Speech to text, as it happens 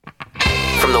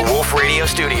From the Wolfe Radio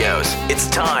Studios, it's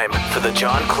time for the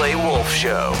John Clay Wolfe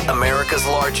Show, America's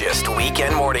largest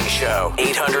weekend morning show,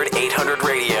 800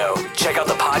 Radio. Check out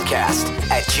the podcast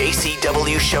at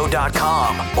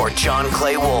jcwshow.com or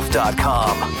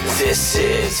johnclaywolfe.com. This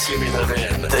is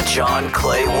the John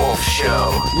Clay Wolfe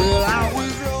Show.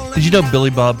 Did you know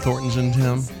Billy Bob Thornton's in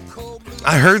town?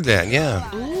 I heard that,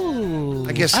 yeah. Ooh,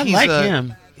 I guess I he's, like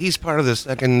him. He's part of the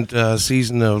second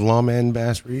season of Lawman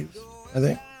Bass Reeves, I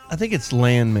think. I think it's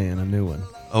Landman, a new one.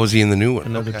 Oh, is he in the new one?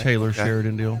 Another Taylor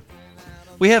Sheridan deal.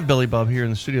 We have Billy Bob here in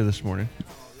the studio this morning.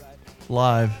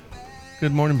 Live.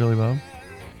 Good morning, Billy Bob.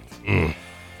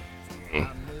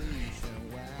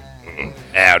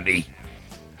 Howdy.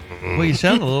 Well, you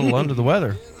sound a little under the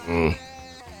weather.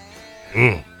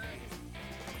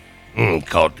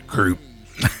 Caught the croup.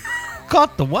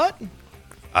 Caught the what?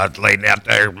 I was laying out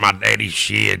there in my daddy's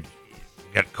shed.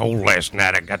 Got cold last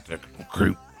night. I got the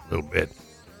croup a little bit.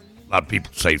 A lot of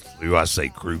people say flu. I say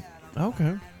croup.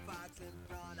 Okay.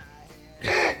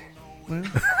 Well,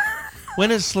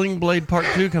 when is Sling Blade Part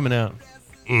 2 coming out?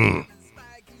 I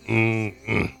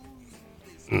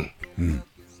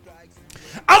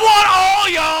want all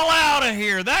y'all out of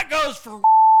here. That goes for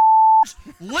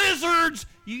lizards.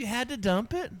 You had to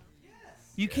dump it?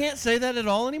 You can't say that at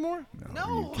all anymore?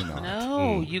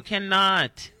 No, you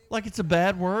cannot. Like it's a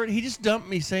bad word? He just dumped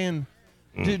me saying,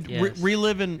 dude, Yes.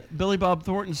 reliving Billy Bob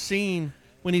Thornton's scene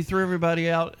when he threw everybody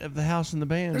out of the house in the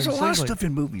band. There's a lot of stuff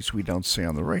in movies we don't say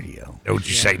on the radio. Don't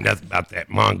you say nothing about that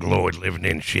mongoloid living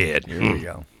in the shed. Here we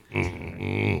go.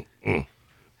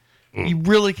 You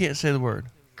really can't say the word.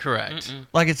 Correct.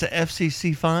 Like it's a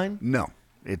FCC fine? No,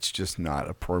 it's just not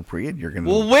appropriate. You're gonna.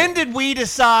 Well, when did we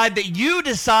decide that you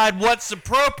decide what's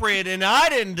appropriate and I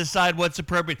didn't decide what's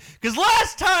appropriate? Because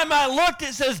last time I looked,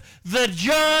 it says the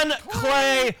John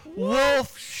Clay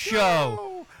Wolfe Show.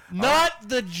 Not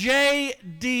the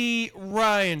J.D.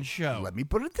 Ryan Show. Let me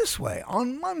put it this way.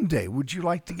 On Monday, would you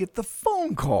like to get the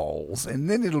phone calls? And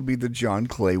then it'll be the John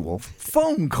Clay Wolfe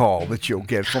phone call that you'll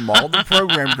get from all the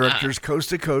program directors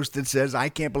coast to coast that says, I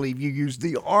can't believe you used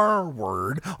the R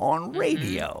word on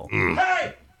radio.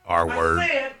 Hey! R word. I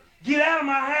said, get out of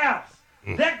my house.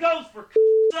 That goes for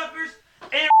suckers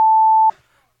and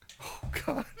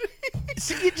God.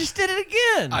 See, you just did it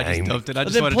again. I just dumped it. I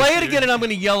just Then wanted play to it again, and I'm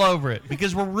going to yell over it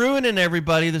because we're ruining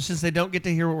everybody since they don't get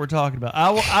to hear what we're talking about.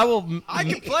 I will. I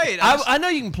can play it. I know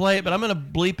you can play it, but I'm going to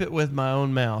bleep it with my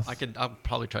own mouth. I'll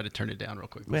probably try to turn it down real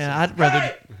quick. Man, I'd rather.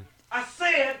 Hey! I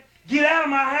said, get out of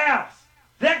my house.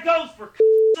 That goes for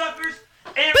suckers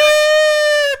and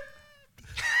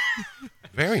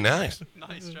Very nice.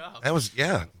 Nice job. That was,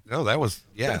 yeah. No, that was,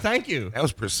 yeah. Thank you. That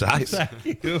was precise.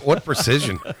 Thank you. What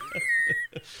precision.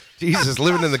 Jesus,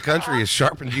 living in the country has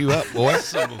sharpened you up, boy.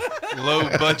 Some low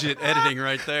budget editing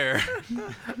right there.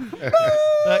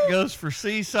 That goes for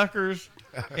sea suckers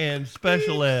and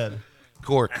special ed.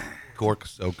 Cork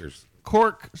soakers.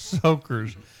 Cork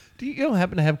soakers. You don't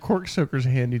happen to have cork soakers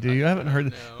handy, do you? I haven't heard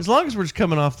that. As long as we're just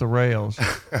coming off the rails.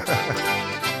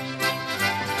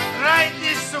 right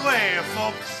this way,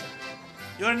 folks.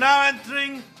 You're now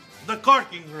entering the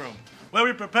corking room, where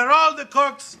we prepare all the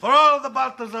corks for all the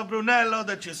bottles of Brunello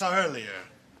that you saw earlier.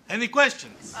 Any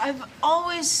questions? I've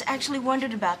always actually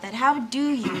wondered about that. How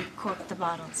do you cork the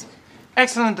bottles?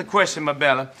 Excellent question, my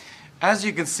Bella. As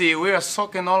you can see, we are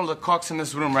soaking all the corks in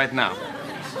this room right now.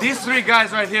 These three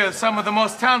guys right here are some of the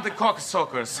most talented cork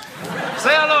soakers.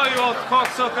 Say hello, you old cork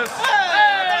soakers.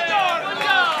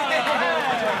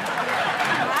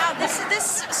 Wow,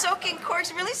 this soaking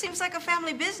corks really seems like a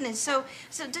family business. So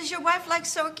does your wife like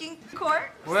soaking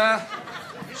cork? Well,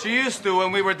 she used to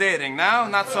when we were dating. Now,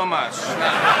 not so much.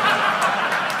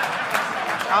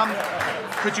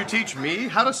 Could you teach me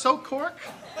how to soak cork?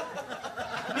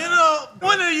 You know,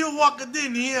 when you walked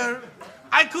in here,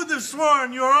 I could have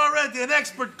sworn you were already an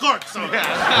expert cork soaker.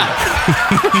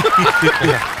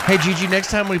 Hey, Gigi,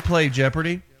 next time we play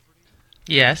Jeopardy,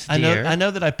 Yes, dear. I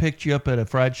know that I picked you up at a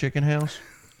fried chicken house.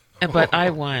 But I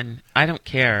won. I don't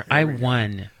care. I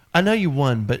won. I know you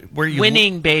won, but where you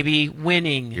Winning, baby.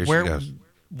 Winning. Here she goes.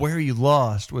 where you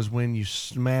lost was when you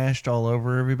smashed all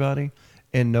over everybody,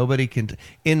 and nobody can.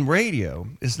 In radio,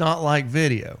 it's not like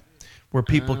video, where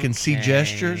people can see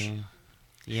gestures.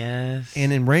 Yes.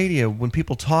 And in radio, when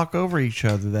people talk over each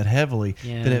other that heavily,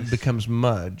 then it Yes. becomes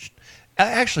mudged.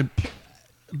 Actually,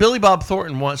 Billy Bob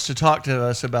Thornton wants to talk to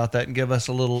us about that and give us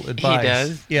a little advice. He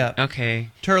does? Yeah. Okay.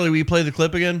 Turley, will you play the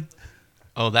clip again?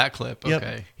 Oh, that clip. Yep.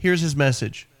 Okay. Here's his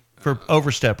message for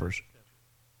oversteppers.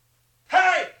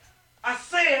 Hey, I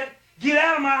said, get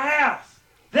out of my house.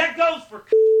 That goes for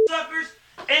suckers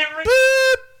and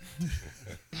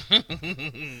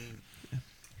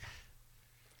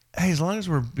Hey, as long as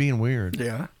we're being weird.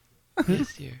 Yeah.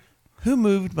 Who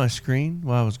moved my screen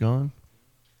while I was gone?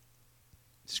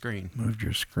 Screen. Moved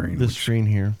your screen. This screen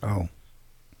here. Oh.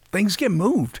 Things get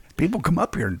moved. People come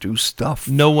up here and do stuff.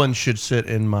 No one should sit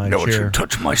in my No chair. one should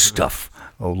touch my stuff.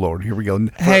 Oh, Lord. Here we go.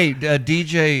 Hey,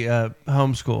 DJ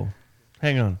Homeschool.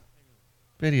 Hang on.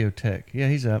 Video Tech. Yeah,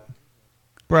 he's up.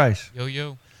 Bryce.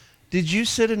 Yo. Did you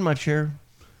sit in my chair?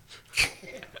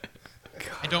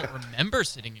 I don't remember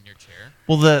sitting in your chair.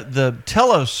 Well, the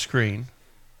Telos screen,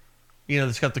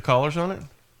 that's got the collars on it.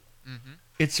 Mm-hmm.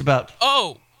 It's about...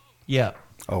 Oh! Yeah.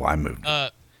 Oh, I moved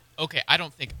it. Okay, I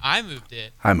don't think I moved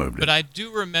it. I moved it. But I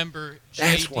do remember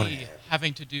JD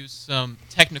having to do some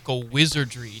technical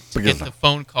wizardry to get the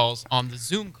phone calls on the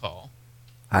Zoom call.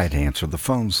 I had to answer the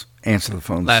phones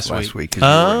last week. 'Cause we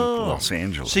were in Los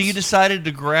Angeles. So you decided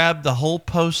to grab the whole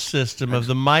post system of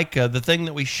the mica, the thing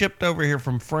that we shipped over here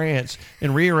from France,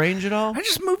 and rearrange it all? I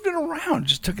just moved it around.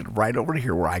 Just took it right over to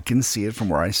here where I can see it from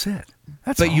where I sit.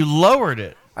 That's But all. you lowered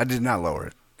it. I did not lower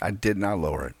it.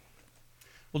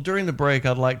 Well, during the break,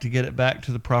 I'd like to get it back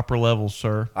to the proper level,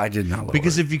 sir. I did not lower it.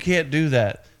 Because if you can't do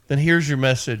that, then here's your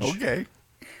message. Okay.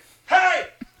 Hey!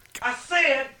 I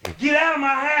said, get out of my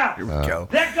house. Here we go.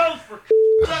 That goes for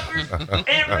suckers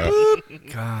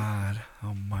and God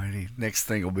almighty. Next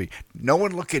thing will be, no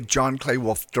one look at John Clay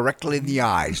Wolfe directly in the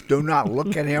eyes. Do not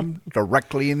look at him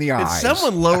directly in the eyes.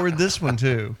 Someone lowered this one,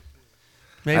 too.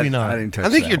 Maybe not. I didn't touch I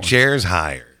think that your one. chair's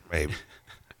higher, maybe.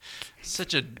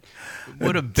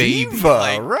 What a baby.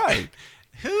 Diva, right.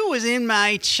 Who was in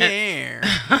my chair?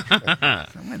 I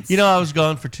was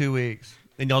gone for 2 weeks,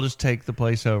 and y'all just take the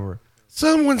place over.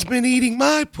 Someone's been eating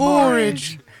my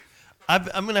porridge. I'm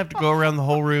going to have to go around the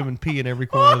whole room and pee in every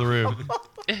corner of the room.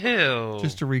 Ew.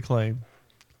 Just to reclaim.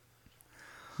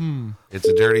 It's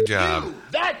a dirty job.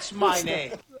 that's my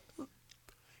name.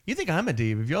 You think I'm a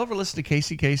diva? Have y'all ever listened to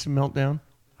Casey Kasem Meltdown?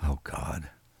 Oh, God.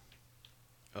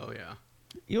 Oh, yeah.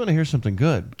 You want to hear something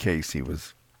good? Casey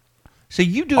was So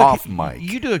you do off mic.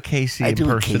 You do a Casey I do a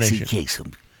impersonation. Casey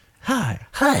Kasem. Hi.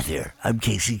 Hi there. I'm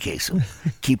Casey Kasem.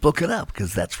 Keep looking up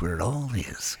because that's where it all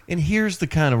is. And here's the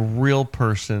kind of real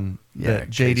person Yeah,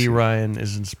 that J.D. Casey. Ryan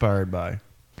is inspired by.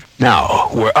 Now,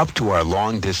 we're up to our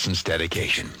long-distance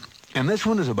dedication. And this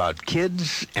one is about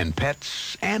kids and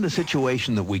pets and a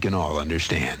situation that we can all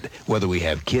understand, whether we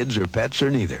have kids or pets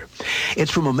or neither.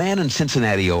 It's from a man in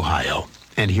Cincinnati, Ohio.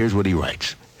 And here's what he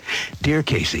writes. Dear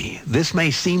Casey, this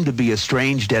may seem to be a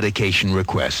strange dedication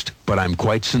request, but I'm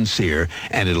quite sincere,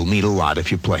 and it'll mean a lot if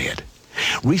you play it.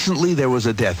 Recently, there was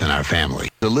a death in our family.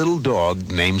 A little dog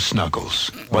named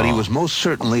Snuggles. But he was most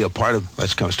certainly a part of...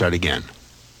 Let's start again.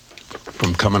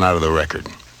 From coming out of the record.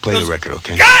 Play the record,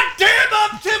 okay? Goddamn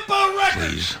up-tempo record!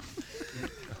 Please.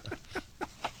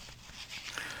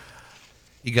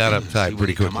 He got uptight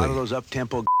pretty Come out of quickly. those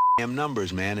up-tempo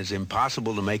numbers, man. It's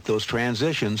impossible to make those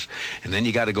transitions. And then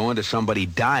you got to go into somebody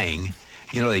dying.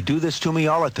 They do this to me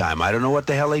all the time. I don't know what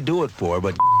the hell they do it for,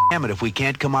 but damn it, if we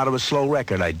can't come out of a slow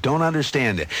record, I don't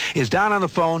understand it. Is Don on the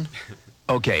phone?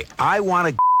 Okay, I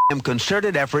want a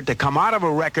concerted effort to come out of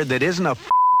a record that isn't a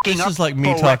This is like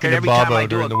me up-tempo talking record to every time I Bobbo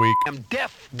do during a the week.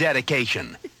 death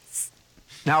dedication.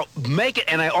 Now, make it,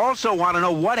 and I also want to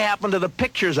know what happened to the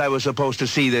pictures I was supposed to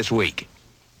see this week.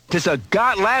 This a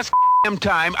last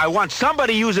time, I want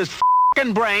somebody to use his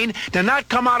brain to not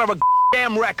come out of a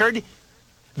damn record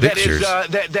that is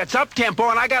that's up-tempo,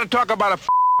 and I got to talk about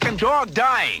a dog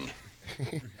dying.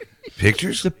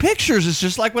 Pictures? The pictures is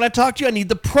just like when I talk to you. I need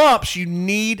the prompts. You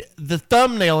need the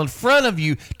thumbnail in front of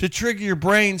you to trigger your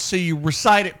brain so you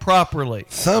recite it properly.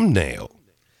 Thumbnail?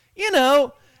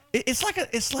 It's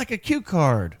like a cue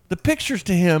card. The pictures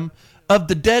to him of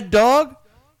the dead dog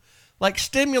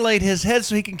stimulate his head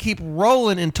so he can keep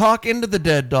rolling and talk into the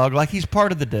dead dog like he's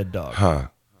part of the dead dog. Huh.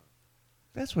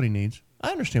 That's what he needs. I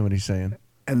understand what he's saying.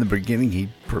 In the beginning, he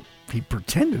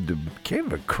pretended to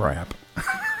give a crap.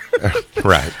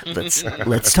 Right.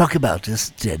 Let's talk about this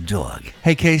dead dog.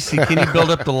 Hey, Casey, can you build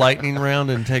up the lightning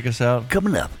round and take us out?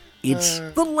 Coming up, it's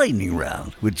the lightning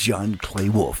round with John Clay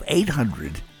Wolfe.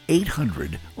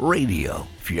 800-800-RADIO.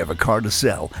 If you have a car to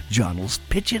sell, John will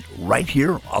pitch it right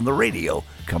here on the radio.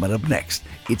 Coming up next,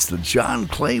 it's the John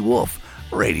Clay Wolfe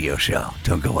Radio Show.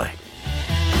 Don't go away.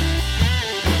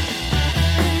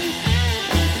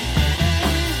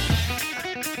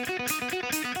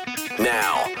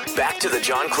 Now, back to the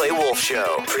John Clay Wolfe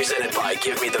Show, presented by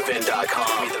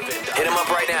GiveMeTheVin.com. Hit him up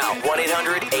right now,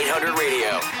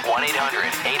 1-800-800-RADIO.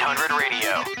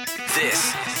 1-800-800-RADIO.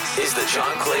 This is the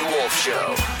John Clay Wolfe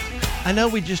Show. I know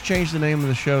we just changed the name of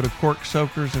the show to Cork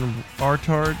Soakers and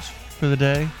Artards for the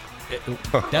day.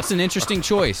 That's an interesting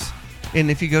choice.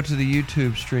 And if you go to the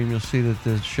YouTube stream, you'll see that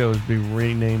the show has been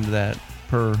renamed that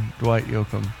per Dwight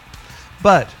Yoakam.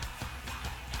 But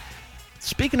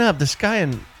speaking of, this guy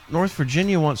in North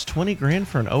Virginia wants $20,000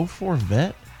 for an 04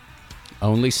 Vet.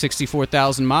 Only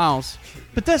 64,000 miles.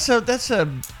 But that's a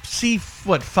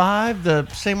C5, the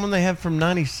same one they have from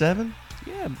 '97.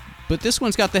 Yeah, but this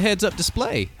one's got the heads-up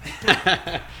display.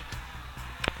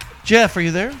 Jeff, are you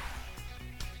there?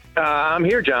 I'm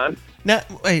here, John. Now,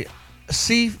 wait,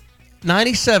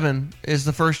 C97 is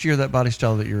the first year of that body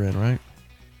style that you're in, right?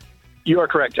 You are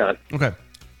correct, John. Okay.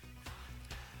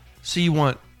 So you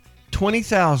want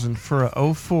 $20,000 for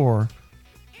a 04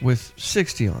 with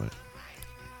 60 on it.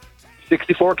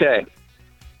 64K.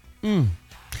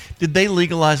 Did they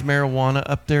legalize marijuana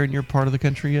up there in your part of the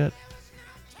country yet?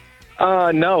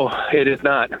 No, it is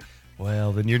not.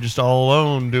 Well, then you're just all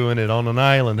alone doing it on an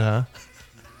island, huh?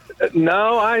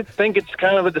 No, I think it's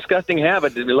kind of a disgusting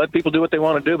habit to let people do what they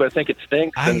want to do, but I think it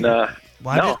stinks. I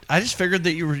just figured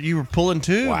that you were pulling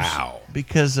tubes. Wow.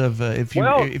 Because of if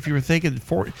you were thinking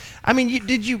I mean,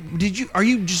 did you are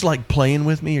you just like playing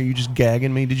with me? Are you just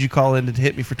gagging me? Did you call in to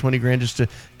hit me for $20,000 just to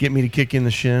get me to kick you in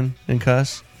the shin and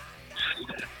cuss?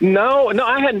 No,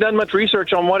 I hadn't done much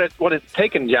research on what it's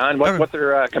taken, John. What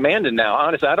they're commanding now.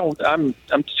 Honestly, I'm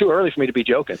too early for me to be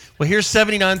joking. Well, here's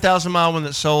 79,000 mile one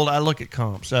that sold. I look at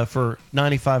comps for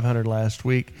 9,500 last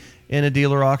week in a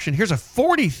dealer auction. Here's a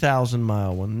 40,000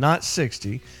 mile one, not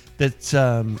 60. That's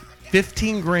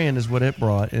 $15,000 is what it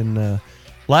brought in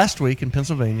last week in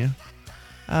Pennsylvania.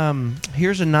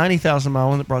 Here's a 90,000 mile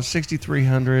one that brought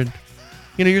 6,300.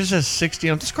 You know, yours says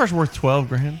 60. This car's worth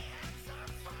 $12,000.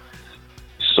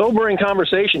 Sobering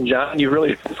conversation, John. You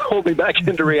really pulled me back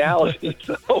into reality.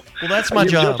 So, well, that's my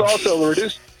job.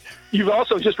 You've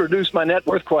also just reduced my net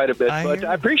worth quite a bit, but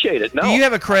I appreciate it. No, do you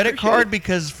have a credit card?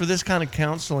 Because for this kind of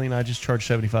counseling, I just charge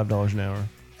 $75 an hour.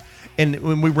 And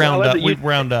when we round up.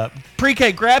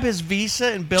 PreKay, grab his Visa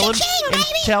and bill him and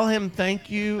tell him thank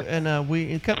you. And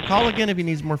we call again if he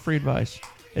needs more free advice.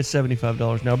 It's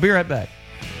 $75 now. Be right back.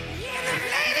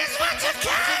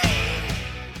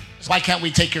 Why can't we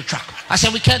take your truck? I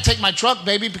said, we can't take my truck,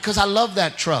 baby, because I love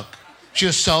that truck. She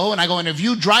goes, so? And I go, and if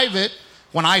you drive it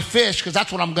when I fish, because that's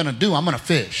what I'm going to do. I'm going to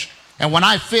fish. And when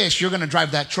I fish, you're going to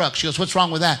drive that truck. She goes, what's wrong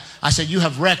with that? I said, you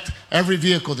have wrecked every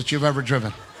vehicle that you've ever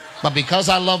driven. But because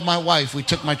I love my wife, we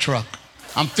took my truck.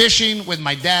 I'm fishing with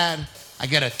my dad. I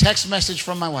get a text message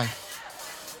from my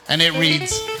wife. And it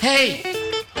reads, hey,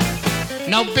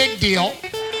 no big deal.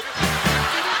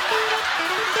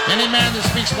 Any man that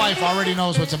speaks wife already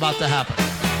knows what's about to happen.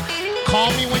 Call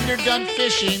me when you're done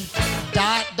fishing. ...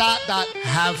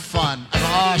 Have fun. I go,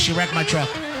 oh, she wrecked my truck.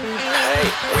 Hey,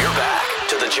 we're back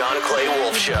to the John Clay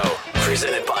Wolfe Show,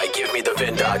 presented by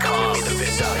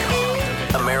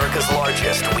GiveMeTheVin.com. America's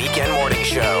largest weekend morning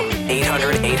show,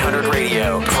 800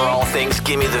 radio. For all things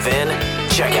Give Me the Vin,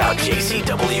 check out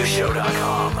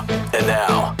jcwshow.com. And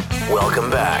now, welcome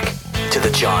back to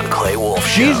the John Clay Wolfe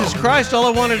Show. Jesus Christ, all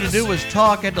I wanted to do was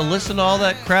talk. I had to listen to all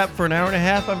that crap for an hour and a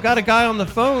half. I've got a guy on the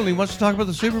phone. He wants to talk about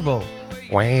the Super Bowl.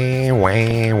 Wah.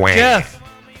 Jeff.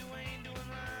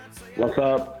 What's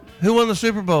up? Who won the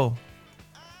Super Bowl?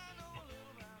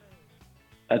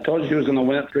 I told you he was going to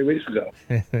win it 3 weeks ago.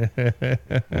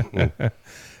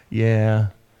 Yeah.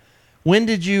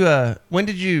 Did you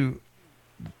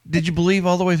believe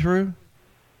all the way through?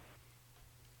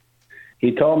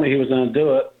 He told me he was going to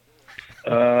do it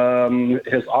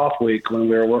his off week when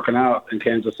we were working out in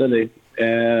Kansas City,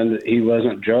 and he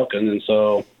wasn't joking, and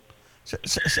so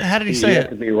how did he say it?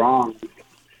 To be wrong,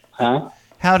 huh?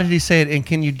 How did he say it? And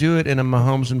can you do it in a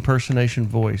Mahomes impersonation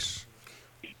voice?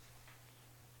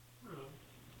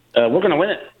 We're going to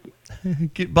win it.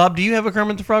 Bob, do you have a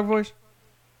Kermit the Frog voice?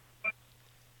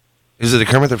 Is it a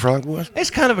Kermit the Frog voice?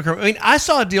 It's kind of a Kermit. I mean, I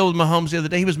saw a deal with Mahomes the other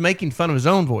day. He was making fun of his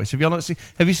own voice.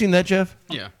 Have you seen that, Jeff?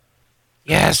 Yeah.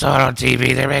 Yeah, I saw it on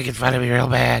TV. They're making fun of me real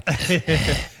bad.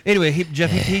 Anyway, Jeff,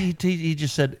 he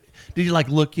just said, did he like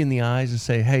look you in the eyes and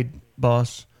say, hey,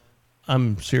 boss,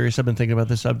 I'm serious. I've been thinking about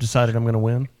this. I've decided I'm going to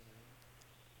win.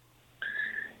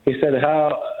 He said,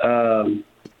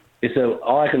 he said,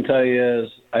 all I can tell you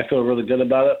is I feel really good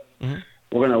about it. Mm-hmm.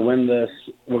 We're going to win this.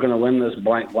 We're going to win this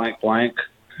blank, blank, blank.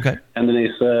 Okay. And then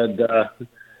he said,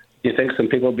 you think some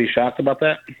people will be shocked about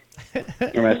that?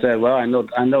 And I said, well, I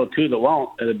know two that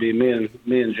won't. It'll be me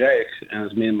and Jake, and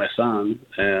it's me and my son.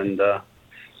 And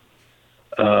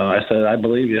I said, I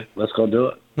believe you. Let's go do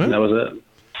it. Huh? And that was it.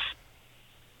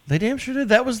 They damn sure did.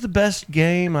 That was the best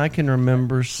game I can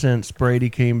remember since Brady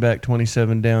came back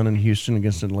 27 down in Houston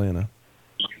against Atlanta.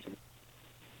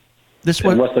 What's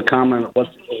the common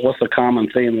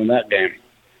theme in that game?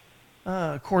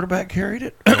 Quarterback carried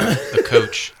it. The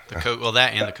coach. Well,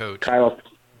 that and the coach. Kyle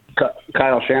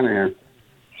Shanahan.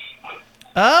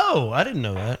 Oh, I didn't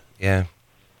know that. Yeah.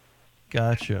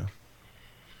 Gotcha.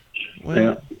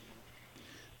 Well,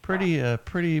 pretty.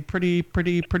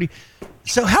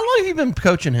 So, how long have you been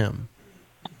coaching him?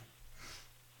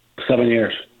 7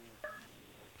 years.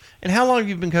 And how long have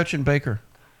you been coaching Baker?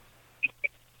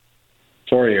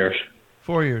 4 years.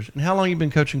 4 years. And how long have you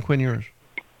been coaching Quinn Ewers?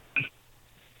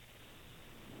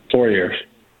 4 years.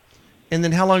 And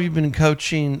then how long have you been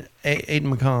coaching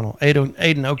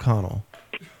Aiden O'Connell?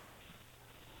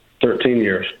 13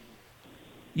 years.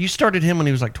 You started him when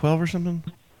he was like 12 or something?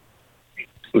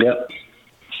 Yep.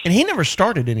 And he never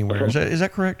started anywhere. Is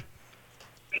that correct?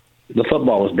 The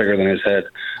football was bigger than his head.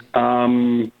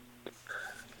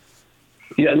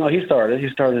 Yeah, no, he started. He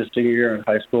started his senior year in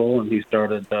high school, and he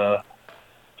started a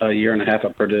year and a half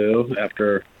at Purdue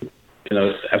after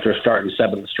starting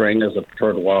seventh string as a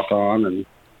preferred walk-on. And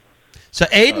so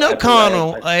Aiden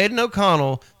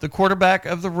O'Connell, the quarterback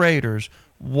of the Raiders,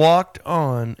 walked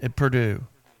on at Purdue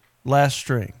last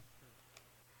string.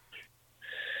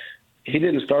 He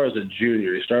didn't start as a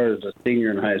junior. He started as a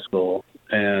senior in high school,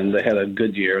 and they had a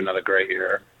good year, not a great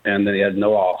year. And then he had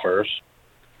no offers.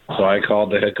 So I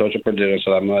called the head coach of Purdue and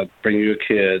said, I'm going to bring you a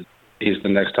kid. He's the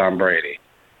next Tom Brady.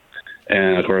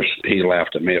 And, of course, he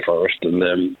laughed at me at first. And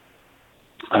then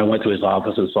I went to his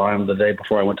office and saw him the day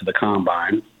before I went to the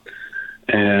combine.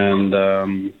 And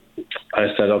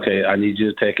I said, okay, I need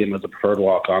you to take him as a preferred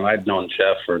walk-on. I'd known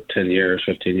Jeff for 10 years,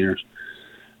 15 years.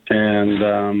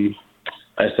 And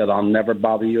I said, I'll never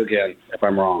bother you again if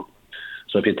I'm wrong.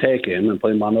 So if you take him and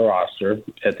put him on the roster,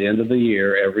 at the end of the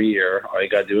year, every year, all you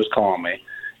got to do is call me,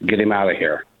 get him out of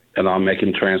here, and I'll make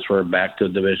him transfer back to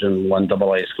Division I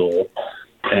AA school.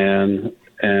 And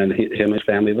him and his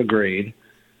family have agreed.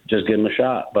 Just give him a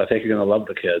shot. But I think you're going to love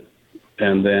the kid.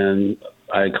 And then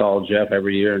I called Jeff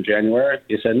every year in January.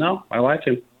 He said, no, I like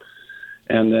him.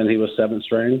 And then he was seventh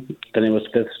string. Then he was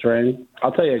fifth string.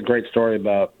 I'll tell you a great story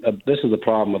about this is the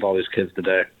problem with all these kids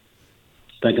today.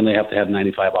 Thinking they have to have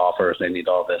 95 offers. They need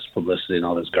all this publicity and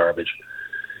all this garbage.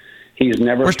 He's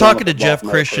never. We're talking to Jeff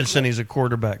Christensen. He's a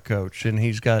quarterback coach, and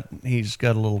he's got a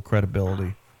little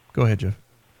credibility. Go ahead, Jeff.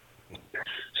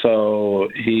 So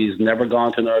he's never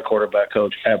gone to another quarterback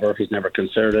coach ever. He's never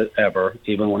considered it ever,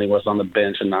 even when he was on the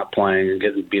bench and not playing and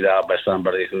getting beat out by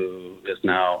somebody who is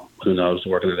now, who knows,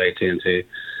 working at AT&T.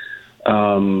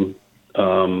 So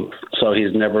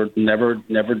he's never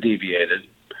deviated.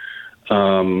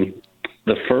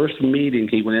 The first meeting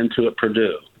he went into at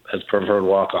Purdue as preferred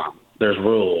walk-on, there's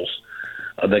rules.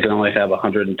 They can only have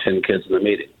 110 kids in the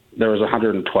meeting. There was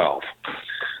 112.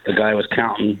 The guy was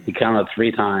counting. He counted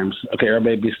 3 times. Okay,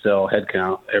 everybody be still. Head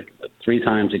count. 3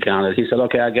 times he counted. He said,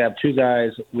 okay, I got 2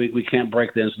 guys. We can't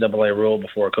break the NCAA rule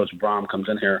before Coach Braum comes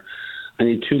in here. I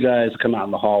need 2 guys to come out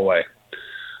in the hallway.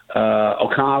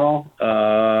 O'Connell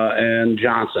and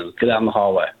Johnson, get out in the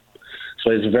hallway. So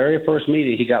his very first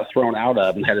meeting he got thrown out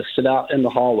of and had to sit out in the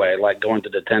hallway like going to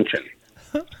detention.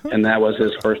 And that was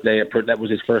his first day at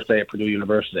Purdue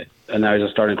University. And now he's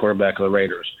a starting quarterback of the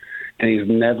Raiders. And he's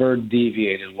never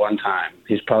deviated one time.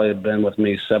 He's probably been with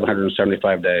me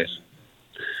 775 days.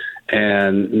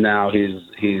 And now he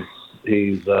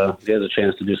has a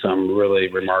chance to do something really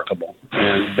remarkable.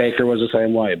 And Baker was the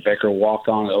same way. Baker walked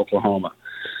on at Oklahoma.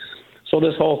 So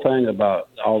this whole thing about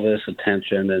all this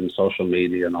attention and social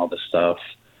media and all this stuff,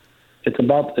 it's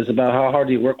about how hard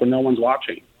you work when no one's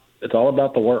watching. It's all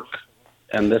about the work.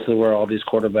 And this is where all these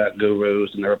quarterback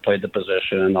gurus and never played the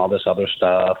position and all this other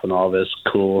stuff and all this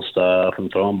cool stuff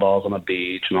and throwing balls on the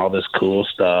beach and all this cool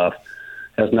stuff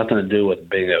has nothing to do with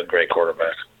being a great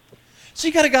quarterback. So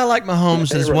you got a guy like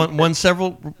Mahomes that's won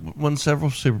several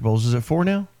Super Bowls. Is it 4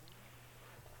 now?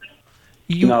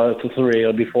 No, it's 3.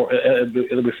 It'll be 4.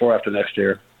 It'll be 4 after next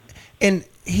year. And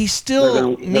he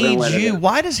still needs you.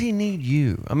 Why does he need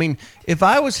you? I mean, if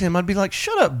I was him, I'd be like,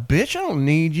 "Shut up, bitch! I don't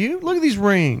need you. Look at these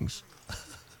rings."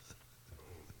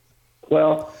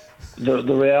 Well, the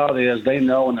reality is they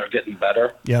know when they're getting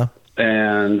better. Yeah.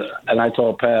 And I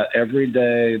told Pat, every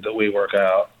day that we work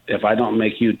out, if I don't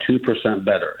make you 2%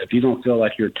 better, if you don't feel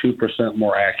like you're 2%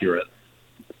 more accurate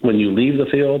when you leave the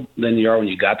field than you are when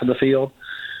you got to the field,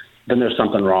 then there's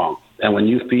something wrong. And when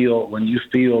you feel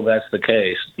that's the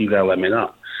case, you gotta let me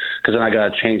know, because then I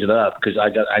gotta change it up, because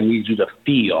I need you to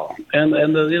feel. And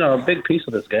a big piece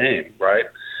of this game, right,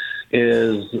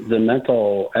 is the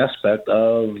mental aspect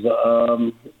of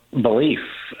belief.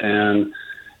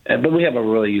 But we have a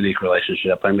really unique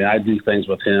relationship. I mean, I do things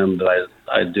with him that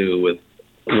I do with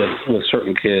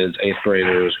certain kids, 8th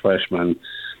graders, freshmen,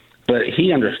 but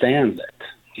he understands it.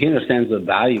 he understands the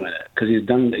value in it because he's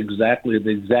done exactly the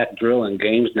exact drill in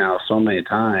games now so many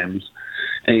times,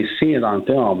 and he's seen it on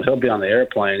film. He'll be on the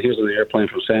airplane. He was on the airplane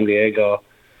from San Diego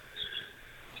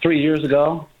 3 years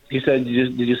ago. He said,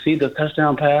 "Did you see the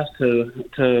touchdown pass to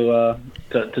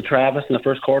Travis in the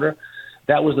first quarter?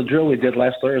 That was the drill we did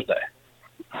last Thursday."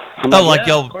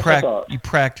 You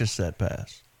practiced that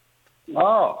pass.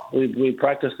 Oh, we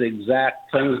practice the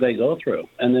exact things they go through,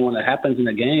 and then when it happens in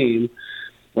a game,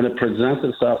 when it presents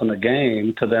itself in the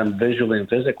game to them visually and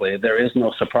physically, there is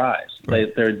no surprise.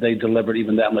 Right. They delivered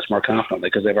even that much more confidently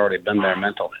because they've already been there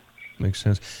mentally. Makes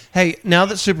sense. Hey, now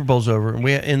that Super Bowl's over,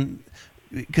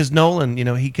 because Nolan,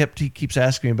 he keeps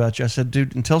asking me about you. I said,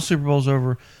 dude, until Super Bowl's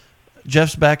over,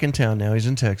 Jeff's back in town now. He's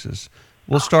in Texas.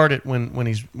 We'll start it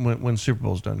when Super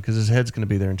Bowl's done because his head's going to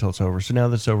be there until it's over. So now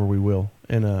that's over, we will.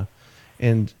 And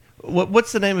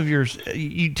what's the name of yours?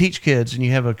 You teach kids and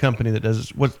you have a company that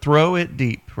does Throw It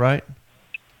Deep, right?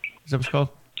 Is that what it's called?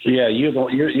 Yeah, you're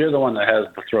the one that has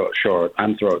the Throw It Short.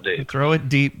 I'm Throw It Deep.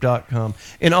 ThrowItDeep.com.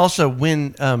 And also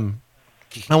when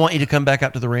I want you to come back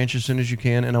out to the ranch as soon as you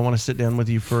can, and I want to sit down with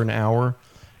you for an hour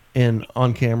and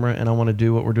on camera, and I want to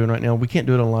do what we're doing right now. We can't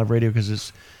do it on live radio because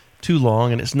it's too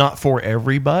long and it's not for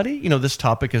everybody. This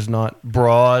topic is not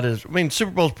broad.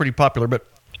 Super Bowl's pretty popular, but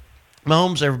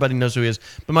Mahomes, everybody knows who he is.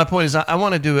 But my point is, I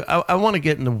want to do it. I want to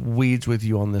get in the weeds with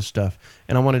you on this stuff,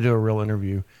 and I want to do a real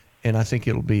interview. And I think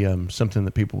it'll be something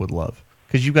that people would love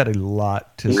because you've got a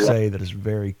lot to say that is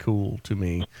very cool to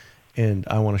me, and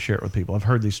I want to share it with people. I've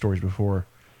heard these stories before.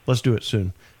 Let's do it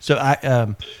soon. So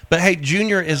but hey,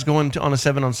 Junior is going on a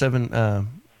 7-on-7.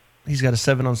 He's got a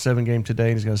 7-on-7 game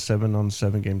today, and he's got a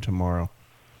 7-on-7 game tomorrow.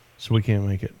 So we can't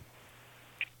make it.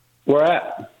 Where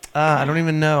at? I don't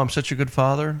even know. I'm such a good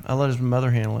father. I let his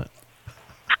mother handle it.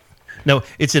 No,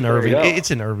 it's in Irving. It's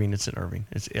in Irving.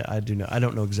 I do know. I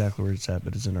don't know exactly where it's at,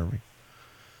 but it's in Irving.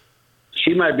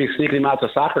 She might be sneaking him out to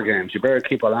soccer games. You better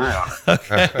keep an eye on it.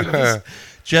 Okay.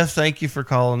 Jeff, thank you for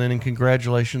calling in, and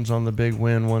congratulations on the big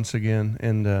win once again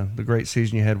and the great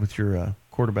season you had with your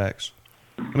quarterbacks.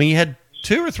 You had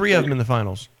 2 or 3 of them in the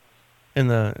finals, in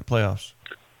the playoffs.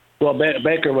 Well,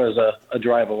 Baker was a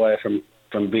drive away from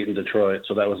beating Detroit,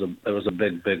 so that was a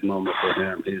big moment for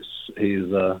him. He's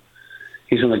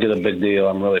going to get a big deal.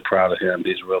 I'm really proud of him.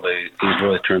 He's really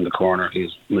turned the corner.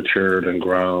 He's matured and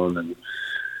grown, and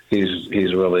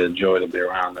he's really a joy to be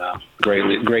around now. Great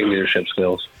leadership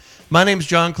skills. My name's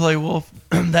John Clay Wolfe.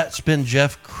 That's been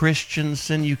Jeff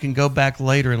Christensen. You can go back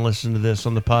later and listen to this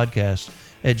on the podcast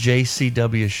at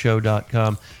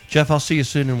jcwshow.com. Jeff, I'll see you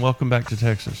soon, and welcome back to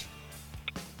Texas.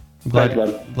 I'm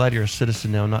glad you're a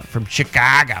citizen now, not from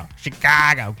Chicago.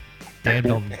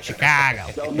 Damn, Chicago.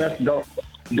 Don't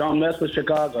mess with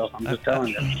Chicago. I'm just telling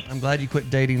you. I'm glad you quit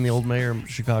dating the old mayor of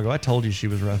Chicago. I told you she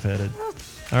was rough-headed.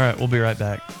 All right, we'll be right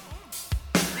back.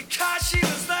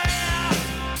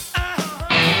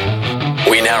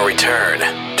 We now return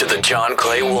to the John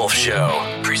Clay Wolfe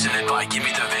Show, presented by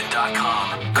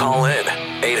GimmeTheVin.com. Call in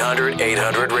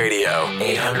 800-800-RADIO.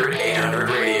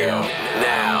 800-800-RADIO.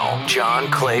 Now, John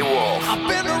Clay Wolfe.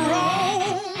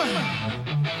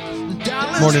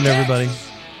 Morning, everybody.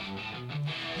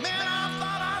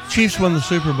 Chiefs won the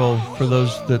Super Bowl for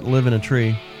those that live in a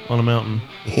tree on a mountain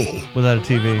without a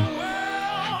TV.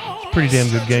 It's a pretty damn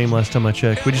good game last time I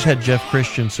checked. We just had Jeff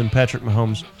Christensen, Patrick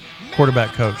Mahomes,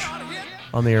 quarterback coach,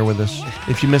 on the air with us.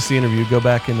 If you missed the interview, go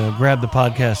back and grab the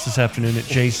podcast this afternoon at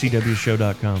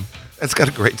jcwshow.com. That's got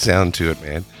a great sound to it,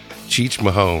 man. Cheech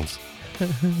Mahomes.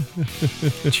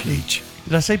 Cheech.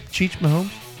 Did I say Cheech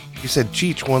Mahomes? You said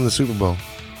Cheech won the Super Bowl.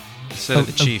 You said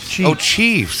the Chiefs.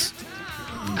 Chiefs.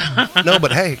 No,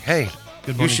 but hey.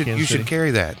 Good morning, you should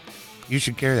carry that. You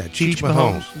should carry that. Cheech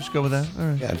Mahomes. Just go with that. All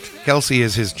right. Yeah, Kelsey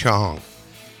is his chong.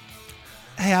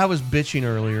 Hey, I was bitching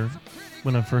earlier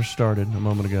when I first started a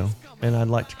moment ago, and I'd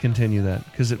like to continue that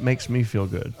because it makes me feel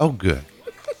good. Oh, good.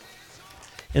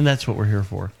 And that's what we're here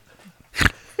for.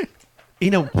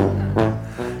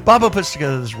 Bobbo puts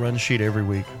together this run sheet every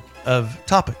week of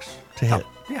topics to hit.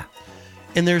 Yeah.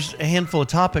 And there's a handful of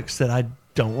topics that I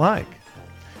don't like,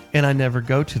 and I never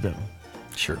go to them.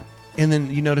 Sure. And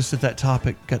then you notice that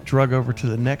topic got drug over to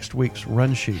the next week's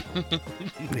run sheet.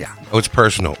 Yeah. Oh, it's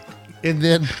personal. And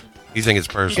then... You think it's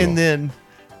personal. And then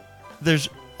there's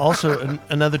also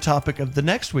another topic of the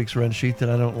next week's run sheet that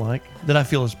I don't like, that I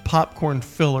feel is popcorn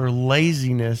filler,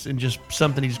 laziness, and just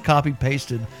something he's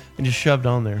copy-pasted and just shoved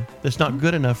on there that's not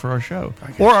good enough for our show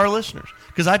or our listeners,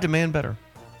 because I demand better.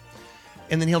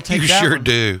 And then he'll take that one. You sure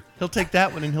do. He'll take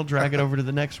that one and he'll drag it over to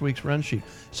the next week's run sheet.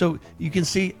 So you can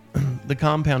see the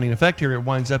compounding effect here. It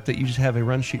winds up that you just have a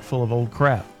run sheet full of old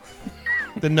crap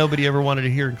that nobody ever wanted to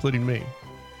hear, including me.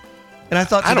 And I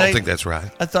thought today, I don't think that's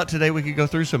right. I thought today we could go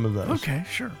through some of those. Okay,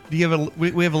 sure. Do you have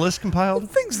we have a list compiled?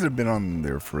 Things that have been on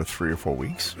there for 3 or 4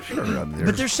 weeks. Sure.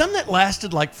 But there's some that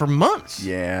lasted like for months.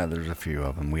 Yeah, there's a few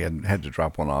of them. We had to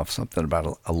drop one off. Something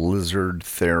about a lizard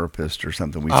therapist or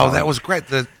something. That was great.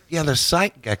 The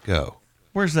sight gecko.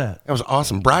 Where's that? That was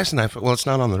awesome. Bryce and I. Well, it's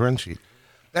not on the run sheet.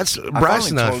 That's Bryce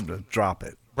and I. Told him to drop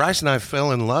it. Bryce and I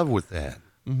fell in love with that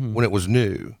when it was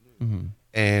new,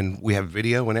 and we have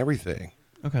video and everything.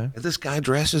 Okay. And this guy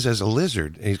dresses as a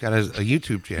lizard, and he's got a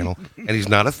YouTube channel, and he's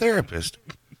not a therapist,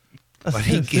 but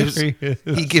he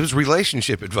gives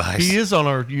relationship advice. He is on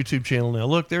our YouTube channel now.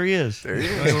 Look, there he is. There he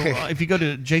is. If you go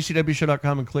to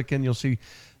jcwshow.com and click in, you'll see.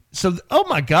 So, oh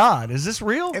my God, is this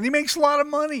real? And he makes a lot of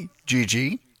money.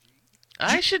 Gigi.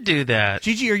 I should do that.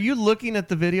 Gigi, are you looking at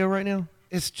the video right now?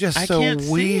 It's just I so can't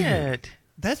see weird. it.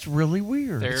 That's really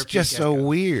weird. It's just so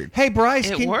weird. Hey, Bryce.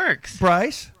 It works.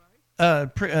 Bryce,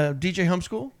 DJ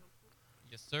Homeschool?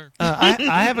 Yes, sir.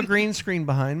 I have a green screen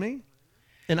behind me,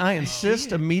 and I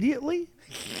insist immediately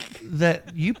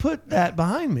that you put that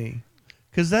behind me,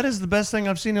 because that is the best thing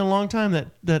I've seen in a long time,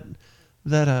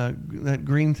 that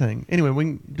green thing. Anyway, we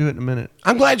can do it in a minute.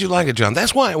 I'm glad you like it, John.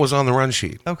 That's why it was on the run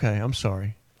sheet. Okay, I'm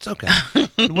sorry. It's okay.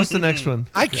 What's the next one?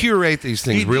 I curate these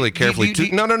things really carefully.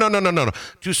 No.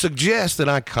 To suggest that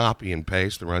I copy and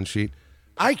paste the run sheet,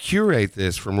 I curate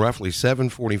this from roughly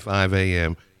 7:45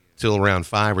 a.m. till around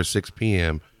 5 or 6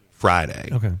 p.m. Friday.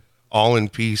 Okay. All in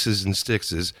pieces and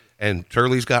sticks. And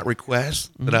Turley's got requests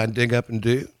that I dig up and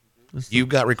do. You've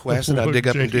got requests that I dig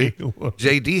up and do.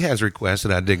 JD has requests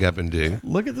that I dig up and do.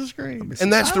 Look at the screen.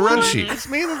 And that's the run sheet. It's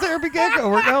me and the Therapy Gecko.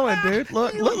 We're going, dude.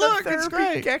 Look, it's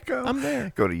great. Gecko. I'm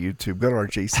there. Go to YouTube. Go to our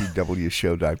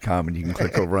jcwshow.com, and you can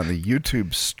click over on the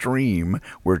YouTube stream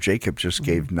where Jacob just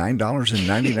gave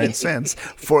 $9.99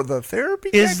 for the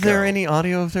Therapy Gecko. Is there any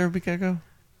audio of Therapy Gecko?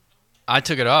 I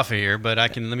took it off of here, but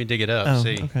let me dig it up. Oh,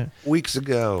 See. okay. Weeks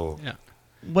ago. Yeah.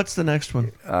 What's the next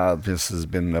one? This has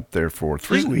been up there for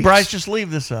 3 weeks. Bryce, just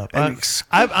leave this up. I'm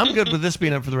good with this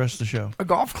being up for the rest of the show. A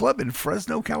golf club in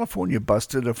Fresno, California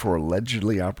busted for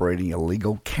allegedly operating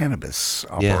illegal cannabis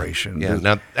operation. Yeah,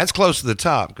 now that's close to the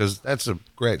top because that's a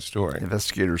great story.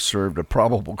 Investigators served a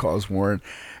probable cause warrant.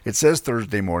 It says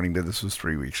Thursday morning, but this was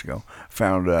 3 weeks ago.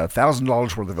 Found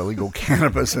 $1,000 worth of illegal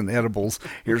cannabis and edibles.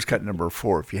 Here's cut number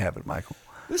 4 if you have it, Michael.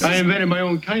 I invented my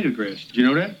own kind of grass. Do you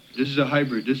know that? This is a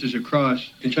hybrid. This is a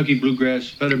cross. Kentucky bluegrass,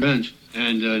 feather bench,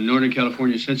 and Northern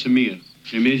California sensimilla.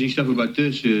 The amazing stuff about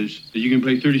this is that you can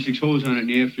play 36 holes on it in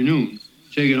the afternoon,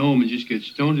 take it home, and just get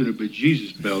stoned to the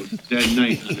bejesus belt that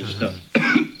night on this stuff.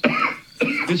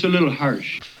 It's a little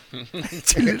harsh.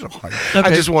 It's a little harsh. Okay.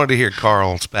 I just wanted to hear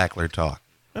Carl Spackler talk.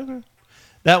 Okay.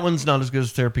 That one's not as good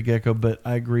as Therapy Gecko, but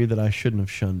I agree that I shouldn't have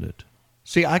shunned it.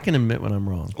 See, I can admit when I'm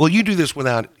wrong. Well, you do this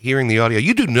without hearing the audio.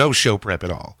 You do no show prep at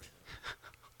all.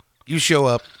 You show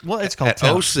up it's called at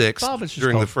talent. 06 Bob, it's just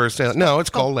during called- the first... No,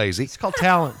 it's called lazy. It's called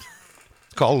talent.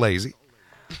 It's called lazy.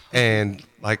 And,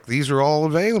 these are all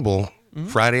available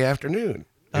Friday afternoon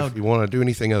if you want to do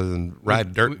anything other than ride a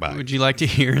dirt bike. Would you like to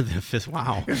hear the fifth?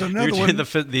 Wow. Here's another one.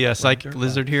 The psychic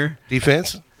lizard here?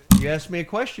 Defense? You asked me a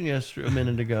question a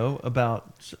minute ago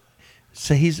about...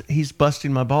 So he's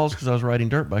busting my balls because I was riding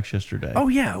dirt bikes yesterday. Oh,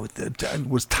 yeah.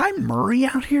 Was Ty Murray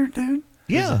out here, dude?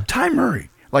 Yeah. Ty Murray.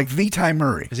 Like the Ty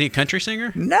Murray. Is he a country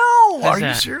singer? No. Are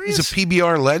you serious? He's a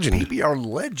PBR legend. PBR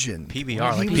legend. PBR,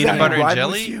 like He was peanut at butter and Ride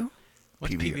jelly? With You?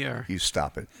 What's PBR? You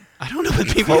stop it. I don't know what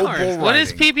PBR is. What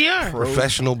is PBR?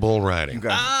 Professional bull riding.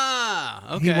 Okay.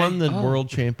 He won the world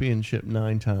championship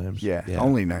 9 times. Yeah,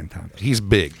 only 9 times. He's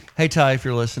big. Hey, Ty, if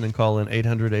you're listening, call in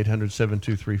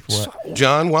 800-800-7234.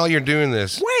 John, while you're doing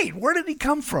this... Wait, where did he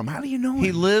come from? How do you know him?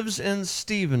 He lives in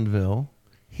Stephenville.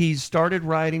 He started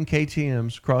riding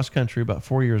KTMs cross country about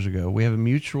 4 years ago. We have a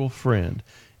mutual friend,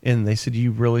 and they said,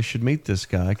 you really should meet this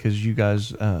guy because you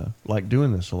guys like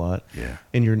doing this a lot. Yeah.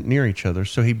 And you're near each other.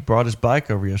 So he brought his bike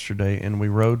over yesterday, and we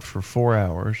rode for 4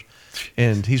 hours.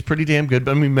 And he's pretty damn good.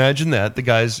 But I mean, imagine that. The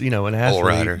guy's, an athlete. Bull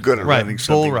rider. Good at running bull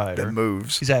something rider. that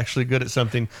moves. He's actually good at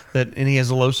something and he has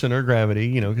a low center of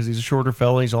gravity, because he's a shorter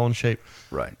fella. He's all in shape.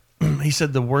 Right. He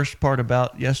said the worst part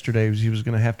about yesterday was he was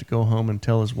going to have to go home and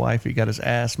tell his wife he got his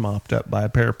ass mopped up by a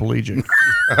paraplegic.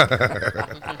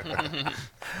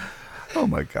 Oh,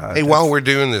 my God. Hey, while we're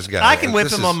doing this, guys... I can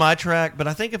whip him on my track, but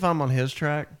I think if I'm on his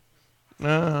track...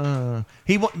 I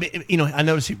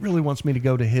notice he really wants me to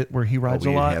go to where he rides a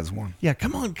lot. He has one. Yeah,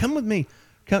 come with me.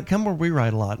 Come where we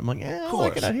ride a lot. I'm like, I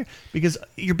like it out here because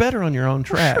you're better on your own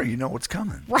track. Well, sure, you know what's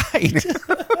coming. Right. Yeah.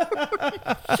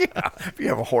 If you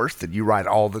have a horse that you ride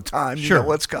all the time, you know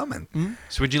what's coming.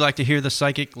 So would you like to hear the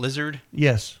psychic lizard?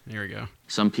 Yes. Here we go.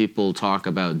 Some people talk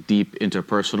about deep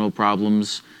interpersonal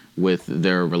problems with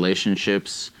their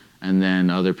relationships, and then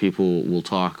other people will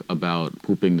talk about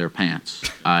pooping their pants.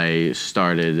 I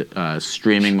started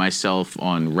streaming myself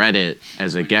on Reddit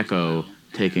as a gecko,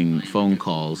 taking phone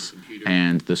calls,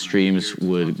 and the streams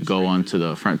would go onto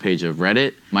the front page of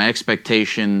Reddit. My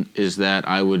expectation is that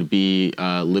I would be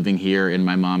living here in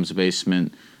my mom's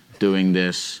basement doing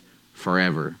this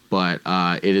forever, but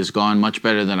it has gone much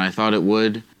better than I thought it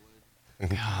would.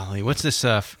 Golly, what's this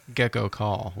gecko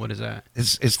call? What is that?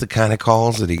 It's the kind of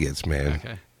calls that he gets, man.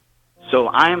 Okay. So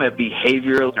I am a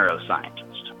behavioral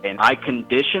neuroscientist, and I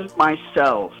conditioned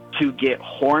myself to get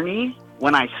horny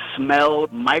when I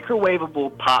smelled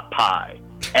microwavable pot pie.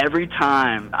 Every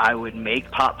time I would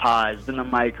make pot pies in the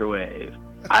microwave,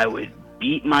 I would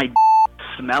beat my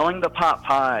smelling the pot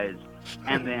pies,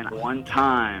 and then one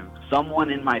time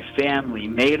someone in my family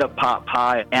made a pot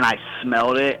pie, and I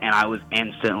smelled it, and I was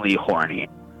instantly horny.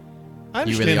 I You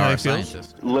understand really how are it a feels.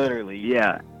 scientist. Literally,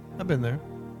 yeah. I've been there.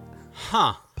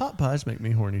 Huh. Pot pies make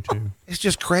me horny too. It's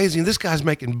just crazy. This guy's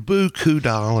making buku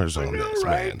dollars on this,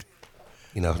 man.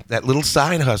 You know, that little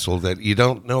side hustle that you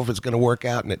don't know if it's going to work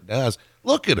out, and it does.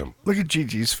 Look at him. Look at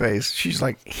Gigi's face. She's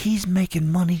like, he's making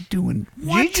money doing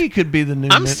what? Gigi could be the new.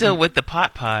 I'm still with the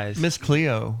pot pies. Miss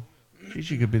Cleo.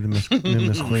 Gigi could be the new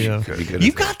Miss Cleo.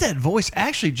 You've got that voice.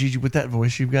 Actually, Gigi, with that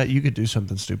voice you've got, you could do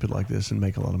something stupid like this and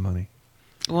make a lot of money.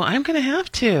 Well, I'm going to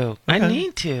have to. I Okay.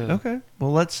 need to. Okay.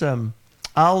 Well, let's.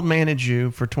 I'll manage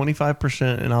you for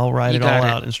 25%, and I'll write You it all got it.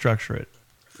 out and structure it.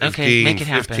 Okay, make it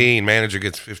happen. 15. Manager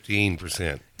gets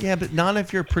 15%. Yeah, but not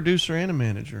if you're a producer and a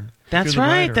manager. If That's you're the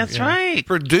right. writer, That's yeah. right.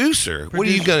 Producer? What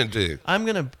are you going to do? I'm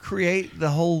going to create the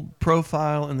whole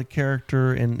profile and the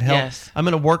character and help. Yes. I'm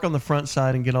going to work on the front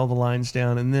side and get all the lines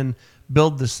down and then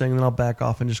build this thing, and then I'll back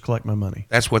off and just collect my money.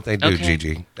 That's what they do, Okay.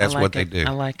 Gigi. That's I like what they it. do.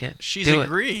 I like it. She's Do it.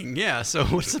 agreeing. Yeah, so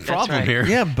what's the That's problem right. here?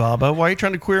 Yeah, Bobbo. Why are you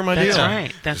trying to queer my That's deal?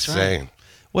 right. That's Just right. saying.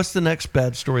 What's the next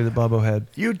bad story that Bobbo had?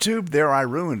 YouTube, There I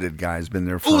Ruined It guy's been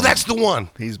there for Oh, that's the one.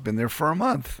 He's been there for a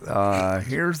month.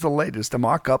 Here's the latest, a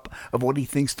mock-up of what he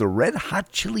thinks the Red Hot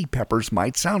Chili Peppers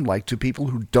might sound like to people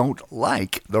who don't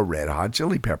like the Red Hot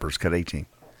Chili Peppers. Cut 18.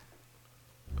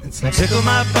 Tickle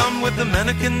my bum with a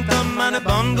mannequin thumb on a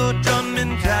bongo drum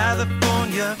in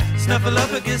California.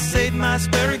 Snuffleupagus, save my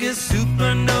asparagus,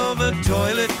 supernova,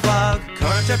 toilet clog.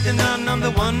 Car checking on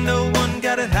the 101,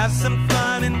 gotta have some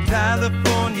fun in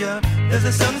California. There's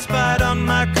a sunspot on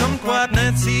my kumquat,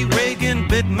 Nancy Reagan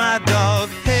bit my dog.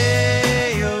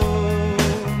 Hey-oh,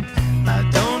 I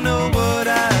don't know what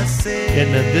I said.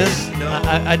 And this,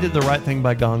 I did the right thing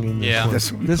by gonging this Yeah.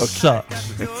 one. This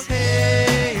sucks.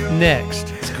 Next.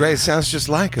 It's great. It sounds just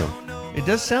like him. It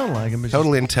does sound like him. It's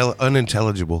Totally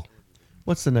unintelligible.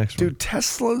 What's the next Do one?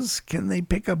 Teslas, can they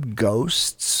pick up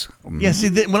ghosts? Yeah, see,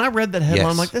 when I read that headline,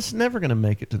 Yes. I'm like, that's never going to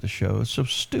make it to the show. It's so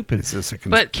stupid. Is this a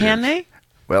But can they?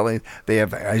 Well, they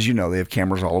have, as you know, they have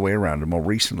cameras all the way around. And more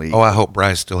recently, Oh, I hope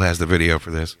Bryce still has the video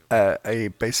for this.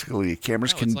 basically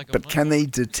cameras can, like a but can they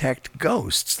detect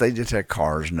ghosts? They detect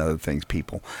cars and other things.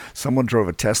 People. Someone drove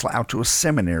a Tesla out to a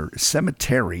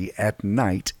cemetery at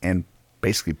night and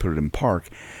basically put it in park,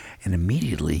 and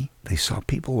immediately they saw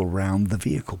people around the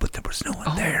vehicle, but there was no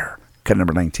one there. Cut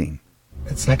number 19.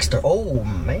 It's next to. Oh,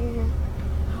 man.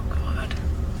 Oh, God.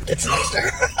 It's next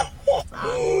to.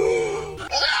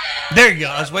 There you go.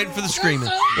 I was waiting for the screaming.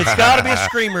 It's got to be a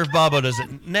screamer if Bobbo does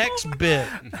it. Next bit.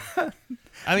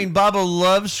 I mean, Bobbo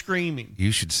loves screaming.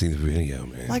 You should see the video,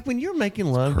 man. Like when you're making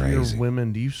love to your crazy.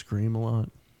 women, do you scream a lot?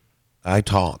 I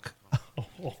talk.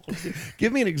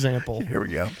 Give me an example. Here we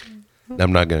go.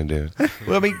 I'm not going to do it.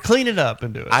 Well, I mean, clean it up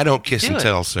and do it. I don't kiss Do and it.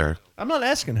 tell, sir. I'm not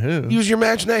asking who. Use your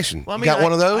imagination. Well, I You mean, got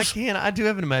one of those? I can. I do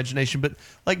have an imagination, but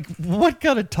like, what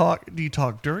kind of talk do you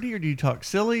talk? Dirty, or do you talk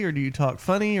silly, or do you talk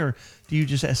funny, or do you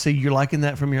just say you're liking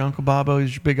that from your Uncle Bobbo?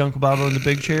 Is your big Uncle Bobbo in the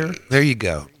big chair? There you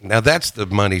go. Now that's the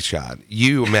money shot.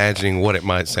 You imagining what it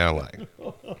might sound like.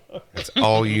 That's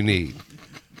all you need.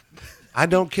 I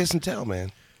don't kiss and tell,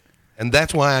 man. And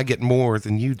that's why I get more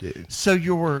than you do. So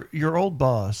your old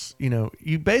boss,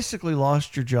 you basically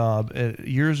lost your job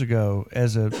years ago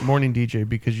as a morning DJ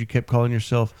because you kept calling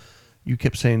yourself. You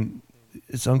kept saying,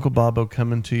 "It's Uncle Bobbo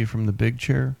coming to you from the big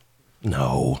chair."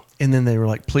 No. And then they were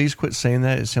like, "Please quit saying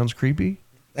that. It sounds creepy."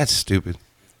 That's stupid.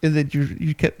 And then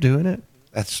you kept doing it.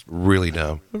 That's really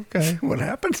dumb. Okay. What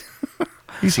happened?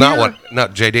 It's not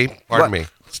JD, pardon me.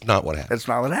 It's not what happened. That's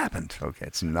not what happened. Okay,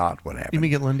 it's not what happened. You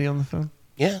mean get Lindy on the phone?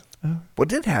 Yeah. What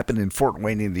did happen in Fort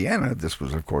Wayne, Indiana? This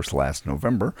was, of course, last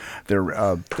November.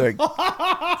 What?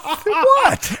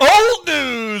 Old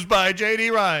news by by J.D.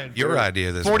 Ryan. Your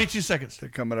idea this 42 seconds. They're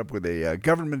coming up with a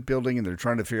government building, and they're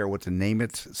trying to figure out what to name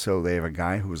it. So they have a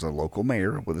guy who's a local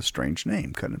mayor with a strange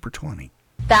name, cutting it for 20.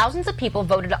 Thousands of people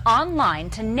voted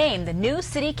online to name the new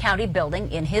city-county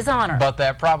building in his honor. But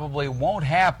that probably won't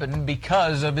happen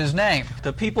because of his name.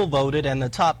 The people voted, and the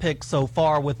top pick so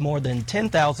far with more than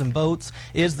 10,000 votes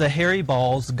is the Harry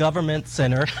Balls Government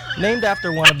Center, named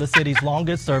after one of the city's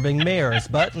longest-serving mayors,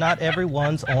 but not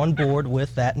everyone's on board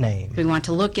with that name. We want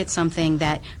to look at something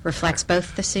that reflects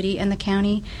both the city and the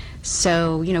county.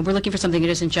 So, we're looking for something that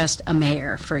isn't just a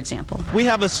mayor, for example. We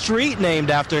have a street named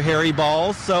after Harry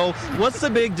Balls, so what's the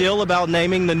big deal about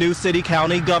naming the new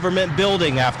city-county government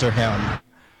building after him?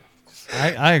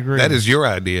 I agree. That is your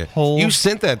idea. You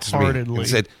sent that to me and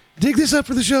said, dig this up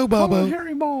for the show, Bobbo.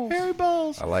 Harry Balls. Harry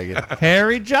Balls. I like it.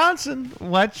 Harry Johnson,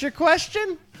 what's your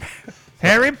question?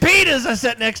 Harry Peters. I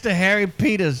sat next to Harry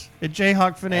Peters at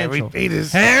Jayhawk Financial. Harry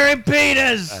Peters. Harry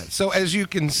Peters. So as you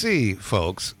can see,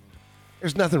 folks,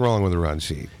 there's nothing wrong with the run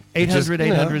sheet.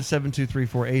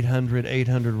 800-800-7234,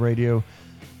 800-800-radio.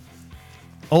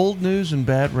 Old News and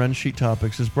Bad Run Sheet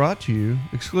Topics is brought to you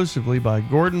exclusively by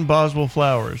Gordon Boswell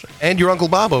Flowers. And your Uncle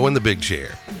Bobbo in the big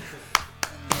chair.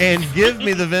 And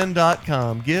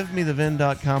GiveMeTheVin.com.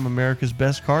 GiveMeTheVin.com, America's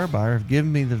best car buyer. If Give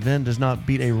Me The VIN does not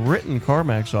beat a written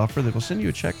CarMax offer, they will send you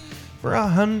a check for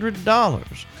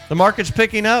 $100. The market's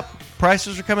picking up.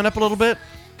 Prices are coming up a little bit.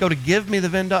 Go to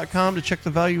GiveMeTheVin.com to check the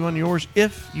value on yours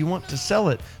if you want to sell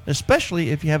it,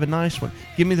 especially if you have a nice one.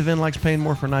 Give Me The VIN likes paying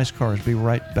more for nice cars. Be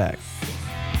right back.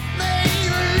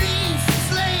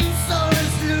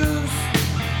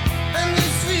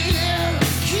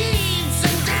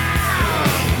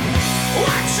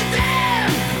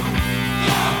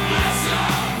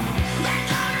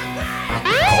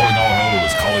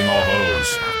 Calling all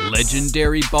hoes.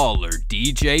 Legendary baller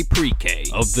DJ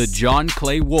PreKay of the John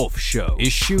Clay Wolfe Show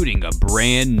is shooting a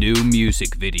brand new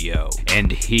music video,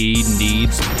 and he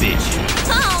needs bitches.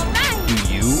 Oh, nice.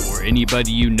 Do you or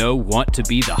anybody you know want to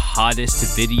be the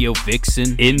hottest video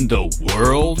vixen in the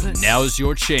world? Now's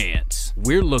your chance.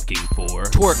 We're looking for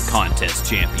twerk contest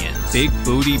champions, big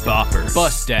booty boppers,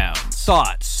 bust downs,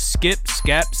 thoughts, skip,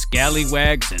 scap,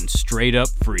 scallywags, and straight up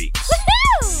freaks.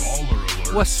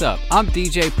 What's up? I'm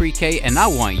DJ PreKay, and I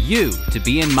want you to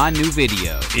be in my new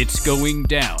video. It's going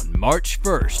down March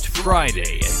 1st,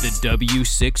 Friday at the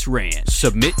W6 Ranch.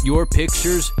 Submit your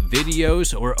pictures,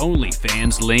 videos, or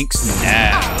OnlyFans links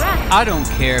now. I don't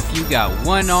care if you got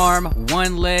one arm,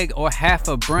 one leg, or half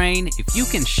a brain. If you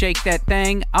can shake that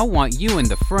thing, I want you in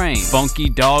the frame. Funky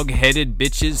dog-headed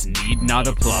bitches need not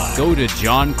apply. Go to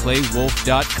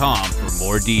johnclaywolf.com for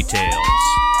more details.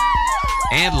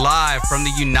 And live from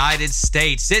the United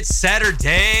States, it's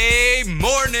Saturday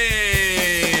morning.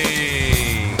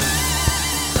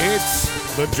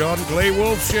 It's the John Clay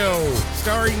Wolfe Show,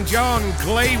 starring John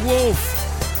Clay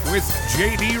Wolfe with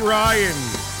J.D. Ryan,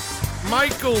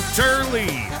 Michael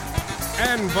Turley,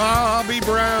 and Bobby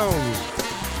Brown,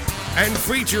 and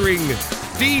featuring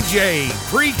DJ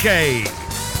PreKay,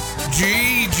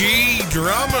 Gigi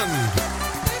Drummond,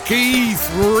 Keith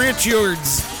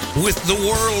Richards, with the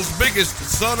world's biggest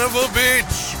son of a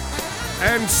bitch,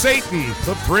 and Satan,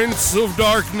 the Prince of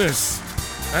Darkness.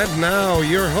 And now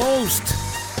your host,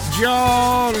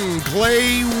 John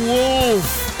Clay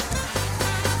Wolfe.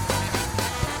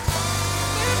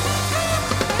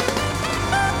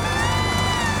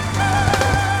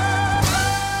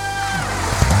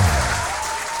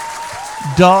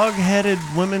 Dog-headed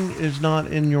women is not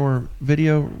in your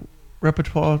video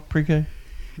repertoire, PreKay?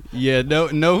 Yeah,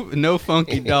 no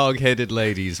funky dog-headed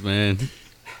ladies, man.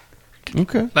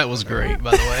 Okay. That was great,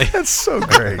 by the way. That's so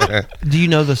great. Do you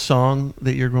know the song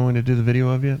that you're going to do the video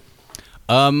of yet?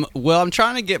 Well, I'm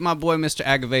trying to get my boy Mr.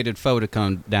 Aggravated Foe to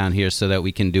come down here so that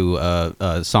we can do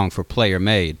a song for Player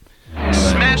Made.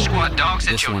 Smash Squad dogs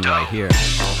at This your one door. right here.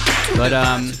 But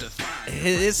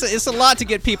it's a lot to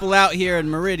get people out here in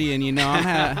Meridian.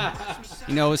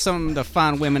 Some of the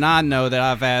fine women I know that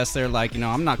I've asked, they're like,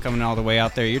 I'm not coming all the way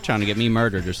out there. You're trying to get me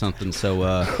murdered or something.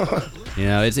 So,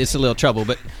 it's a little trouble.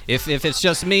 But if it's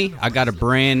just me, I got a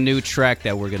brand new track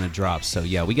that we're gonna drop. So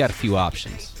yeah, we got a few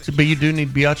options. But you do need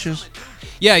biatches?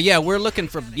 Yeah, we're looking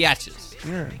for biatches.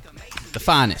 Yeah. The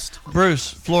finest. Bruce,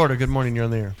 Florida, good morning. You're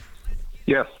on the air.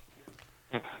 Yes.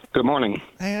 Good morning.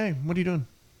 Hey, what are you doing?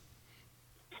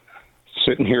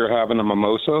 Sitting here having a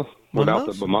mimosa without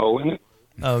the Bamo in it.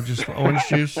 Oh, just orange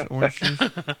juice?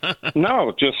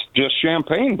 No, just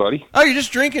champagne, buddy. Oh, you're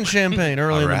just drinking champagne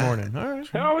early in the morning. All right.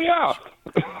 Hell yeah.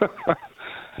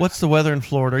 What's the weather in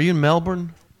Florida? Are you in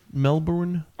Melbourne?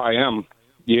 I am.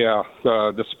 Yeah,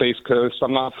 the Space Coast.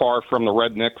 I'm not far from the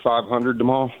Redneck 500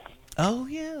 tomorrow. Oh,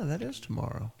 yeah, that is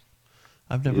tomorrow.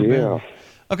 I've never been.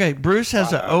 Okay, Bruce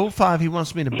has a 05. He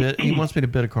wants me to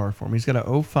bid a car for him. He's got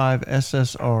a 05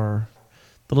 SSR,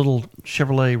 the little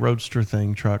Chevrolet Roadster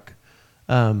thing truck.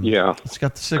 It's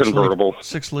got the convertible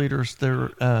 6 liters. They're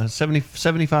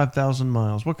 75,000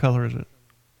 miles. What color is it?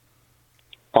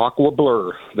 Aqua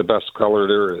Blur, the best color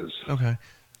there is. Okay.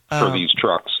 For these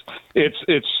trucks, it's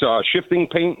shifting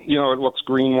paint. You know, it looks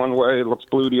green one way, it looks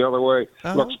blue the other way,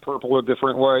 looks purple a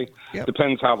different way. Yep.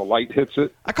 Depends how the light hits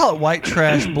it. I call it white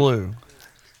trash blue.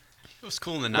 It was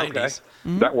cool in the 90s. Okay.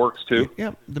 Mm-hmm. That works too.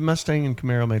 Yep, the Mustang and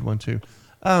Camaro made one too.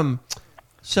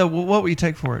 So what will you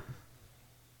take for it?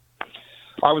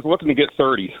 I was looking to get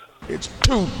 30. It's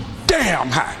too damn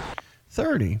high.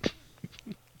 30.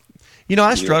 You know,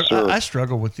 I struggle. Yes, I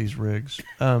struggle with these rigs.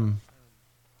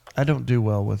 I don't do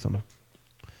well with them.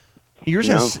 Yours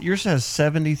has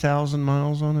 70,000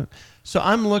 miles on it. So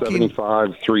I'm looking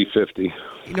 75, 350.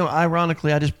 You know,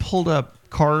 ironically, I just pulled up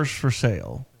cars for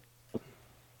sale,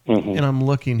 and I'm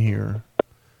looking here,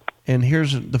 and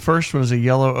here's the first one is a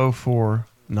yellow 04,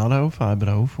 not a 05, but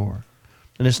a 04,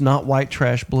 and it's not white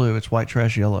trash blue, it's white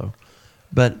trash yellow,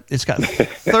 but it's got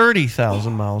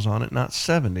 30,000 miles on it, not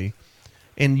 70,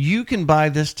 and you can buy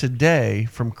this today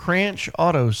from Cranch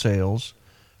Auto Sales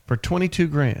for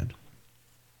 $22,000.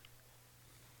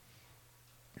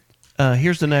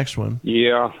 Here's the next one.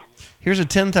 Yeah. Here's a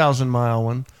 10,000 mile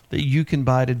one that you can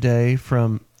buy today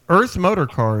from Earth Motor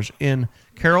Cars in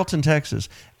Carrollton, Texas.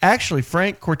 Actually,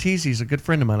 Frank Cortese is a good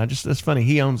friend of mine. That's funny.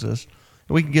 He owns this.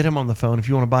 We can get him on the phone if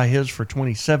you want to buy his for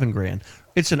 $27,000.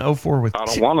 It's an 04 with. I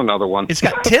don't want another one. It's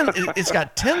got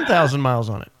 10,000 miles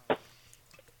on it.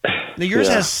 Now yours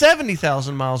has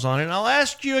 70,000 miles on it. And I'll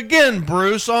ask you again,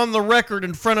 Bruce, on the record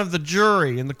in front of the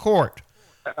jury in the court.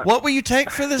 What will you take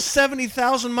for this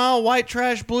 70,000 mile white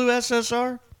trash blue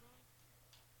SSR?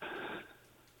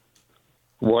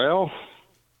 Well,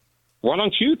 why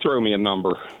don't you throw me a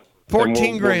number?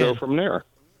 $14,000. We'll go from there.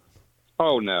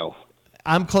 Oh no,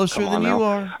 I'm closer than you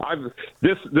are.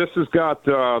 This has got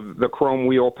the chrome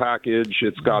wheel package.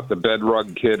 It's got the bed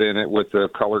rug kit in it with the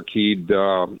color keyed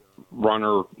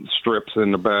runner strips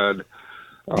in the bed.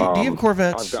 Do you have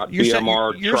Corvettes? I've got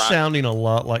You're sounding a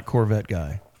lot like Corvette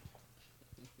guy.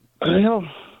 Well,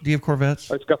 do you have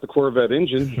Corvettes? It's got the Corvette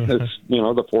engine. It's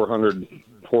the 400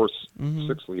 horse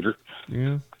 6 liter.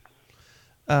 Yeah.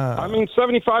 I mean,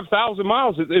 75,000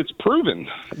 miles. It's proven.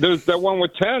 There's that one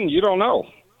with 10. You don't know.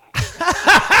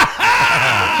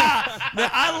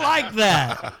 I like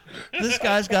that. This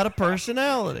guy's got a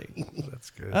personality.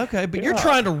 That's good. Okay, but you're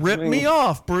trying to rip me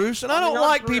off, Bruce, and I don't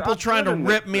like people trying to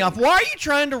rip me off. Why are you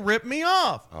trying to rip me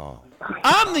off?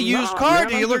 I'm the used car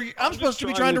dealer. I'm supposed to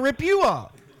be trying to rip you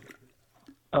off.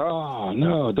 Oh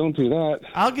no! Don't do that.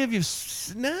 I'll give you.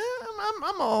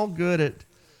 I'm all good at,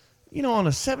 on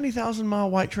a 70,000 mile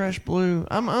white trash blue.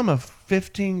 I'm a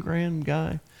 $15,000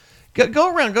 guy.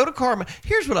 Go around. Go to Carmen.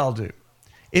 Here's what I'll do.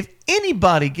 If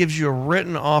anybody gives you a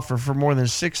written offer for more than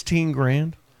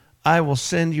 $16,000, I will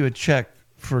send you a check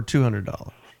for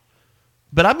 $200.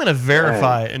 But I'm going to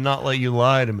verify it and not let you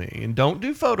lie to me. And don't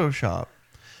do Photoshop.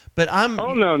 But I'm.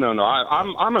 Oh no!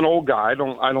 I'm an old guy. I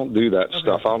don't do that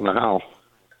stuff. I don't know how.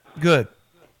 Good.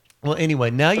 Well,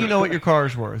 anyway, now you know what your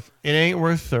car's worth. It ain't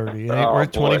worth 30. It ain't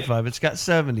worth 25. It's got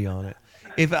 70 on it.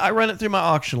 If I run it through my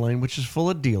auction lane, which is full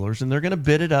of dealers, and they're going to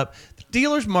bid it up, the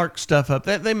dealers mark stuff up.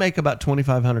 They make about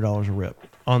 $2,500 a rip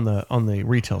on the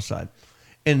retail side.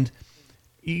 And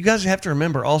you guys have to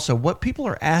remember also what people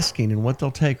are asking and what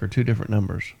they'll take are two different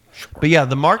numbers. But yeah,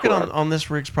 the market on this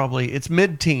rig's probably, it's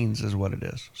mid-teens is what it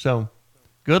is. So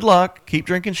good luck. Keep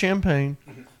drinking champagne.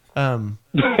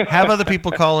 Have other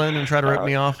people call in and try to rip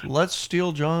me off. Let's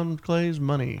steal John Clay's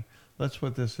money. That's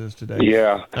what this is today.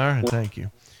 Yeah. All right, thank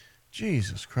you.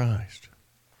 Jesus Christ.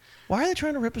 Why are they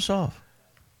trying to rip us off?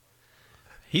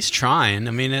 He's trying.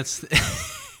 I mean, it's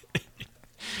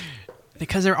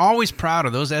because they're always proud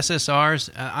of those SSRs.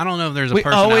 I don't know if there's a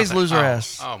person. We always out lose there. our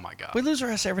ass. Oh my God. We lose our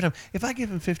ass every time. If I give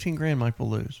him $15,000, Mike will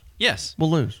lose. Yes.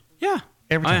 We'll lose. Yeah.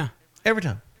 Every time. Yeah. Every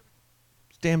time.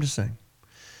 It's damn to sing.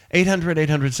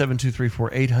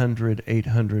 800-800-7234,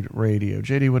 800-800-radio.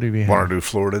 JD, what do we have? Want to do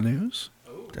Florida news?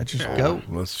 Just go.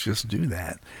 Let's just do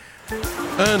that.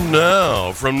 And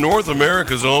now, from North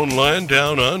America's own land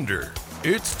down under,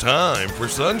 it's time for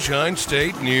Sunshine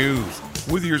State News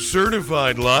with your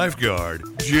certified lifeguard,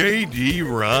 J.D.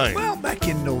 Ryan. Well, back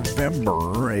in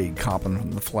November, a cop in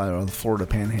the Florida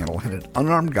Panhandle hit an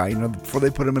unarmed guy. Before they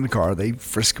put him in the car, they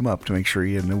frisked him up to make sure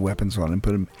he had no weapons on him,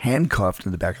 put him handcuffed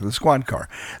in the back of the squad car.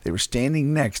 They were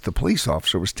standing next. The police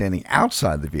officer was standing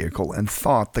outside the vehicle and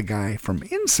thought the guy from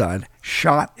inside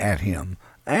shot at him.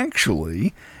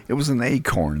 Actually, it was an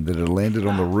acorn that had landed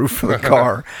on the roof of the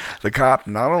car. The cop,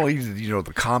 not only did,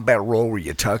 the combat roll where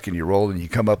you tuck and you roll and you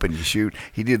come up and you shoot,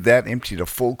 he did that, emptied a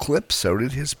full clip. So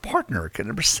did his partner, kid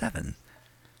number 7.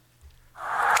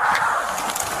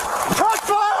 Shots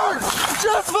fired!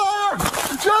 Shots fired!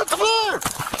 Shots fired!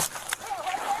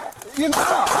 You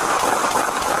know.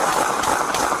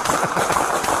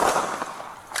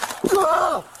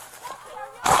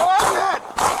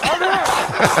 I'm in!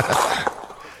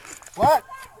 What?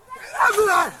 I'm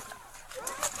in!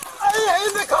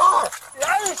 In the car!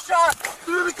 I ain't shot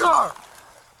through the car!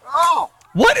 Oh!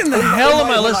 What in the hell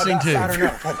am I listening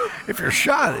to? If you're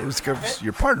shot, it was because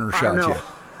your partner shot you.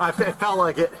 It felt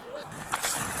like it.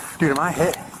 Dude, am I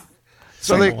hit?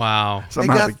 So they wow. They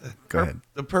got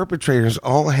the perpetrators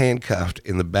all handcuffed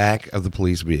in the back of the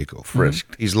police vehicle.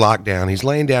 Frisked. He's locked down. He's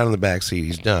laying down in the back seat.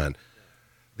 He's done.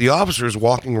 The officer is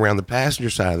walking around the passenger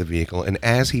side of the vehicle, and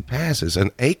as he passes,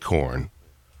 an acorn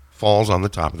falls on the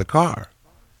top of the car,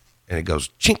 and it goes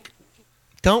chink.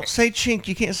 Don't say chink.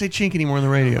 You can't say chink anymore on the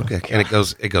radio. Okay, and it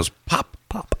goes pop,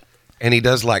 pop, and he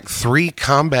does like 3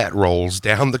 combat rolls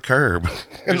down the curb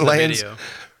and lands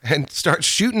and starts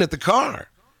shooting at the car.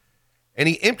 And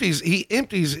he empties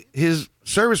his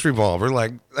service revolver,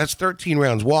 like that's 13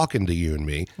 rounds walking to you and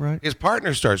me. Right. His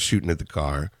partner starts shooting at the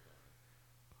car,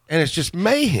 and it's just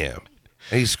mayhem.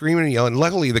 And he's screaming and yelling.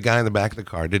 Luckily, the guy in the back of the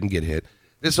car didn't get hit.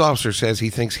 This officer says he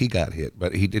thinks he got hit,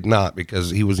 but he did not because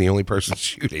he was the only person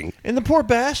shooting. And the poor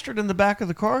bastard in the back of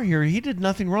the car here, he did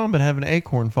nothing wrong but have an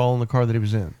acorn fall in the car that he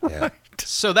was in. Yeah.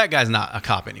 So that guy's not a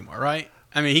cop anymore, right?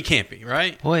 I mean, he can't be,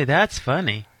 right? Boy, that's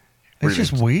funny. It's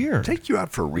just weird. Take you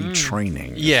out for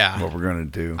retraining. Yeah. What we're going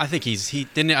to do. I think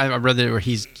I read that where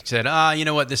he said, you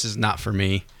know what, this is not for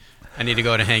me. I need to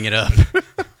go and hang it up.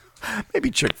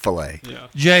 Maybe Chick-fil-A. Yeah.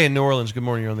 Jay in New Orleans, good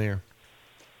morning, you're on the air.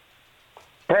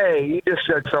 Hey, you just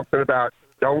said something about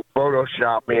don't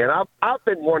Photoshop me, and I've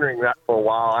been wondering that for a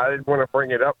while. I didn't want to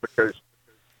bring it up because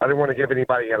I didn't want to give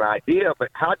anybody an idea, but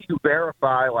how do you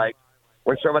verify, like,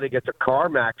 when somebody gets a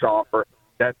CarMax offer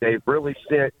that they've really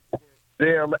sent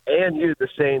them and you the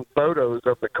same photos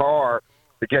of the car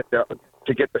to get the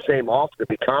same offer to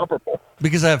be comparable?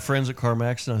 Because I have friends at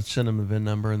CarMax, and I send them the VIN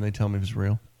number, and they tell me if it's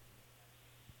real.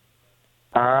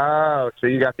 Oh, so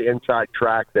you got the inside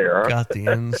track there, huh? Got the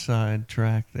inside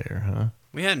track there, huh?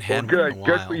 We hadn't had good. one in a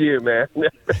while. Good for you, man.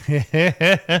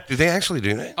 Do they actually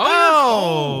do that?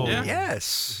 Oh, yeah.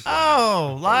 Yes.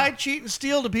 Oh, lie, cheat, and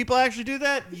steal. Do people actually do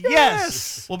that?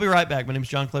 Yes. We'll be right back. My name is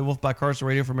John Clay Wolfe by Cars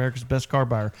Radio for America's Best Car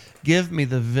Buyer.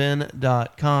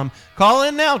 GiveMeTheVin.com. Call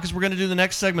in now because we're going to do the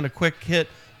next segment, a quick hit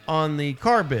on the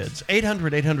car bids.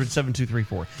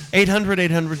 800-800-7234.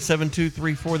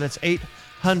 800-800-7234. That's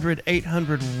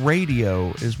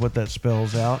 800-800-RADIO is what that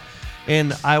spells out.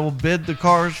 And I will bid the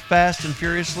cars fast and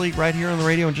furiously right here on the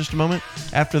radio in just a moment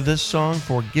after this song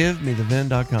for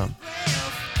GiveMeTheVin.com.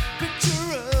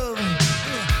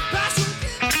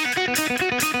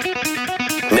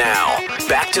 Now,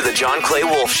 back to the John Clay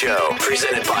Wolfe Show,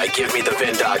 presented by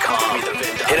GiveMeTheVin.com.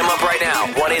 Hit him up right now,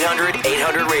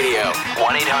 1-800-800-RADIO.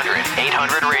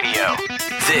 1-800-800-RADIO.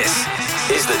 This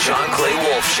is the John Clay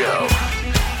Wolfe Show.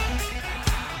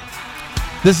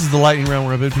 This is the lightning round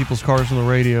where I bid people's cars on the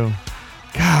radio.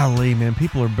 Golly, man,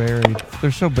 people are buried.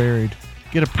 They're so buried.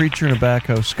 Get a preacher and a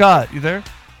backhoe. Scott, you there?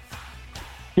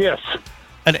 Yes.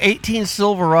 An 18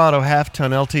 Silverado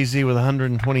half-ton LTZ with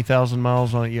 120,000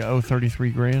 miles on it, you owe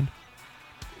 $33,000?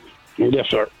 Yes,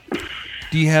 sir.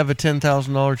 Do you have a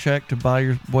 $10,000 check to buy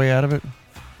your way out of it?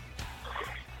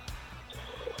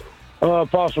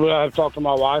 Possibly. I have to talk to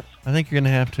my wife. I think you're going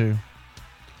to have to.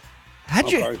 How'd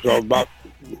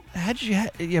you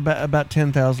about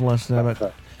 10,000 less than that,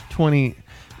 about 20.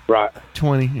 Right.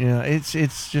 20. Yeah, it's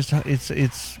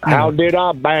How did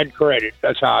I? Bad credit.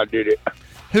 That's how I did it.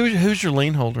 Who's your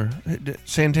lien holder?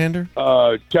 Santander?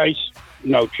 Chase.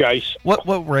 No, Chase.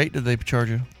 What rate did they charge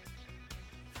you?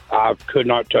 I could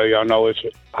not tell you. I know it's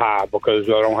high because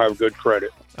I don't have good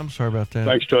credit. I'm sorry about that.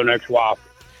 Thanks to an ex-wife.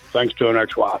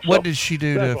 What did she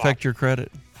do to affect your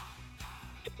credit?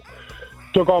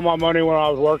 Took all my money when I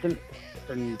was working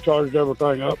and charged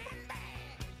everything up.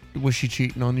 Was she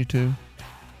cheating on you too?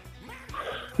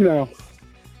 No.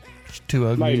 She's too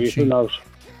ugly. Maybe. Who knows?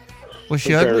 Was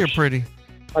she ugly or pretty?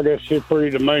 I guess she's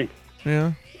pretty to me.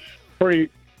 Yeah. Pretty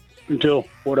until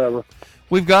whatever.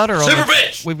 We've got her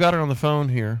on the phone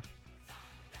here.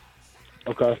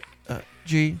 Okay.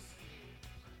 G.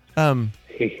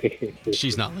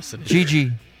 She's not listening.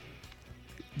 Gigi,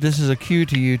 this is a cue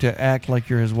to you to act like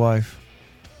you're his wife.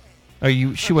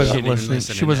 She wasn't listening.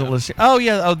 She wasn't listening. Oh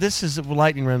yeah. Oh, this is a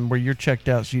lightning round where you're checked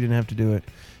out, so you didn't have to do it.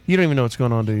 You don't even know what's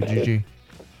going on, do you, Gigi?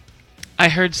 I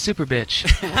heard super bitch.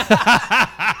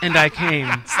 And I came.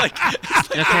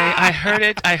 Okay, I heard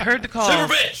it. I heard the call.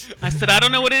 Super bitch! I said, I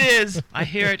don't know what it is. I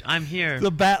hear it. I'm here.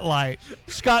 The bat light.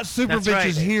 Scott Super That's Bitch right.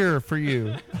 is here for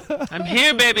you. I'm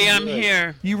here, baby. I'm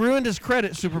here. You ruined his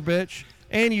credit, Super Bitch,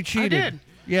 and you cheated. I did.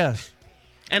 Yes.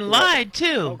 And lied,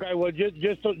 too. Okay, well,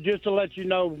 just to let you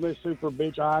know, Miss Super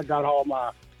Bitch, I got all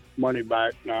my money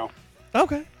back now.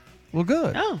 Okay. Well,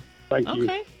 good. Oh. Thank you.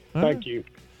 Okay. Thank you.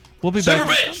 We'll be Super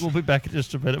back. Bitch! We'll be back in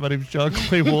just a minute. My name's John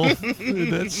Clay Wolfe.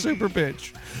 That's Super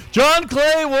Bitch. John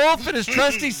Clay Wolfe and his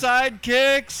trusty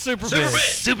sidekick, Super Bitch.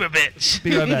 Super bitch.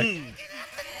 Be right back.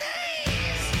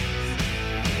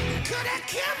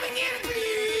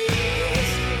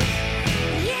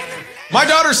 My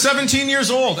daughter's 17 years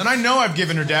old, and I know I've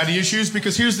given her daddy issues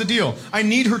because here's the deal. I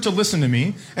need her to listen to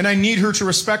me, and I need her to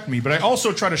respect me, but I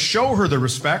also try to show her the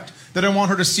respect that I want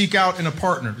her to seek out in a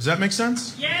partner. Does that make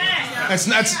sense? Yeah,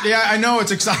 I know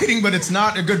it's exciting, but it's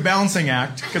not a good balancing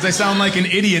act because I sound like an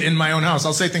idiot in my own house.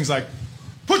 I'll say things like,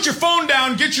 put your phone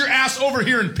down, get your ass over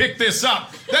here and pick this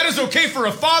up. That is okay for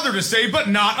a father to say, but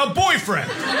not a boyfriend.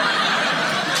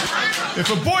 If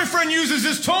a boyfriend uses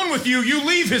his tone with you, you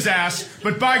leave his ass,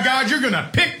 but by God, you're gonna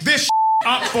pick this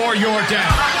up for your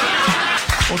dad.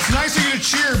 Well, it's nice of you to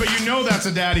cheer, but you know that's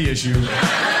a daddy issue.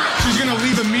 She's gonna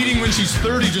leave a meeting when she's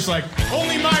 30 just like,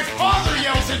 only my father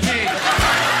yells at me.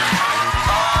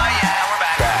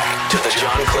 Back to the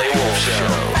John Clay Wolfe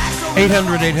Show.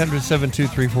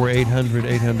 800-800-7234,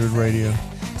 800-800-radio.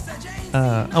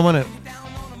 I want to...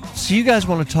 So you guys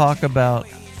want to talk about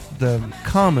the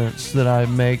comments that I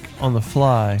make on the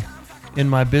fly in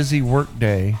my busy work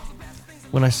day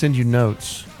when I send you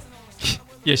notes.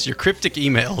 Yes, your cryptic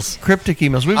emails. Cryptic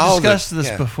emails. We've discussed this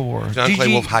before. John Clay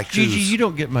Wolfe haikus. Gigi, you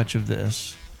don't get much of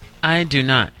this. I do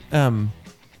not.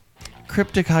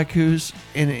 Cryptic haikus,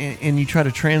 and you try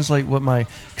to translate what my...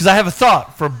 Because I have a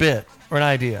thought for a bit or an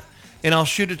idea, and I'll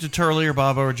shoot it to Turley or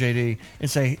Bobbo or JD and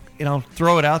say, and I'll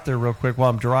throw it out there real quick while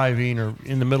I'm driving or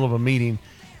in the middle of a meeting,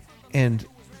 and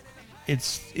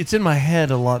it's in my head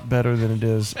a lot better than it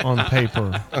is on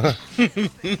paper.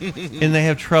 And they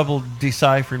have trouble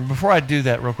deciphering. Before I do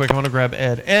that real quick, I want to grab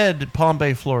Ed. Ed, Palm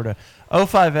Bay, Florida.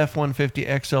 05 F-150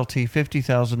 XLT,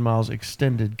 50,000 miles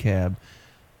extended cab.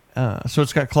 So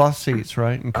it's got cloth seats,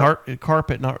 right? And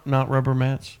carpet, not rubber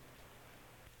mats?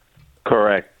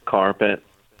 Correct. Carpet.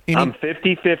 I'm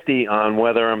 50-50 on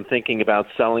whether I'm thinking about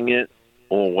selling it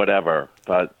or whatever,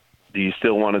 but do you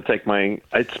still want to take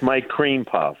it's my cream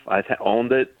puff. I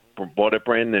owned it, bought it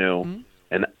brand new,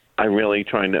 and I'm really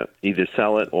trying to either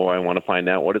sell it or I want to find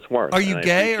out what it's worth. Are you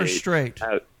gay or straight?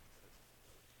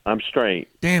 I'm straight.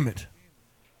 Damn it.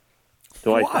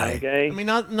 Do I sound gay? I mean,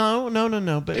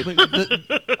 no. But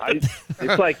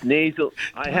it's like nasal.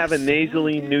 I have a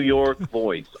nasally New York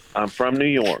voice. I'm from New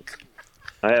York.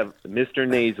 I have Mr.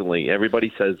 Nasally.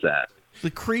 Everybody says that. The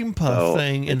cream puff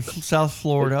thing in South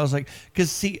Florida, I was like,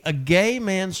 because see, a gay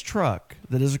man's truck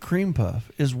that is a cream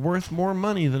puff is worth more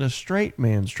money than a straight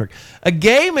man's truck. A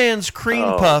gay man's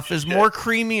cream puff is more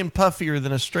creamy and puffier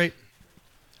than a straight.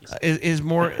 Is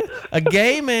more a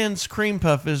gay man's cream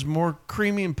puff is more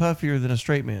creamy and puffier than a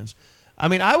straight man's. I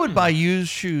mean, I would buy used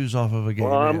shoes off of a gay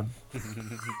man.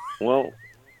 Well,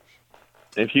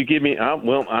 if you give me,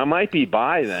 I might be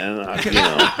bi then.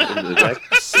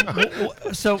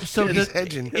 So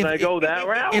can I go that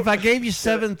route? If I gave you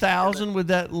 7,000,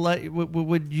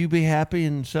 would you be happy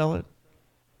and sell it?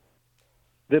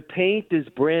 The paint is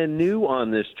brand new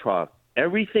on this truck.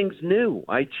 Everything's new.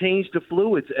 I change the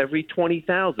fluids every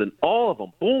 20,000. All of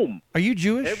them. Boom. Are you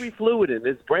Jewish? Every fluid in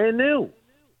it's brand new.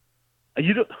 Are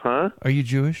you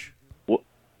Jewish? Well,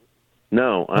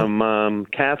 no, I'm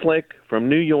Catholic from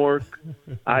New York,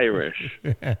 Irish.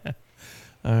 All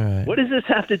right. What does this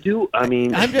have to do? I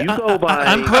mean, I'm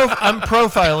profiling.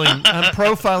 I'm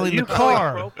profiling the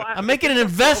car. I'm making an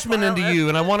investment into you,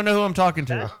 and I want to know who I'm talking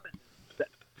to.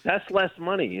 That's less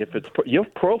money. If it's you're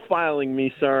profiling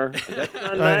me, sir. That's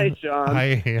not nice, John.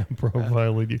 I am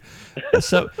profiling you.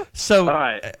 So all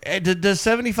right. Does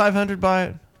 7,500 buy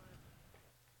it?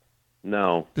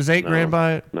 No. Does $8,000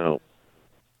 buy it? No.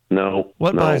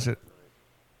 What buys it?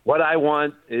 What I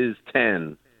want is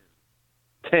 10.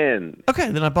 10. Okay,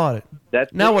 then I bought it.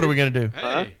 Now what are we gonna do?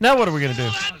 Now what are we gonna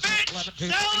do?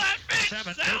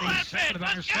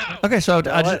 Okay, so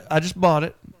I just bought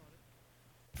it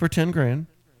for $10,000.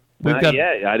 Not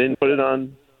yet. I didn't put it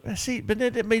on. See, but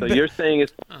you're saying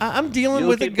it's. I'm dealing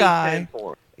with a guy.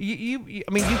 You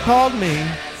called me,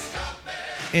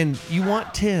 and you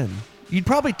want 10. You'd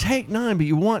probably take 9, but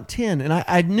you want 10. And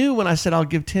I knew when I said I'll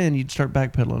give 10, you'd start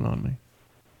backpedaling on me.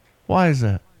 Why is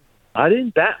that? I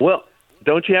didn't back. Well,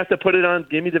 Don't you have to put it on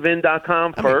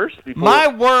gimmethevin.com first? Before, my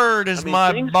word is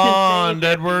my things can bond, change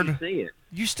after Edward. you see it.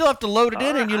 You still have to load it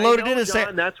in, and you load it in and say.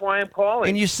 John, that's why I'm calling.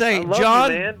 And you say, I love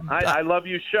John, you, man. I love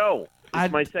your show.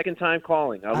 It's my second time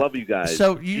calling. I love you guys.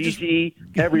 So you Gigi,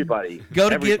 everybody. Go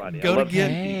to everybody. go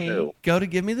to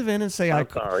Give Me the Vin and say I'm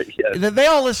sorry. Yes. They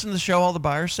all listen to the show. All the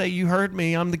buyers say, "You heard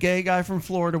me. I'm the gay guy from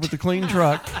Florida with the clean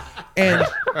truck." And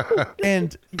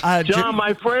John,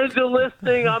 my friends are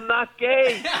listening. I'm not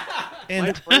gay.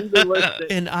 My friends are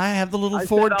listening. And I have the little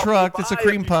Ford truck that's a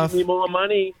cream puff. Give me more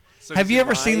money. Have you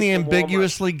ever seen the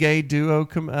ambiguously gay duo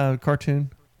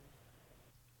cartoon?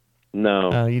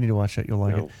 No. You need to watch that. You'll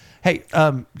like it. Hey,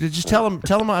 just tell them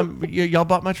y'all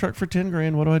bought my truck for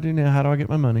 $10,000. What do I do now? How do I get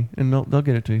my money? And they'll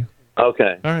get it to you.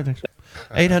 Okay. All right, thanks.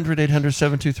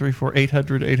 800-800-7234,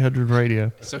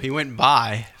 800-800-radio. So he went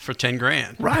by for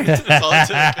 $10,000. Right. That's all it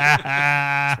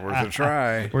took. Worth a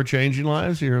try. We're changing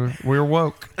lives here. We're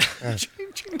woke.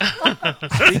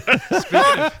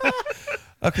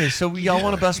 Okay, so y'all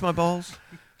want to bust my balls?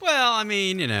 Well, I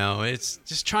mean, it's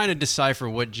just trying to decipher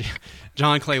what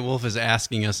John Clay Wolfe is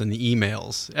asking us in the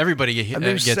emails. Everybody A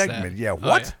new gets segment, that. yeah.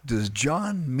 What does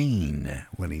John mean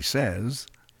when he says...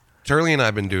 Turley and I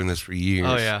have been doing this for years.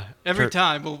 Oh, yeah. Every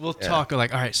time we'll talk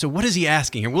like, all right, so what is he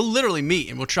asking here? We'll literally meet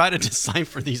and we'll try to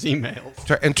decipher these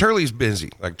emails. And Turley's busy.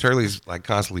 Turley's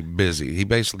constantly busy. He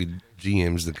basically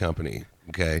GMs the company,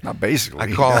 okay? Not basically.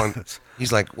 I call him.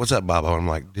 He's like, what's up, Bobbo? I'm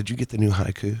like, did you get the new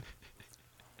haiku?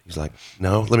 He's like,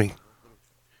 no,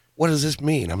 what does this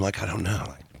mean? I'm like, I don't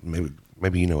know.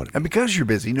 Maybe you know what it means. And because you're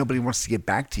busy, nobody wants to get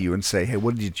back to you and say, hey,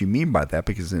 what did you mean by that?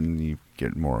 Because then you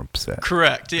get more upset.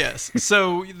 Correct, yes.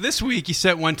 So this week he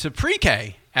sent one to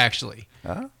PreKay, actually.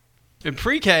 Huh? And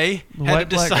PreKay had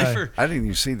to decipher. I didn't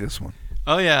even see this one.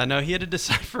 Oh, yeah. No, he had to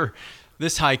decipher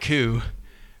this haiku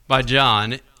by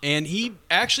John. And he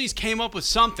actually came up with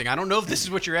something. I don't know if this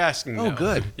is what you're asking, though. Oh,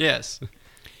 good. Yes.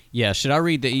 Yeah, should I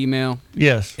read the email?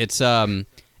 Yes. It's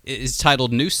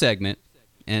titled New Segment,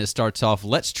 and it starts off,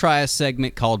 let's try a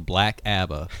segment called Black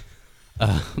ABBA.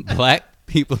 Black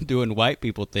people doing white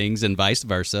people things and vice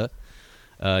versa.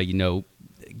 He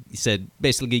said,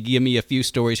 basically, give me a few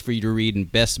stories for you to read and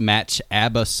best match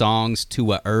ABBA songs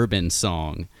to a urban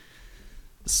song.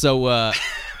 So I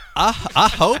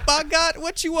hope I got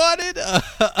what you wanted.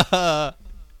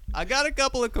 I got a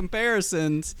couple of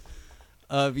comparisons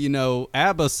of,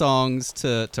 ABBA songs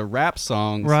to rap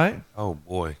songs. Right. Oh,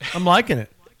 boy. I'm liking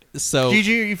it. So,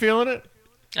 Gigi, are you feeling it?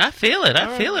 I feel it.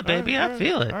 I feel it, baby. I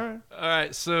feel it. All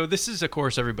right. So this is, of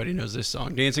course, everybody knows this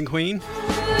song, Dancing Queen.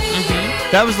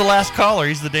 Mm-hmm. That was the last caller.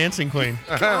 He's the Dancing Queen.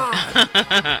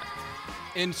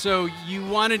 And so you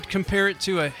wanted to compare it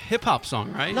to a hip-hop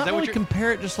song, right? Not really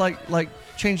compare it, just like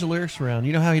change the lyrics around.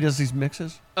 You know how he does these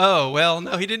mixes? Oh, well,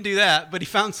 no, he didn't do that, but he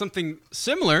found something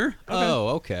similar. Oh,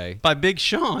 okay. By Big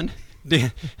Sean.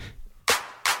 Dance,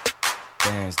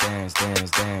 dance, dance,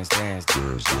 dance, dance, dance, dance,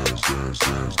 dance, dance,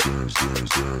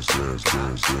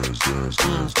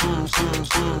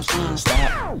 dance,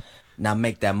 dance. Now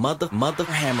make that mother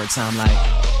hammer time like.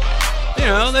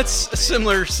 That's a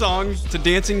similar song to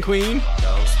Dancing Queen.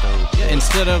 Yeah,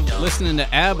 instead of listening to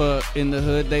ABBA in the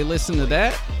hood, they listen to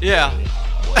that? Yeah.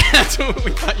 That's what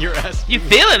we thought you were asking. You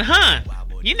feel it, huh?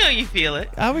 You know you feel it.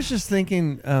 I was just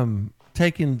thinking,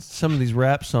 taking some of these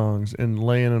rap songs and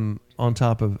laying them on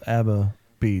top of ABBA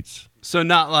beats. So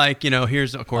not like,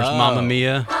 here's, of course, Mamma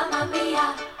Mia. Mamma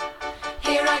Mia,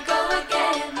 here I go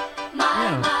again.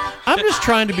 Mama. I'm just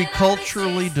trying to be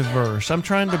culturally diverse. I'm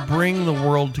trying to bring the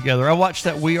world together. I watched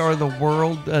that We Are the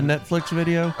World Netflix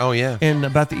video. Oh, yeah. And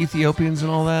about the Ethiopians and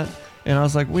all that. And I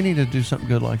was like, we need to do something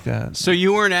good like that. So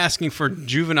you weren't asking for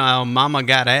juvenile Mama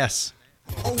Got Ass.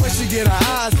 Oh, where she get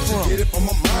her eyes from? Get it from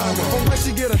my mama. Oh, where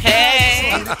she get her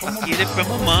Hey, get it from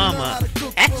my mama.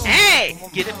 Hey,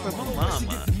 get it from my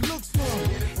mama.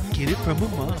 Get it from my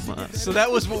mama. So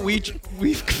that was what we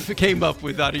came up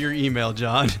with out of your email,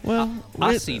 John. Well,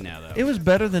 I see now, though. It was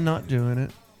better than not doing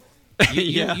it.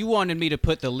 You wanted me to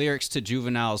put the lyrics to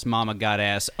Juvenile's Mama Got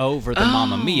Ass over the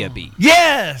Mamma Mia beat.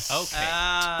 Yes! Okay.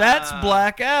 That's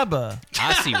Black ABBA.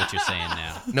 I see what you're saying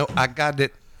now. No, I got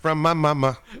it from my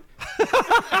mama.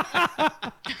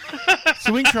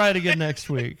 So we can try it again next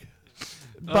week.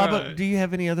 Bobbo, do you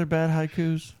have any other bad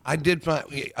haikus? I did find,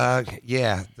 is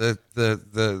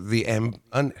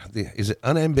it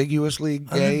unambiguously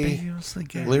gay? Unambiguously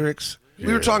gay. Lyrics? Yeah.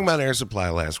 We were talking about Air Supply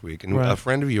last week, and a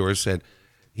friend of yours said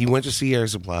he went to see Air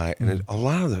Supply, and a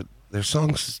lot of their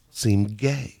songs seem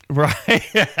gay. Right.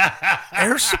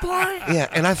 Air Supply? Yeah,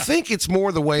 and I think it's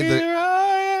more the way that... Here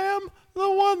I am, the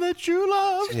one one that you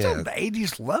love. It's an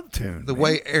 80s love tune. The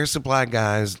way Air Supply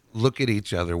guys look at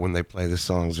each other when they play the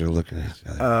songs, they're looking at each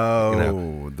other.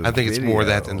 Oh, the I think it's more of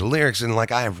that video. than the lyrics. And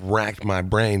like I have racked my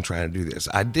brain trying to do this.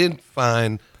 I did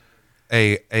find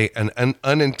an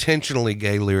unintentionally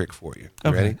gay lyric for you.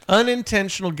 You ready?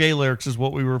 Unintentional gay lyrics is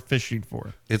what we were fishing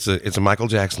for. It's a Michael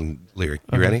Jackson lyric.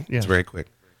 You Okay, ready? yeah. It's very quick.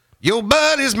 Your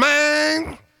butt is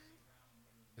mine.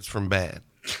 It's from Bad.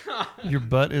 Your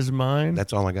butt is mine.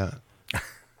 That's all I got.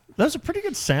 That's a pretty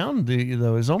good sound,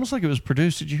 though. It's almost like it was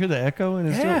produced. Did you hear the echo in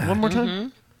his one more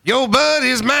time? Your butt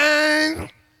is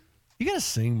mine. You gotta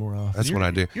sing more often. That's what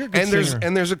I do. You're a good And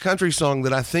singer. there's a country song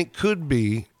that I think could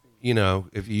be,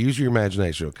 if you use your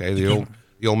imagination, okay? The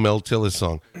old Mel Tillis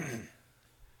song.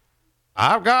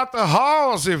 I've got the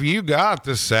horse if you got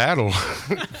the saddle.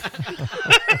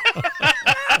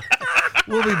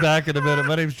 We'll be back in a minute.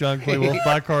 My name's John Clay Wolfe.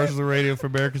 Buy cars on the radio for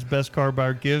America's best car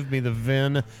buyer. Give me the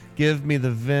VIN. Give me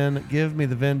the VIN. Give me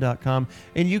the VIN.com.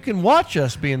 And you can watch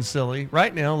us being silly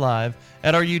right now live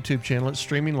at our YouTube channel. It's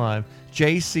streaming live.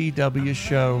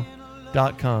 JCWshow.com.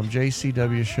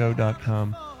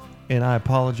 JCWshow.com. And I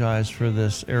apologize for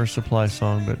this Air Supply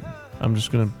song, but I'm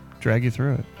just going to drag you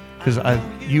through it because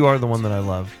you are the one that I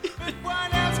love.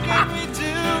 What else can we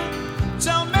do?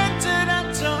 Tormented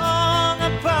and torn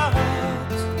apart.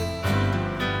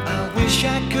 I wish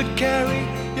I could carry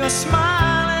your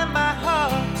smile in my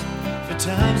heart for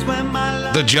times when my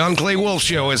love. The John Clay Wolfe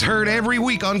Show is heard every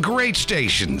week on great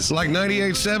stations like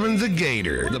 98.7 The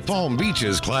Gator, the Palm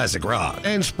Beaches Classic Rock,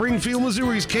 and Springfield,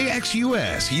 Missouri's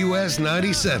KXUS, US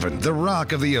 97, the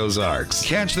Rock of the Ozarks.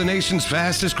 Catch the nation's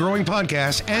fastest growing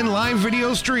podcast and live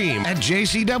video stream at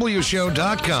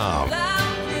jcwshow.com.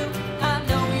 I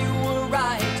know you were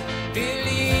right,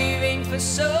 believing for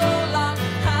so long.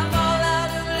 I'm all out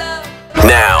of love.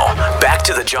 Now, back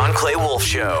to the John Clay Wolfe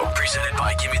Show, presented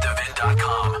by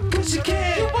GimmeTheVin.com. Cause you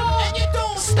can, and you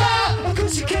don't stop.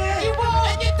 Cause you can,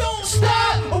 and you don't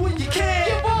stop. Or when you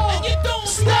can, and you don't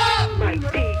stop. Might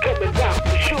be coming down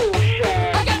for sure,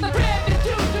 Shaq. I got the brand new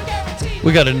to guarantee.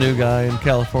 We got a new guy in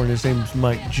California. His name's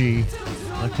Mike G.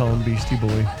 I call him Beastie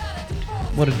Boy.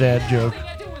 What a dad joke.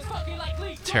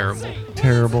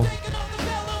 Terrible.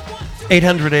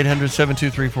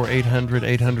 800-800-7234,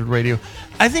 800-800-radio.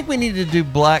 I think we need to do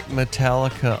Black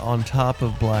Metallica on top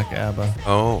of Black ABBA.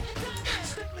 Oh.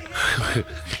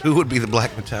 Who would be the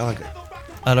Black Metallica?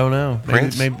 I don't know.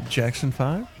 Prince? Maybe Jackson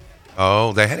 5?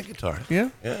 Oh, they had a guitar. Yeah.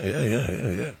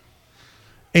 Yeah.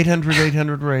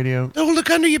 800-800-radio. Don't look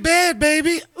under your bed,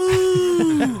 baby.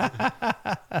 Ooh.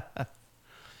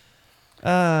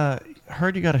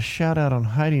 Heard you got a shout out on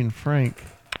Heidi and Frank.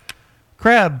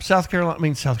 Crab, Southern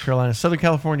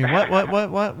California.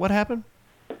 What happened?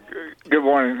 Good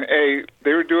morning. Hey,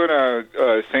 they were doing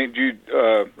a St. Jude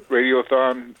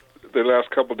radiothon the last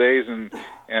couple days, and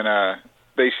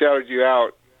they shouted you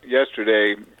out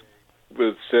yesterday.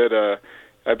 Said,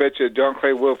 I bet you John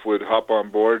Clay Wolfe would hop on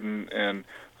board, and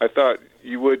I thought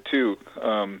you would too.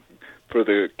 For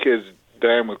the kids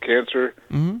dying with cancer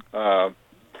in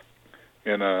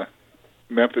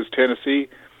Memphis, Tennessee,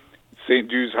 St.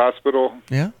 Jude's Hospital.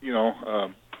 Yeah,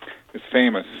 it's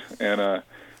famous, and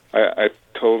I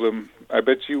told him I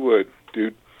bet you would,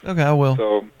 dude. Okay, I will.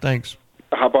 So thanks.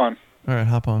 Hop on. All right,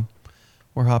 hop on.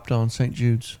 We're hopped on St.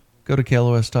 Jude's. Go to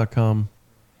KLOS.com.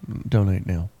 Donate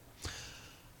now.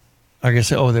 I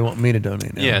guess. Oh, they want me to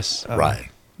donate now. Yes. Right.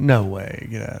 No way.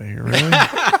 Get out of here.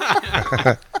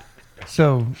 Really?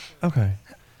 So, okay.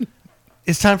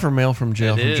 It's time for mail from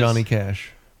jail from Johnny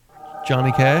Cash.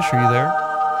 Johnny Cash, are you there?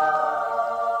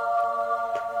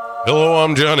 Hello,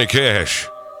 I'm Johnny Cash.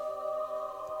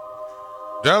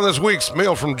 Now, this week's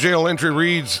mail from jail entry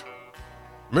reads,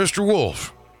 Mr.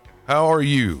 Wolfe, how are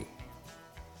you?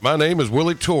 My name is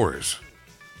Willie Torres.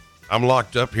 I'm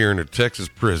locked up here in a Texas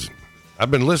prison. I've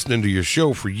been listening to your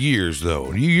show for years, though,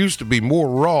 and you used to be more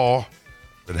raw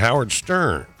than Howard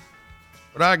Stern.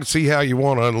 But I can see how you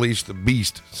want to unleash the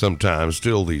beast sometimes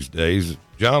still these days.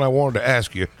 John, I wanted to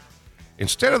ask you,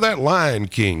 instead of that Lion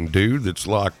King dude that's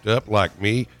locked up like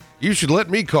me, you should let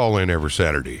me call in every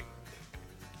Saturday.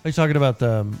 Are you talking about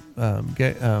the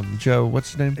Joe,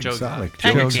 what's his name? Joe Exotic.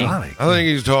 Joe Joe Exotic. I think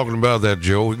he's talking about that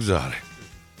Joe Exotic.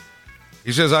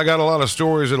 He says, I got a lot of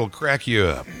stories that'll crack you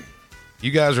up.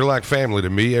 You guys are like family to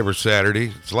me every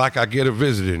Saturday. It's like I get a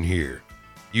visit in here.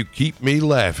 You keep me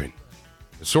laughing.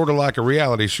 It's sort of like a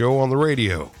reality show on the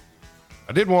radio.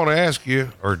 I did want to ask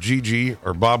you, or Gigi,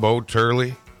 or Bobbo,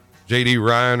 Turley, J.D.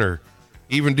 Ryan, or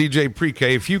even DJ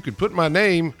PreKay, if you could put my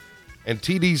name and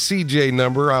TDCJ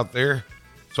number out there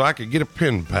so I could get a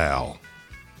pen pal.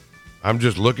 I'm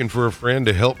just looking for a friend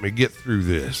to help me get through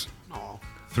this.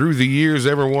 through the years,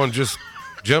 everyone just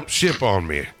jumped ship on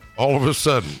me all of a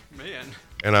sudden. Man.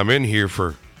 And I'm in here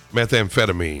for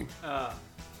methamphetamine.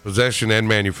 Possession and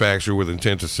manufacture with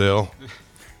intent to sell.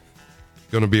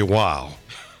 Going to be a while.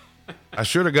 I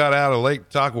should have got out of Lake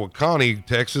Toccowaconie,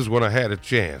 Texas when I had a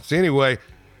chance. Anyway,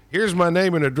 here's my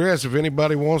name and address if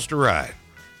anybody wants to write.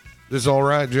 This all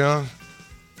right, John?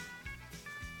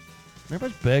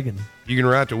 Everybody's begging. You can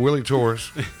write to Willie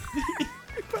Torres.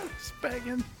 Everybody's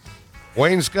begging.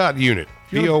 Wayne Scott Unit,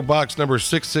 P.O. Box number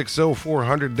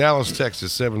 660-400, Dallas,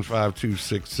 Texas,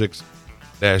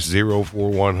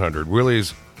 75266-04100.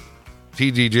 Willie's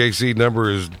TDJC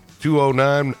number is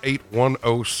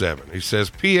 209-8107. He says,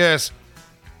 P.S.,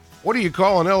 what do you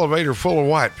call an elevator full of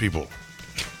white people?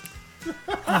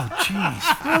 Oh,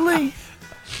 jeez. Really?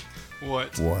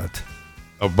 What?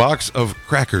 A box of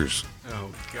crackers.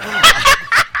 Oh, God.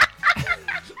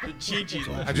 The Gigi.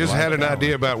 I just had an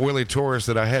idea about Willie Torres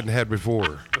that I hadn't had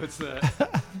before. What's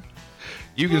that?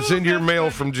 You can send your mail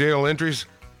from jail entries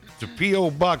to P.O.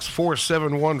 Box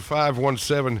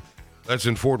 471517. That's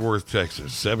in Fort Worth,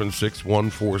 Texas.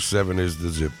 76147 is the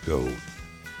zip code.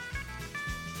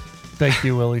 Thank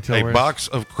you, Willie Torres. A box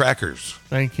of crackers.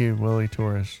 Thank you, Willie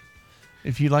Torres.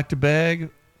 If you'd like to beg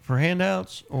for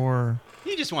handouts or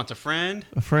He just wants a friend.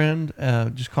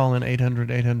 just call in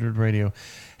 800-800-RADIO.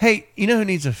 Hey, you know who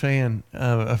needs a friend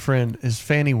is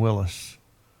Fannie Willis.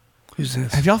 Who's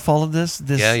this? Have y'all followed this?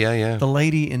 Yeah. The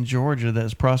lady in Georgia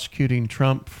that's prosecuting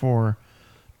Trump for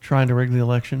trying to rig the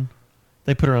election.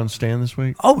 They put her on stand this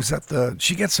week. Oh, is that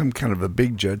she got some kind of a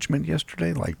big judgment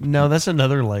yesterday? No, that's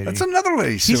another lady. That's another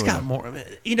lady. He's got more.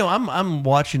 You know, I'm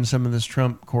watching some of this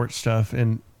Trump court stuff,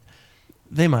 and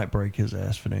they might break his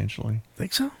ass financially.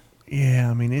 Think so? Yeah,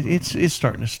 I mean it's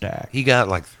starting to stack. He got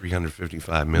like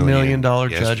 $355 million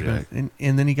judgment,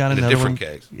 and then he got another one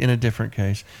in a different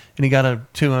case, and he got a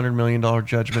 $200 million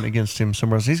judgment against him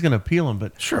somewhere else. He's going to appeal him,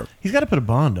 but he's got to put a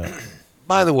bond up.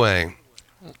 By the way,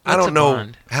 I don't know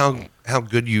how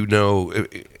good you know,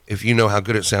 if you know how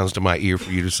good it sounds to my ear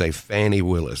for you to say Fannie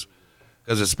Willis,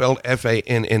 because it's spelled Fanni,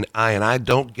 and I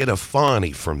don't get a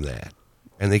Fonny from that,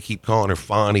 and they keep calling her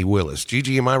Fonnie Willis.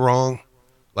 Gigi, am I wrong?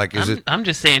 Like, I'm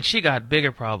just saying she got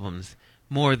bigger problems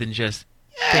more than just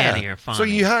Fanny or Fonny. So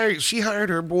she hired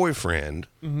her boyfriend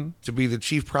to be the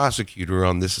chief prosecutor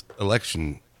on this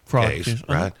election case,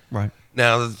 right? Right.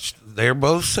 Now, they're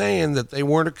both saying that they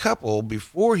weren't a couple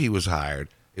before he was hired.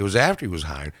 It was after he was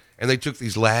hired. And they took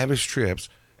these lavish trips,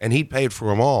 and he paid for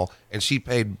them all, and she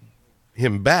paid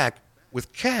him back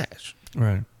with cash.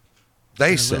 Right.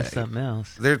 They say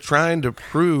they're trying to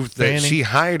prove that she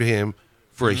hired him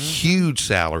for a huge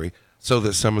salary so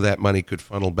that some of that money could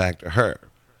funnel back to her.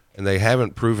 And they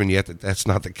haven't proven yet that that's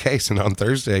not the case. And on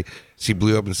Thursday, she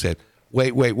blew up and said,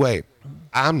 wait.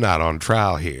 I'm not on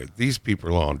trial here. These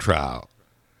people are on trial.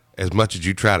 As much as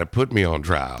you try to put me on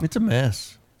trial. It's a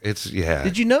mess.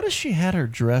 Did you notice she had her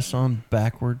dress on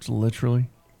backwards, literally?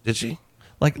 Did she?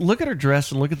 Like, look at her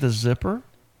dress and look at the zipper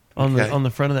on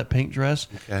the front of that pink dress.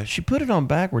 Okay. She put it on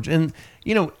backwards. And,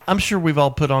 you know, I'm sure we've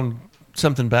all put on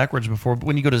something backwards before, but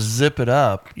when you go to zip it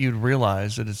up, you'd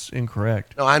realize that it's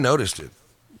incorrect. No, I noticed it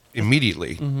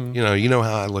immediately. You know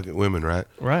how I look at women, right?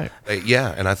 Right.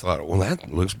 Yeah, and I thought, well,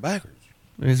 that looks backwards.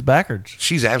 It's backwards.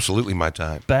 She's absolutely my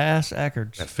type.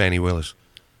 Backwards. That Fannie Willis.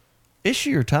 Is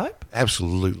she your type?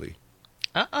 Absolutely.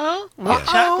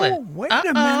 Chocolate. Wait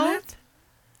a minute.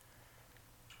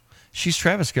 She's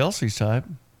Travis Kelce's type.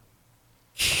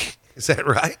 Is that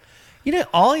right? You know,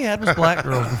 all he had was black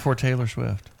girls before Taylor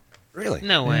Swift. Really?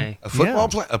 No way. A football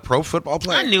player? A pro football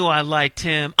player? I knew I liked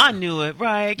him. I knew it,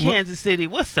 right? Kansas City.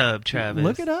 What's up, Travis?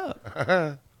 Look it up.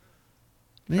 Then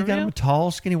you got him a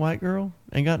tall, skinny white girl.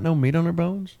 Ain't got no meat on her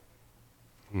bones.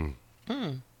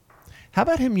 How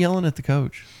about him yelling at the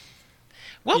coach?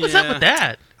 What was up with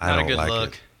that? I don't like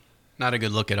look. it. Not a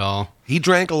good look at all. He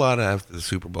drank a lot after the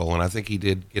Super Bowl, and I think he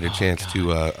did get a chance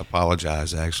to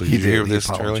apologize, actually. He Did you hear did. this,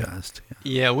 He Turley? apologized.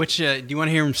 Yeah, which, do you want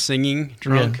to hear him singing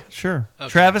drunk? Yeah, sure. Okay.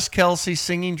 Travis Kelce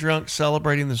singing drunk,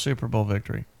 celebrating the Super Bowl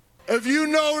victory. If you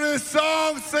know this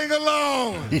song, sing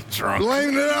along. He's drunk.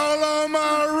 Blame it all on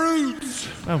my roots.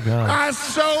 Oh, God. I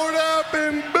showed up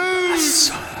in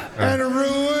booze and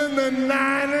ruined the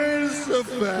Niners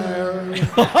affair.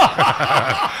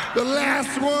 The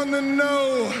last one to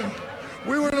know.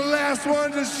 We were the last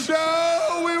one to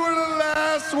show. We were the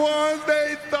last ones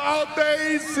they thought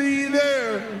they'd see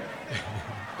there.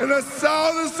 And I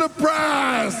saw the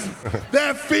surprise,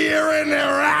 that fear in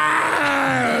their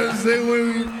eyes. And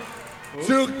we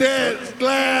took that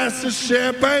glass of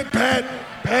champagne. Pat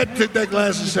took that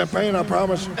glass of champagne, I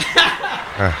promise you.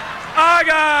 I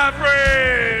got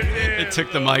friends. It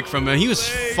took the mic from him. He was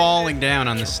falling down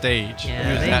on the stage. Yeah,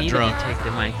 he was they that needed drunk. to take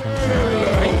the mic from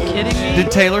him. Are you kidding me?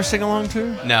 Did Taylor sing along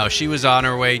too? No, she was on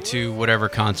her way to whatever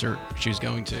concert she was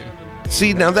going to.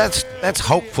 See, now that's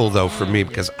hopeful though for me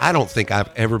because I don't think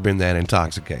I've ever been that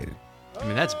intoxicated. I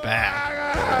mean, that's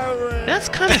bad. That's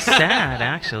kind of sad,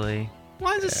 actually.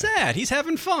 Why is it sad? He's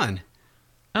having fun.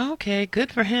 Okay,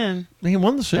 good for him. He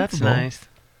won the Super That's Bowl. nice.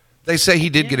 They say he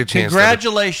did get a chance.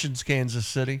 Congratulations, Kansas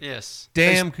City. Yes.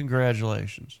 Damn,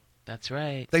 congratulations. That's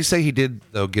right. They say he did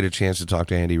though get a chance to talk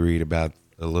to Andy Reid about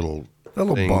the little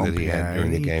thing bump that he had yeah,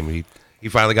 during the game. He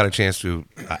finally got a chance to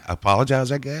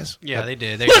apologize, I guess. Yeah, they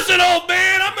did. Listen, old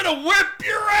man, I'm gonna whip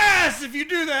your ass if you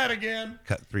do that again.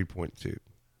 Cut 3.2.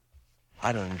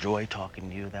 I don't enjoy talking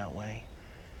to you that way.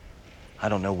 I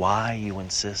don't know why you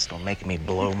insist on making me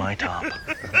blow my top.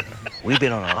 We've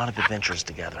been on a lot of adventures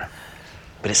together,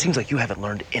 but it seems like you haven't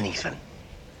learned anything.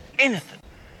 Anything.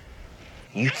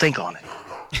 You think on it.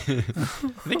 I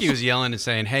think he was yelling and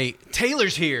saying, "Hey,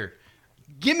 Taylor's here.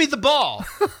 Give me the ball.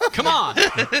 Come on."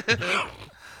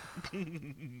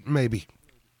 Maybe.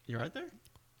 You right there?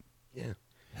 Yeah.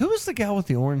 Who was the gal with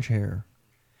the orange hair?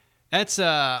 That's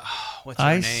what's her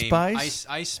Ice name? Spice?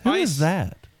 Ice Spice. Who is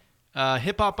that?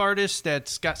 Hip hop artist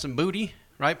that's got some booty,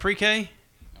 right? PreKay.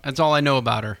 That's all I know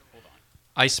about her.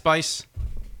 Ice Spice.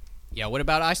 Yeah. What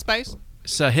about Ice Spice?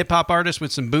 It's a hip hop artist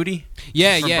with some booty.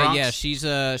 Yeah, from yeah, Bronx. yeah.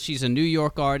 She's a New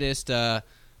York artist,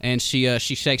 and she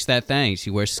shakes that thing. She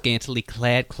wears scantily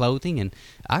clad clothing, and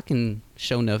I can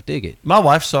show enough dig it. My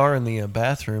wife saw her in the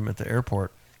bathroom at the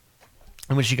airport,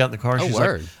 and when she got in the car, she's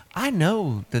word. like, "I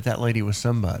know that lady was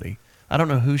somebody. I don't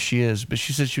know who she is, but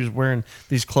she said she was wearing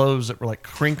these clothes that were like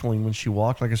crinkling when she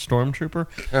walked, like a stormtrooper.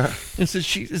 And said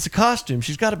it's a costume.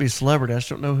 She's got to be a celebrity. I just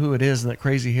don't know who it is, and that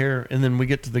crazy hair." And then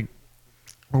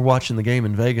we're watching the game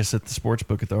in Vegas at the sports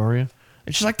book at the Aria,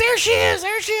 and she's like, "There she is,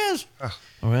 there she is." Oh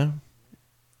well,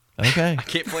 okay. I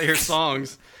can't play her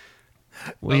songs.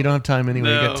 Well, you don't have time anyway.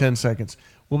 You No. got 10 seconds.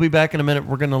 We'll be back in a minute.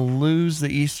 We're going to lose the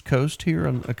East Coast here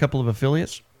on a couple of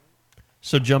affiliates.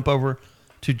 So jump over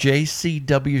to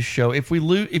JCW Show. If you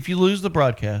lose the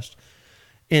broadcast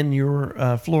in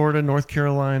your Florida, North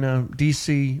Carolina,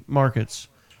 DC markets,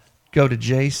 go to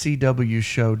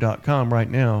jcwshow.com right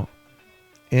now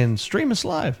and stream us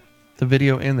live, the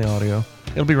video and the audio.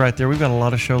 It'll be right there. We've got a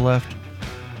lot of show left,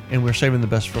 and we're saving the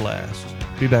best for last.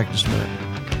 Be back in just a minute.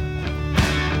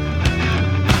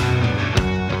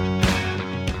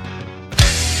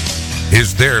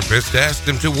 His therapist asked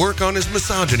him to work on his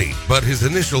misogyny, but his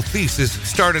initial thesis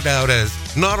started out as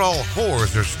not all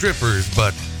whores are strippers,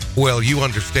 but, well, you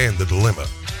understand the dilemma.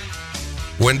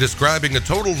 When describing a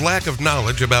total lack of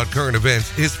knowledge about current events,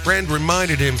 his friend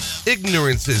reminded him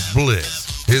ignorance is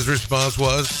bliss. His response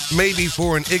was, maybe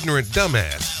for an ignorant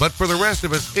dumbass, but for the rest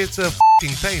of us, it's a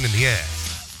f***ing pain in the ass.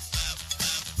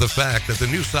 The fact that the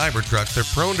new Cybertrucks are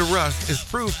prone to rust is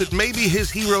proof that maybe his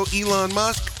hero Elon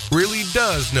Musk really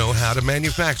does know how to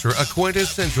manufacture a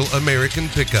quintessential American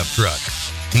pickup truck.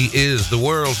 He is the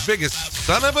world's biggest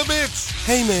son of a bitch.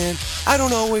 Hey man, I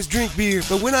don't always drink beer,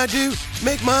 but when I do,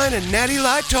 make mine a Natty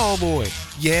Light tall boy.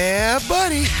 Yeah,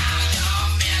 buddy.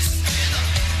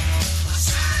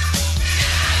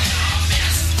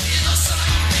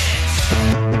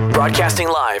 Broadcasting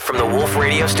live from the Wolf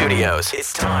Radio Studios,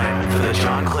 it's time for the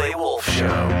John Clay Wolf Show.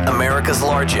 America's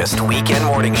largest weekend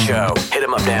morning show. Hit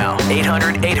him up now.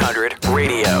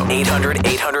 800-800-RADIO.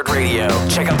 800-800-RADIO.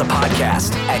 Check out the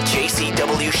podcast at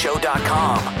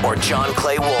jcwshow.com or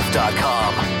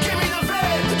johnclaywolf.com. Give me the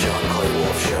fed. The John Clay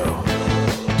Wolf Show.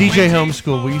 DJ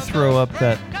Homeschool, will you throw up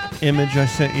that image I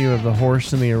sent you of the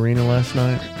horse in the arena last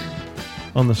night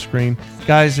on the screen?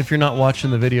 Guys, if you're not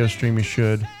watching the video stream, you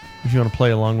should. If you want to play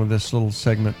along with this little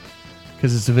segment,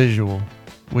 because it's a visual,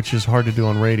 which is hard to do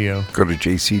on radio. Go to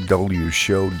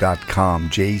jcwshow.com,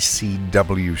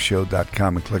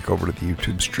 jcwshow.com, and click over to the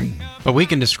YouTube stream. But we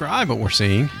can describe what we're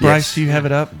seeing. Bryce, do you have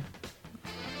it up?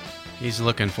 He's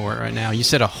looking for it right now. You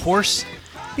said a horse?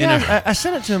 Yeah, I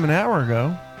sent it to him an hour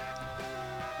ago.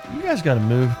 You guys got to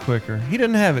move quicker. He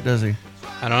doesn't have it, does he?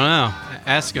 I don't know.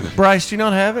 Ask him. Bryce, do you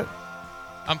not have it?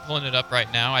 I'm pulling it up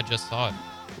right now. I just saw it.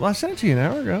 Well, I sent it to you an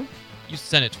hour ago. You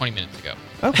sent it 20 minutes ago.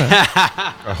 Okay. So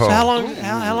how long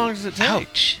does it take?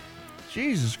 Ouch.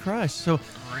 Jesus Christ. So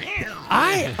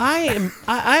I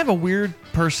have a weird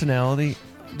personality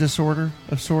disorder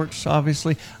of sorts,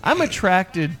 obviously. I'm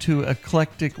attracted to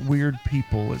eclectic, weird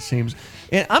people, it seems.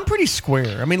 And I'm pretty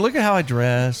square. I mean, look at how I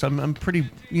dress. I'm pretty,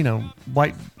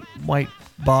 white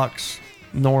box,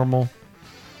 normal.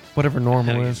 Whatever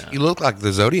normal is. You look like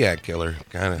the Zodiac Killer,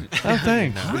 kind of. Oh,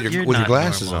 thanks. With your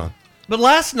glasses on. But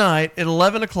last night at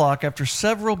 11 o'clock, after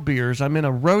several beers, I'm in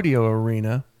a rodeo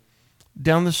arena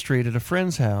down the street at a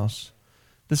friend's house.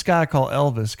 This guy I call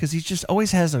Elvis because he just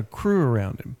always has a crew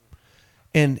around him.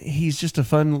 And he's just a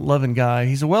fun-loving guy.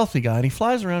 He's a wealthy guy, and he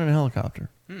flies around in a helicopter.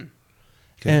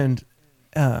 And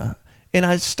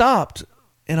I stopped,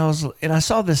 and I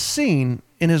saw this scene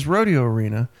in his rodeo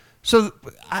arena. So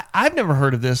I've never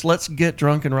heard of this. Let's get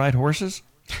drunk and ride horses.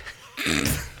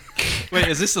 Wait,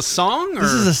 is this a song? Or?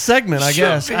 This is a segment, I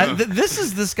guess. This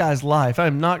is this guy's life.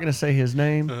 I'm not going to say his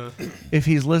name. If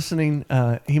he's listening,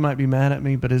 he might be mad at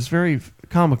me, but it's very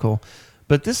comical.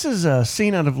 But this is a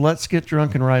scene out of Let's Get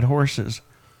Drunk and Ride Horses.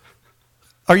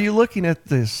 Are you looking at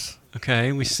this?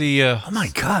 Okay, we see... oh, my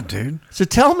God, dude. So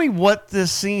tell me what this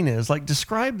scene is. Like,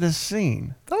 describe this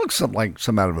scene. That looks something like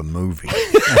some out of a movie.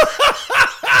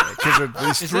 Because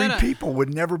these three people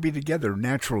would never be together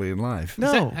naturally in life. No.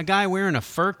 Is that a guy wearing a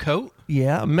fur coat?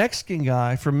 Yeah, a Mexican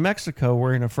guy from Mexico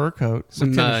wearing a fur coat.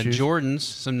 Some Jordans,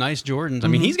 some nice Jordans. I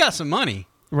mean, he's got some money.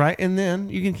 Right, and then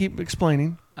you can keep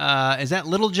explaining. Is that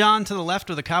Little John to the left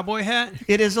with a cowboy hat?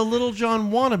 It is a Little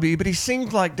John wannabe, but he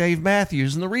sings like Dave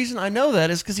Matthews. And the reason I know that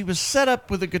is because he was set up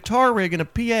with a guitar rig and a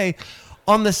PA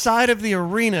on the side of the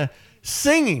arena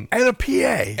singing. And a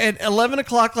PA. At 11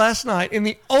 o'clock last night. And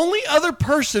the only other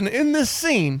person in this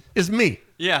scene is me.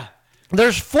 Yeah.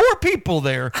 There's 4 people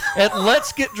there at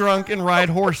Let's Get Drunk and Ride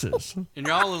Horses. And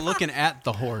you're all looking at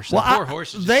the horse. Well, the poor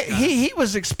horse is he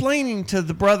was explaining to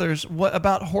the brothers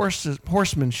about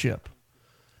horsemanship.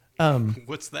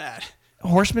 What's that?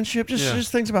 Horsemanship,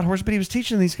 just things about horses. But he was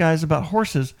teaching these guys about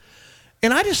horses.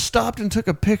 And I just stopped and took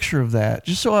a picture of that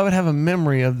just so I would have a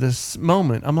memory of this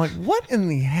moment. I'm like, what in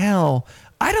the hell?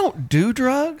 I don't do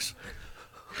drugs,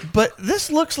 but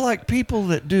this looks like people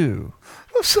that do.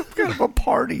 Some kind of a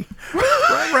party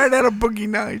right out of Boogie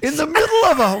Nights. In the middle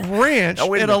of a ranch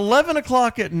at 11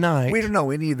 o'clock at night. We don't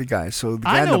know any of the guys. So the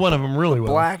guy I know one of them really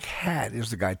well. Black hat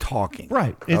is the guy talking.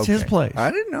 Right. It's his place.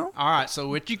 I didn't know. All right. So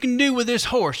what you can do with this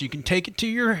horse, you can take it to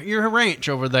your ranch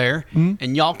over there,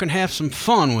 and y'all can have some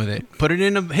fun with it. Put it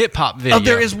in a hip-hop video. Oh,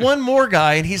 there is one more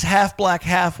guy, and he's half black,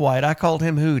 half white. I called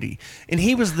him Hootie. And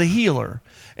he was the healer.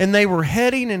 And they were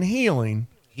heading and healing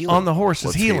on the horses.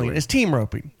 What's healing is team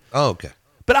roping. Oh, okay.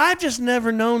 But I've just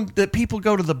never known that people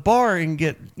go to the bar and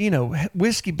get,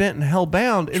 whiskey bent and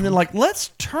hellbound, and then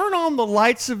let's turn on the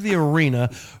lights of the arena,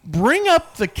 bring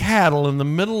up the cattle in the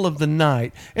middle of the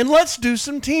night, and let's do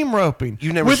some team roping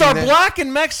with our black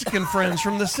and Mexican friends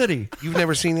from the city. You've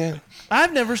never seen that?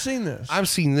 I've never seen this. I've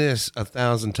seen this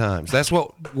 1,000 times. That's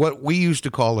what we used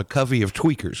to call a covey of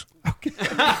tweakers. Okay.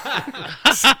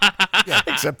 Yeah,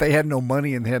 except they had no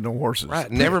money and they had no horses.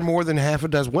 Right. Never more than half a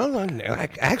dozen. Well,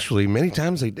 actually, many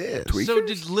times they did. Tweakers? So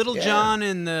did Little John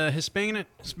and the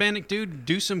Hispanic dude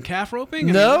do some calf roping?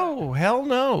 No, hell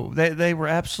no. They were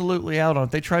absolutely out on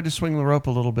it. They tried to swing the rope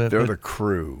a little bit. They're the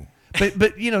crew.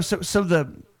 But so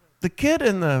the kid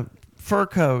in the fur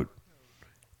coat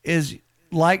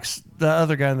likes the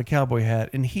other guy in the cowboy hat,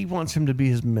 and he wants him to be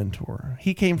his mentor.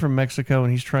 He came from Mexico,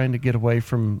 and he's trying to get away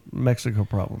from Mexico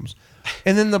problems.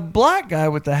 And then the black guy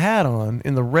with the hat on,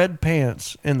 in the red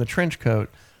pants and the trench coat,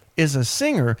 is a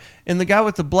singer, and the guy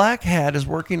with the black hat is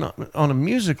working on a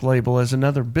music label as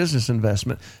another business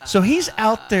investment. So he's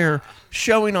out there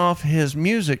showing off his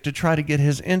music to try to get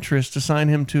his interest to sign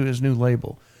him to his new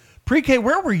label. PreKay,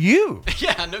 where were you?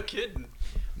 Yeah, no kidding.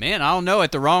 Man, I don't know.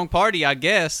 At the wrong party, I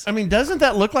guess. I mean, doesn't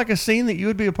that look like a scene that you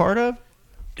would be a part of?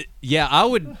 Yeah, I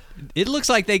would. It looks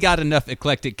like they got enough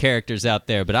eclectic characters out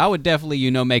there, but I would definitely,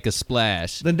 make a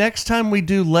splash. The next time we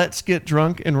do Let's Get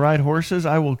Drunk and Ride Horses,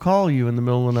 I will call you in the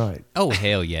middle of the night. Oh,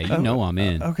 hell yeah. You know I'm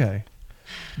in. Okay.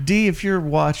 D, if you're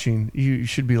watching, you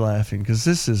should be laughing because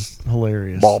this is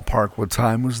hilarious. Ballpark, what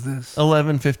time was this?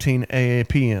 11:15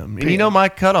 p.m. And my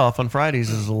cutoff on Fridays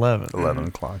is 11. 11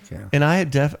 o'clock, yeah. And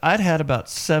I'd had about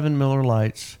 7 Miller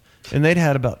Lights, and they'd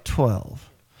had about 12.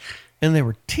 And they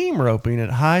were team roping at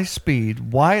high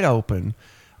speed, wide open.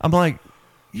 I'm like,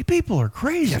 you people are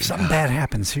crazy. If something bad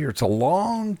happens here, it's a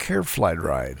long care flight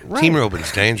ride. Right. Team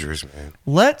roping's dangerous, man.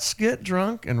 Let's get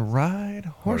drunk and ride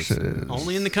horses.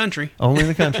 Only in the country. Only in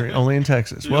the country. Only in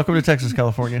Texas. Welcome to Texas,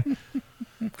 California.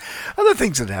 Other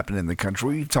things that happen in the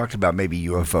country, we've talked about maybe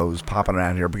UFOs popping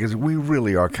out here because we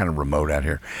really are kind of remote out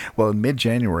here. Well, in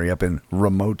mid-January up in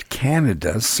remote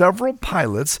Canada, several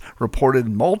pilots reported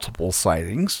multiple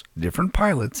sightings, different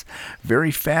pilots,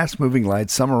 very fast-moving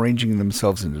lights, some arranging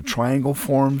themselves into triangle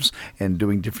forms and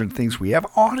doing different things. We have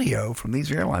audio from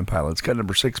these airline pilots. Cut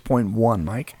number 6.1,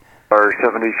 Mike.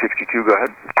 7062, go ahead.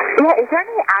 Yeah, is there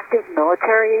any active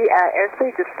military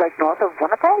airspace just north of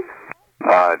Winnipeg?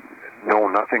 No,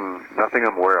 nothing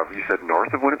I'm aware of. You said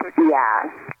north of Winnipeg? Yeah.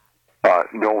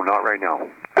 No, not right now.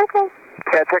 Okay.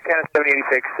 Yeah, check Canada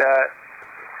 7086.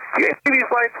 You guys see these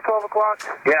lights at 12 o'clock?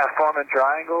 Yeah, forming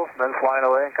triangles, and then flying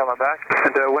away and coming back.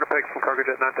 And Winnipeg from Cargo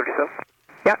Jet 937.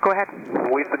 Yeah, go ahead.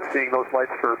 We've been seeing those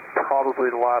lights for probably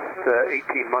the last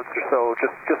 18 months or so,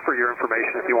 just for your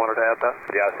information, if you wanted to add that.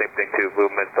 Yeah, same thing too.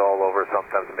 Movements all over.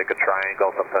 Sometimes they make a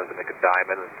triangle, sometimes they make a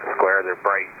diamond, square. They're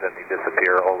bright, and then they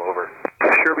disappear all over.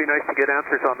 Sure be nice to get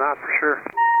answers on that, for sure.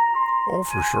 Oh,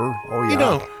 for sure. Oh, yeah. You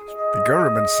know, the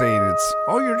government's saying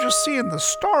you're just seeing the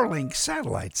Starlink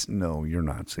satellites. No, you're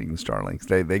not seeing the Starlinks.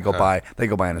 They go by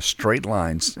in a straight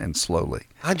line and slowly.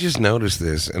 I just noticed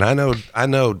this, and I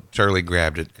know Turley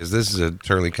grabbed it because this is a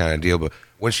Turley kind of deal. But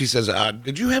when she says,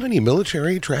 "Did you have any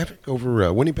military traffic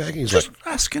over Winnipeg?" He's just like,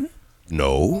 asking.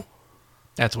 No.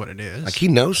 That's what it is. Like he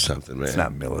knows something, man. It's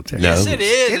not military. No. Yes, it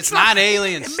is. It's not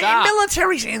alien. Stop.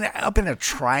 Military's up in a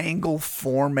triangle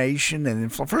formation,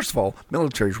 and first of all,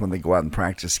 military's when they go out and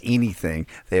practice anything,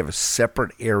 they have a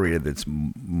separate area that's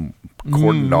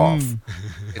cordoned off.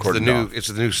 It's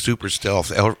the new super stealth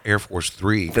Air Force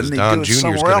 3 Then because they Don do it Jr. is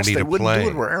somewhere going else. to need They a wouldn't do it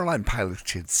plane. where airline pilots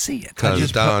should see it.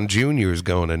 Because Don Jr. is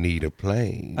going to need a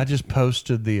plane. I just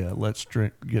posted the Let's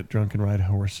Get Drunk and Ride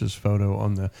Horses photo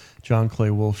on the John Clay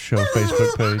Wolfe Show Facebook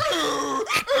page.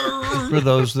 For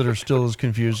those that are still as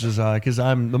confused as I, because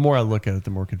the more I look at it,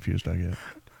 the more confused I get.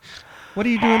 What are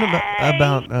you doing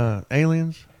about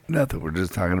aliens? Nothing. We're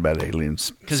just talking about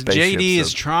aliens. Because JD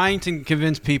is trying to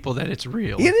convince people that it's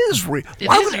real. It is real.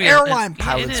 Why would airline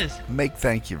pilots make?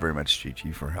 Thank you very much,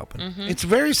 Gigi, for helping. Mm-hmm. It's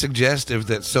very suggestive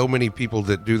that so many people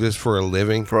that do this for a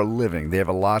living, they have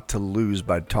a lot to lose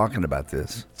by talking about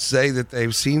this. Say that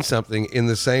they've seen something in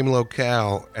the same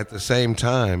locale at the same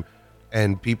time,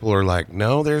 and people are like,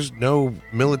 "No, there's no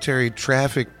military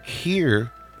traffic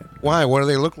here. Why? What do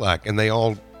they look like?" And they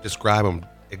all describe them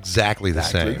exactly the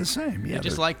same. Yeah. They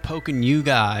just like poking you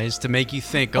guys to make you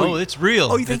think, it's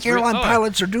real. Oh, you think airline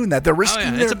pilots are doing that? They're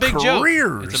risking their it's a big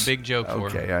careers. Joke. It's a big joke for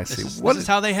them. Okay, I see. This is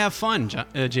how they have fun,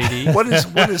 JD. What is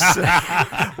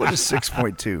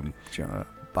 6.2,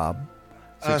 Bob?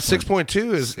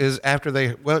 6.2 is after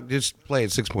they just play at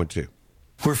 6.2.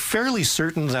 We're fairly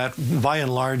certain that, by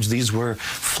and large, these were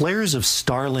flares of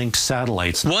Starlink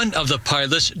satellites. One of the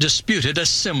pilots disputed a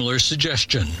similar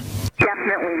suggestion.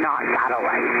 Definitely not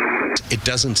satellites. It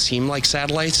doesn't seem like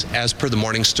satellites, as per the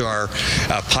Morningstar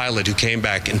pilot who came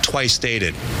back and twice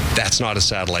stated, that's not a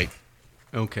satellite.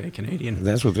 Okay, Canadian.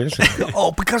 That's what they're saying.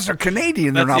 Because they're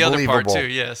Canadian, they're That's not the other believable. part too,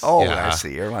 yes. Oh, Yeah. I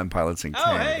see. Airline pilots in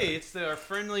Canada. Hey, it's our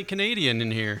friendly Canadian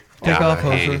in here. Take off,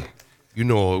 Hoser. You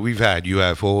know, we've had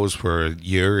UFOs for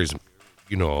years.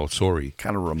 Sorry.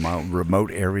 Kind of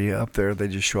remote area up there. They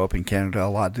just show up in Canada a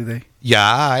lot, do they? Yeah,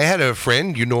 I had a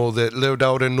friend, that lived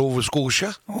out in Nova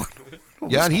Scotia.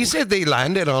 Yeah, and he said they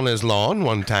landed on his lawn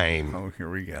one time. Oh, here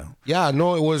we go. Yeah,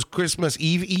 no, it was Christmas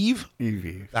Eve. Eve.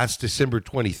 That's December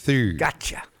 23rd.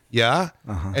 Gotcha. Yeah,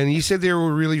 and he said they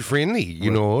were really friendly,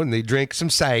 and they drank some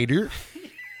cider.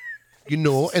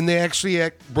 And they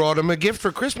actually brought him a gift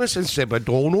for Christmas and said, but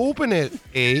don't open it,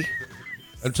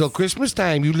 until Christmas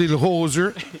time, you little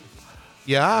hoser.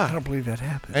 Yeah. I don't believe that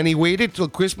happened. And he waited till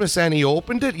Christmas and he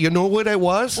opened it. You know what it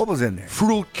was? What was in there?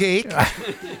 Fruit cake.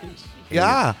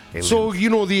 Yeah. Aliens. So,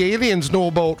 the aliens know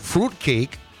about fruit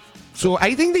cake. So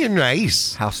I think they're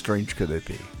nice. How strange could it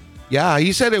be? Yeah,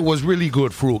 he said it was really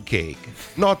good fruit cake.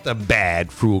 Not the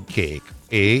bad fruit cake,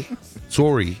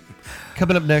 Sorry.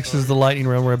 Coming up next is the lightning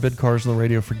round where I bid cars on the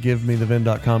radio for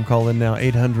GiveMeTheVin.com. Call in now,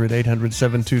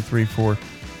 800-800-7234.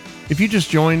 If you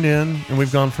just joined in and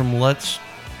we've gone from Let's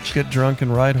Get Drunk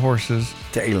and Ride Horses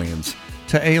to aliens,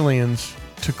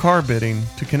 to car bidding,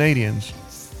 to Canadians,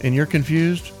 and you're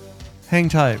confused, hang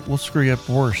tight. We'll screw you up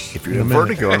worse. If you have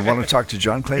vertigo and want to talk to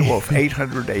John Clay Wolfe,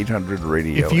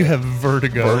 800-800-RADIO. If you have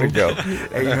vertigo.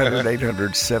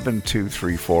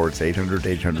 800-800-7234. It's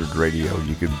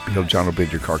 800-800-RADIO. John will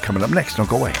bid your car. Coming up next. Don't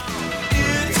go away.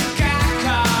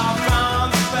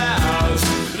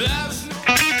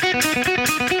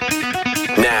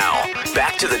 Now,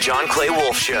 back to the John Clay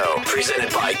Wolfe Show,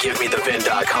 presented by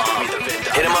GiveMeTheVin.com.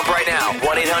 Hit him up right now,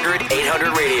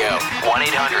 1-800-800-RADIO.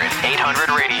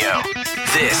 1-800-800-RADIO.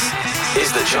 This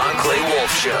is the John Clay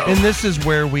Wolfe Show. And this is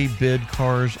where we bid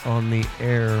cars on the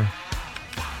air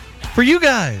for you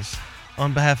guys.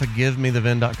 On behalf of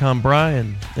GiveMeTheVin.com,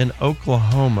 Brian in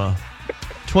Oklahoma,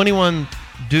 21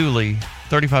 Dooley,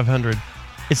 3500.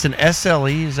 It's an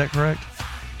SLE, is that correct?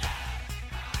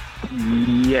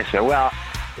 Yes, sir. Well,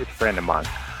 it's a friend of mine.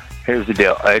 Here's the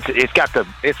deal.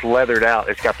 It's leathered out.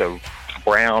 It's got the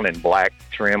brown and black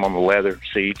trim on the leather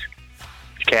seats.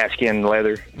 It's calfskin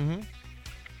leather. Mm-hmm.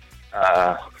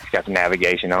 It's got the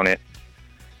navigation on it.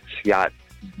 It's got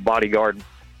Bodyguard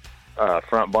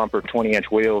front bumper, 20-inch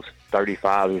wheels,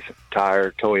 35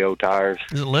 tire, Toyo tires,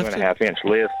 Is it lifted? 2.5-inch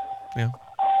lift. Yeah.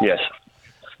 Yes.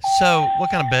 So,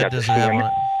 what kind of bed Got the does it have shim.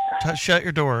 on it? Shut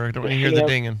your door. I don't want to hear The the shim.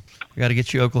 dinging. We got to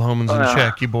get you Oklahomans in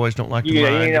check. You boys don't like to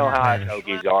mind. You know how getting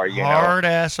Okies are. You know.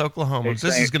 hard-ass Oklahomans. It's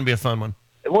This saying- is going to be a fun one.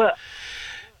 Well,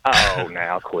 oh,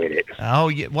 now quit it. Oh,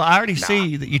 yeah. Well, I already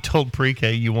see that you told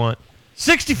PreKay you want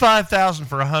 $65,000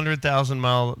 for a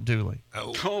 100,000-mile dually.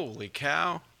 Oh. Holy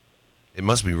cow. It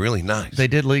must be really nice. They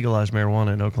did legalize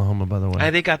marijuana in Oklahoma, by the way. Hey,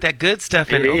 they got that good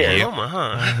stuff in It is. Oklahoma,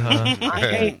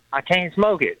 huh? I can't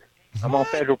smoke it. I'm on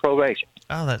federal probation.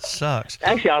 Oh, that sucks.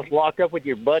 Actually, I was locked up with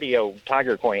your buddy,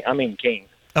 Tiger Queen. I mean, King.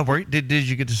 Oh, were you, did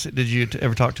you get to see, did you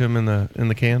ever talk to him in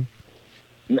the can?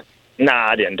 Nah,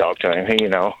 I didn't talk to him.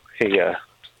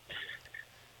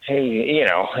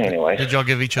 Anyway. Did y'all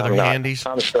give each other I'm not- handies?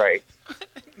 I'm straight.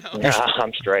 Nah,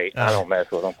 I'm straight. I don't mess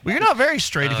with them. Well, you're not very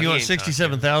straight if you he want ain't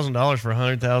 $67,000 for a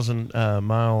 100,000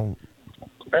 mile.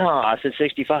 No, I said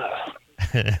 65.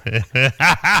 You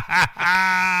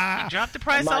dropped the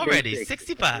price I might do already. 60.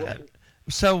 65.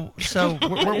 So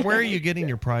where are you getting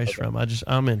your price from?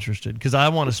 I'm interested because I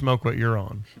want to smoke what you're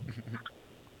on.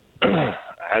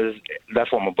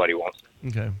 That's what my buddy wants.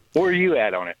 Okay. Where are you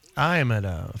at on it? I am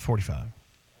at 45.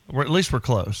 At least we're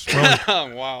close. We're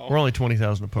only, Wow. We're only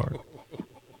 20,000 apart.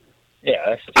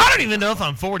 Yeah. I don't even know if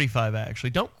I'm 45.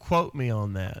 Actually, don't quote me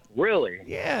on that. Really?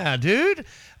 Yeah, dude.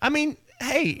 I mean,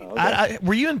 hey,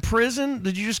 were you in prison?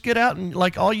 Did you just get out and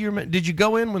like all your? Did you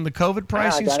go in when the COVID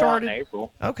pricing I got started? out in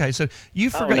April. Okay, so you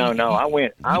forgot. No. I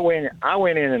went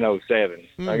in 07.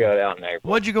 I got out in April.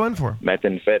 What'd you go in for?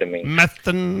 Methamphetamine.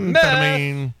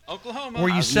 Methamphetamine. Oklahoma. Were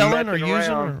you I was selling or messing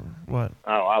using or around. what?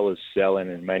 Oh, I was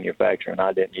selling and manufacturing.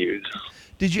 I didn't use.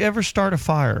 Did you ever start a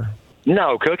fire?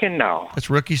 No, cooking, no. That's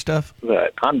rookie stuff.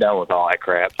 But I'm done with all that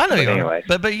crap. I know but you anyway.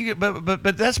 are,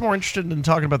 but that's more interesting than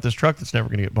talking about this truck that's never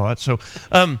going to get bought. So,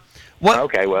 what?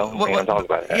 Okay, well, we can talk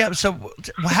about that. Yeah. So,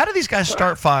 how do these guys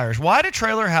start fires? Why do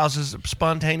trailer houses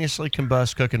spontaneously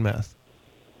combust cooking meth?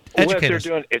 Well, Educate us.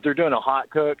 if they're doing a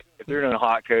hot cook,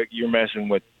 you're messing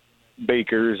with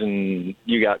beakers and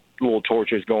you got little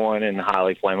torches going and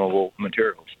highly flammable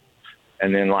materials.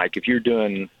 And then, like, if you're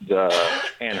doing the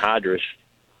anhydrous,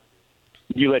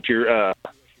 you let your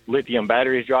lithium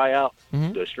batteries dry out,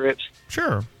 the strips.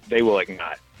 Sure. They will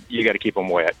ignite. You got to keep them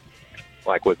wet,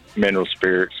 like with mineral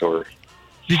spirits or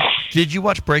Did you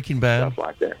watch Breaking Bad? stuff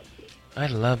like that. I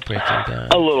love Breaking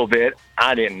Bad. A little bit.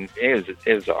 I didn't. It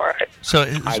was all right. So,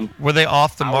 were they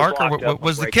off the I was mark, or locked up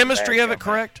was on the Breaking chemistry Bad of it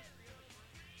somewhere. correct?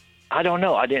 I don't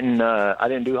know. I didn't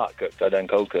do hot cooks. I done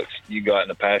cold cooks. You go out in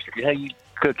the pasture. Yeah, you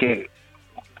cook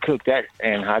that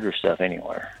anhydrous stuff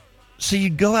anywhere. So you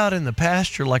go out in the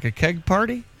pasture like a keg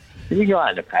party? You go out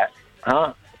in the pasture,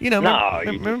 huh? You know, No,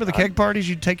 remember the keg parties?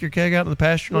 You'd take your keg out in the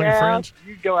pasture and all your friends?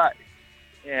 You go out.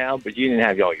 Yeah, but you didn't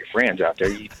have all your friends out there.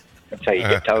 That's how you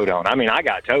get towed on. I mean, I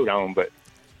got towed on, but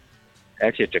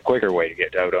that's just a quicker way to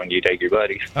get towed on. You take your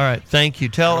buddies. All right, thank you.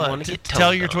 Tell wanna get tell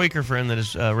towed your tweaker friend that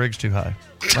his rig's too high.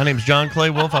 My name's John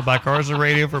Clay Wolfe. I buy cars on the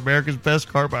radio for America's best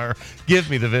car buyer. Give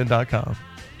me the VIN.com.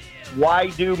 Why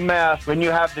do meth when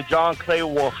you have the John Clay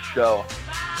Wolfe Show?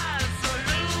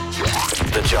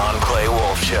 The John Clay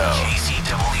Wolfe Show.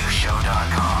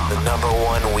 JCWShow.com. The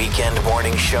 #1 weekend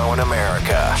morning show in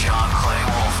America.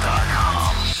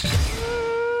 JohnClayWolfe.com.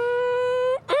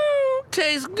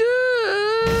 Tastes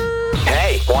good.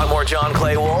 Hey, want more John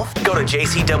Clay Wolfe? Go to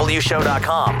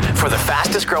JCWShow.com for the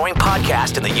fastest growing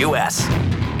podcast in the U.S.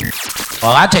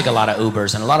 Well, I take a lot of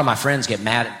Ubers, and a lot of my friends get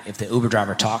mad if the Uber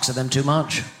driver talks to them too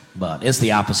much, but it's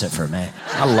the opposite for me.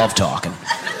 I love talking.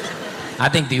 I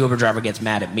think the Uber driver gets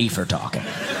mad at me for talking.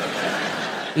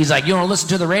 He's like, you want to listen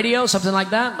to the radio, something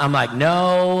like that? I'm like,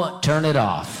 no, turn it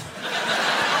off.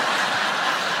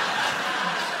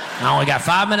 I only got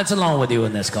 5 minutes alone with you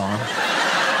in this car.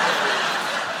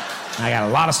 I got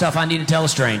a lot of stuff I need to tell a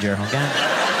stranger, okay?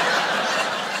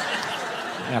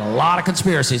 I got a lot of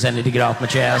conspiracies I need to get off my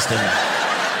chest,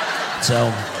 and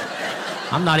so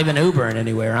I'm not even Ubering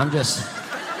anywhere. I'm just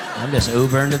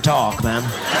Ubering to talk, man.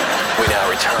 We now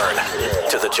return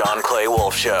to the John Clay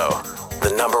Wolfe Show, the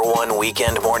 #1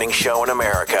 weekend morning show in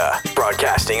America,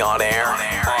 broadcasting on air,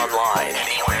 online,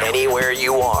 anywhere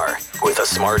you are, with a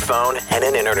smartphone and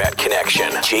an internet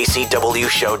connection.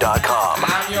 JCWShow.com.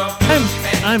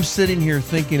 I'm sitting here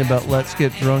thinking about Let's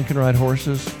Get Drunk and Ride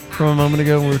Horses from a moment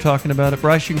ago when we were talking about it.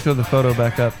 Bryce, you can throw the photo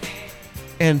back up.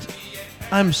 And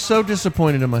I'm so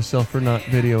disappointed in myself for not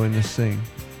videoing this scene.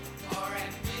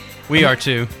 We are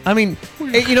too. I mean,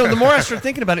 the more I started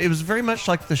thinking about it, it was very much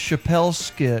like the Chappelle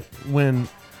skit when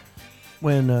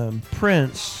when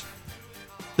Prince,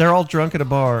 they're all drunk at a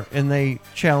bar, and they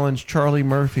challenge Charlie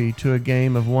Murphy to a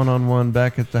game of one-on-one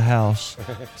back at the house.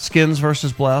 Skins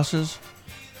versus blouses,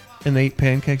 and they eat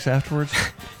pancakes afterwards.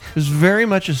 There's very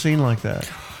much a scene like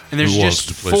that. And there's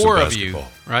just 4 of you,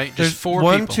 right? Just 4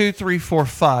 1, people. 2, 3, 4,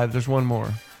 5. There's one more.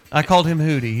 I called him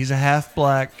Hootie. He's a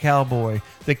half-black cowboy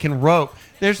that can rope.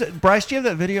 Bryce, do you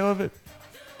have that video of it?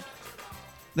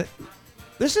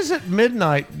 This is at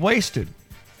midnight, wasted.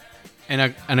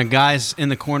 And a guy's in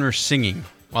the corner singing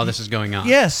while this is going on.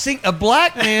 Yes, a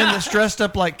black man that's dressed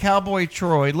up like Cowboy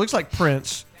Troy, looks like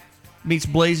Prince, meets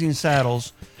Blazing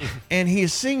Saddles, and he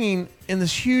is singing in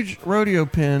this huge rodeo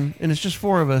pen, and it's just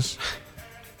 4 of us.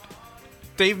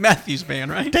 Dave Matthews Band,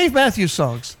 right? Dave Matthews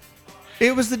songs.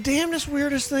 It was the damnedest,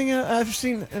 weirdest thing I've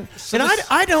seen. And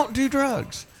I don't do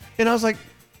drugs. And I was like,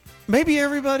 maybe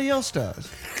everybody else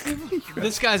does.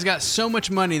 This guy's got so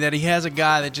much money that he has a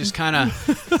guy that just kind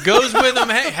of goes with him.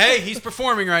 Hey, he's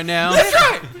performing right now. That's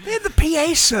right. They had the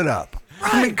PA set up.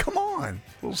 Right. I mean, come on.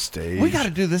 Little stage. We got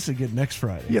to do this again next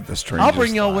Friday. Yeah, the strangest. I'll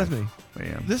bring y'all with me.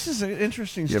 Man. This is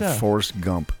interesting You stuff. have Forrest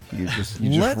Gump. You just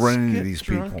run into these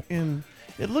people. And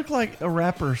it looked like a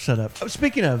rapper setup. Oh,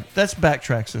 speaking of, that's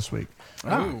Backtracks this week.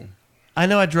 Oh. I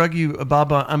know I drug you a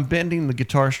Bobbo. I'm bending the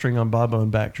guitar string on Bobbo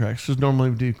and Backtracks because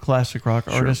normally we do classic rock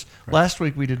artists. Right. Last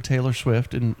week we did Taylor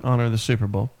Swift in honor of the Super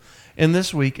Bowl. And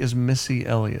this week is Missy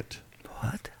Elliott.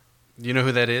 What? You know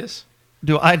who that is?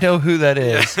 Do I know who that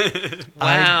is?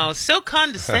 Wow, so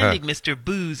condescending, Mr.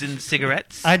 Booze and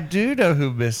Cigarettes. I do know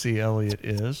who Missy Elliott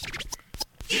is.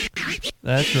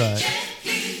 That's right.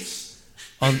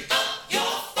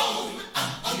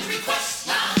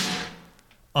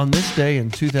 On this day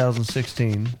in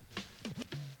 2016,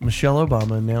 Michelle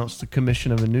Obama announced the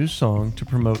commission of a new song to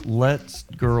promote Let's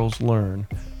Girls Learn,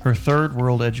 her third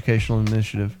world educational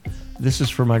initiative. This is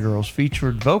for My Girls,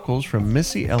 featured vocals from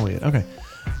Missy Elliott. Okay.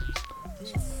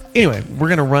 Anyway, we're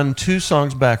going to run 2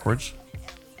 songs backwards,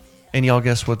 and y'all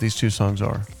guess what these 2 songs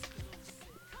are.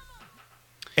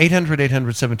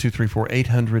 800-800-7234,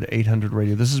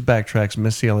 800-800-radio. This is Backtracks,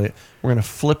 Missy Elliott. We're going to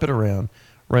flip it around.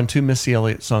 Run 2 Missy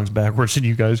Elliott songs backwards, and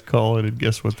you guys call it and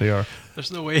guess what they are.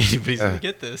 There's no way anybody's going to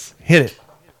get this. Hit it.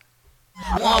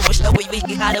 Watch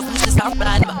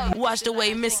the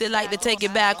way Missy like to take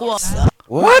it back. What?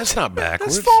 That's not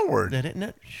backwards. That's forward.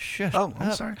 Shut up.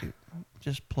 I'm sorry.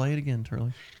 Just play it again,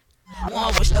 Turley.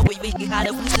 Watch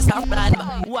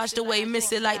the way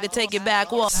Missy like to take it back.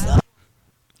 I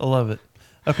love it.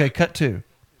 Okay, cut 2.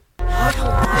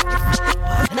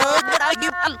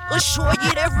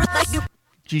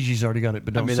 Gigi's already got it,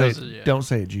 but don't say it. Yeah. Don't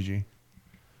say it, Gigi.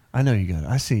 I know you got it.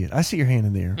 I see it. I see your hand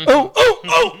in the air.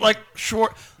 Oh, like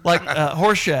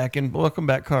Horseshack and Welcome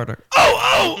Back, Carter.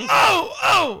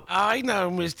 Oh. I know,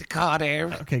 Mr.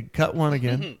 Carter. Okay, cut 1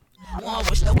 again.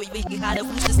 Watch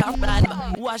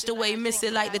the way Missy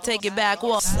like to take it back.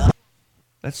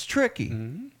 That's tricky.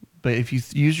 Mm-hmm. But if you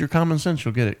use your common sense,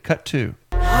 you'll get it. Cut 2.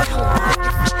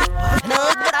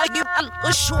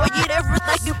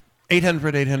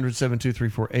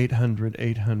 800-800-7234,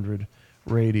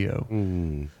 800-800-radio.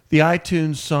 The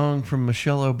iTunes song from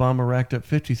Michelle Obama racked up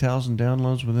 50,000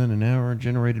 downloads within an hour,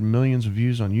 generated millions of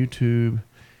views on YouTube.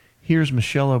 Here's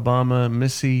Michelle Obama,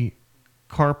 Missy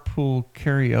Carpool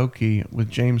Karaoke with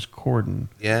James Corden.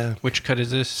 Yeah. Which cut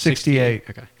is this? 68.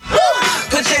 Okay.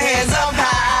 Put your hands up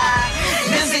high.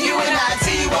 This is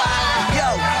UNITY. Yo,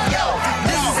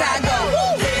 this is how I go.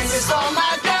 This is for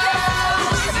my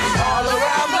girls all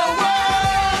around the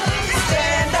world.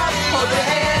 Stand up, hold your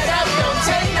head up. Don't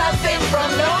take nothing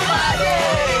from nobody.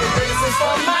 This is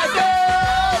for my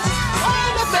girls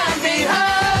all the family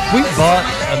home. We bought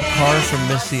a car from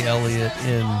Missy Elliott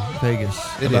in Vegas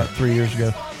about 3 years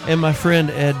ago. And my friend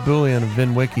Ed Bullion of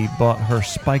VinWiki bought her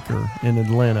Spiker in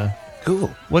Atlanta. Cool.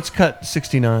 What's cut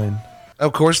 69?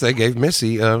 Of course, they gave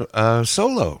Missy a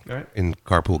solo in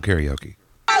Carpool Karaoke. People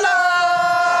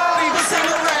sing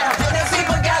around, then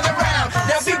people gather round,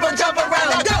 then people jump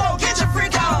around. Go, get your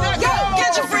freak on. Go,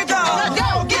 get your freak on.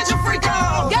 Go, get your freak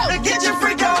on. Go, get your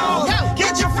freak on. Go,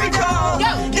 get your freak on.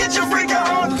 Go, get your freak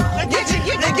on.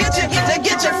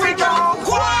 Get your freak on.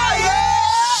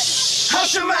 Quiet.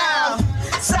 Hush your mouth.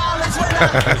 Silence when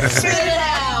I spit it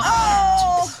out.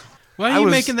 Why are you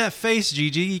making that face,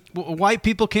 Gigi? White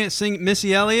people can't sing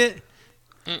Missy Elliott?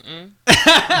 Y'all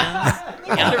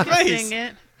can sing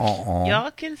it.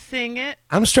 Y'all can sing it.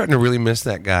 I'm starting to really miss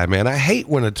that guy, man. I hate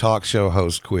when a talk show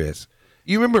host quits.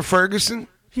 You remember Ferguson?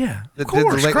 Yeah, the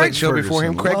course. Late Late Show Ferguson, before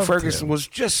him. Craig loved Ferguson him. was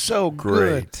just so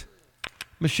Great. good.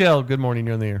 Michelle, good morning.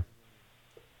 You're on the air.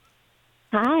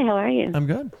 Hi, how are you? I'm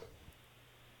good.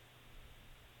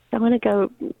 I want to go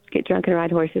get drunk and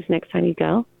ride horses next time you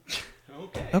go.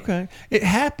 Okay. It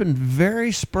happened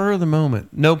very spur of the moment.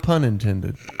 No pun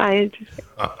intended. Right.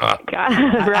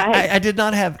 I did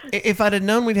not have... If I'd have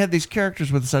known we'd have these characters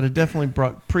with us, I'd have definitely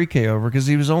brought PreKay over because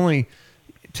he was only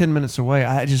 10 minutes away.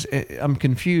 I'm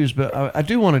confused, but I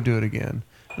do want to do it again.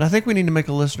 And I think we need to make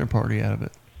a listener party out of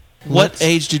it. What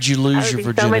age did you lose your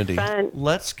virginity? So much fun.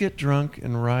 Let's get drunk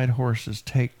and ride horses.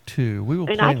 Take 2. We will.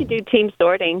 And I could do team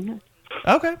sorting.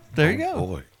 Okay, there you go.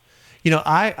 Boy. You know,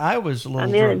 I was a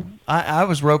little drunk. I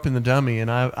was roping the dummy, and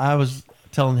I was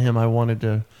telling him I wanted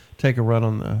to take a run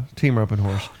on the team roping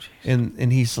horse,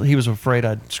 and he was afraid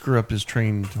I'd screw up his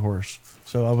trained horse,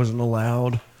 so I wasn't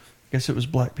allowed. Guess it was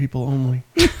black people only.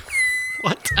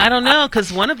 What? I don't know,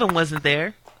 because one of them wasn't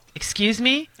there. Excuse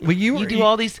me? Well, you do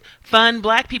all these fun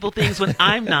black people things when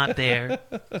I'm not there.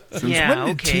 Yeah,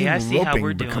 okay, I see how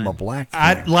we're doing. Become a black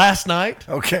last night.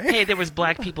 Okay. Hey, there was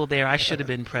black people there. I should have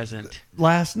been present.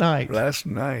 Last night. Yes.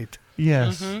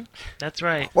 Mm-hmm. That's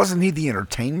right. Wasn't he the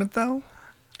entertainment, though?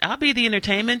 I'll be the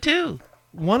entertainment, too.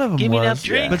 One of them Give me was. enough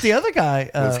drinks. But the other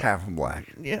guy... was half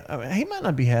black. Yeah, I mean, he might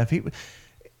not be half.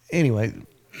 Anyway...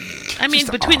 I mean,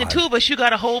 between the two of us, you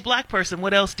got a whole black person.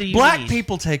 What else do you Black need?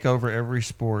 people take over every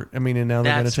sport. I mean, and now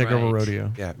they're going to take over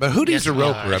rodeo. Yeah, but Hootie's a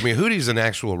roper. I mean, Hootie's an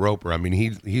actual roper. I mean,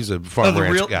 he's a farm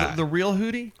ranch guy. The real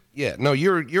Hootie? Yeah, no,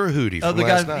 you're a Hootie from the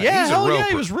last guy. night. Yeah, he's a roper. yeah,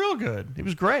 he was real good. He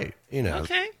was great. You know.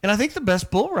 Okay. And I think the best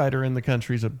bull rider in the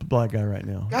country is a black guy right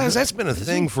now. Guys, that's been a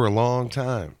thing for a long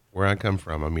time where I come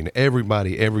from. I mean,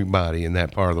 everybody in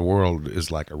that part of the world is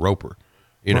like a roper.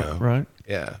 You know. Right.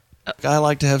 Yeah. I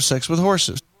like to have sex with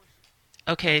horses.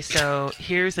 Okay, so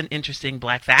here's an interesting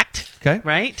black fact. Okay.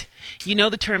 Right? You know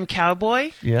the term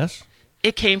cowboy? Yes.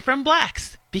 It came from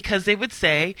blacks because they would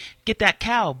say, "Get that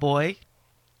cow, boy."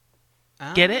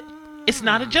 Get it? It's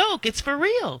not a joke. It's for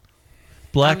real.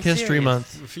 Black I'm History serious.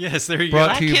 Month. Yes, there you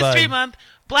Brought go. to you Black History by Month,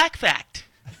 Black Fact.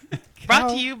 Brought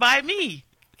to you by me.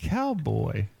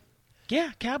 Cowboy.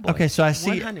 Yeah, cowboy. Okay, so I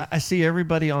 100. see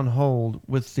everybody on hold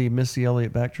with the Missy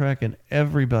Elliott backtrack, and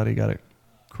everybody got it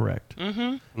correct.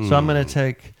 Mm-hmm. So I'm going to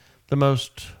take the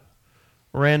most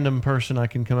random person I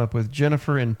can come up with,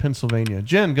 Jennifer in Pennsylvania.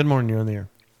 Jen, good morning. You're on the air.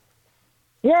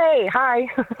 Yay! Hi.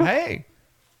 Hey.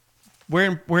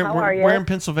 Where in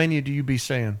Pennsylvania do you be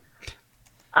staying?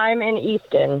 I'm in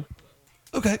Easton.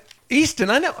 Okay, Easton.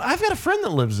 I know. I've got a friend that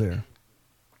lives there.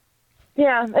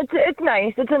 Yeah, it's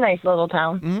nice. It's a nice little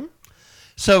town. Mm-hmm.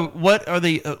 So what are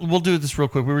the? We'll do this real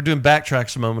quick. We were doing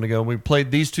backtracks a moment ago. We played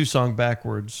these two songs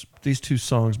backwards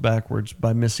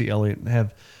by Missy Elliott, and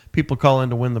have people call in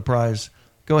to win the prize.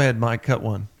 Go ahead, Mike. Cut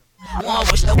one.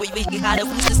 Watch the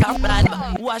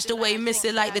way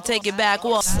Missy like to take it back.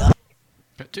 Cut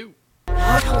two.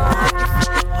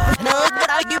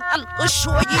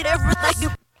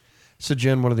 So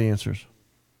Jen, what are the answers?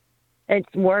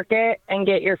 It's work it and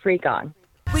get your freak on.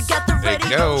 There you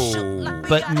go.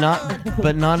 But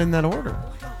not in that order.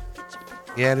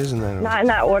 Yeah, it is in that order. Not in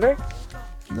that order?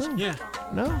 No. Yeah.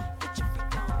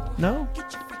 No.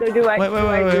 So do I?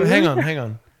 Wait. Hang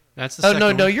on. That's the second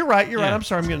no, one. you're right. You're right. I'm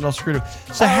sorry, I'm getting all screwed up.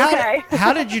 So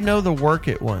how did you know the work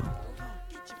it one?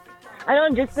 I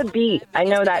know just the beat. I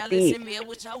know that beat.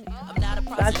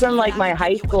 That's from like my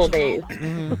high school days.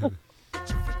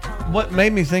 What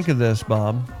made me think of this,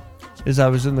 Bob, is I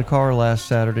was in the car last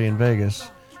Saturday in Vegas,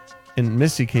 and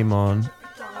Missy came on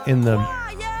in the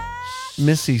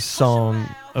Missy song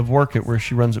of Work It, where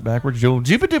she runs it backwards. Yeah. I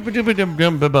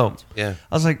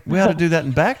was like, we ought to do that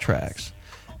in backtracks.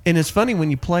 And it's funny, when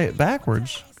you play it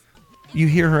backwards, you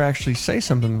hear her actually say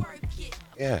something.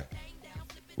 Yeah.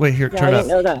 Wait, here, turn I up. didn't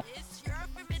know that.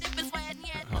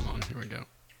 Hold on, here we go.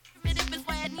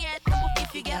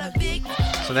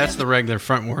 So that's the regular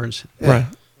front words. Yeah. Right.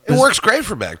 It works great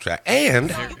for backtrack.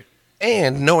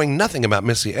 And knowing nothing about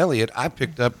Missy Elliott, I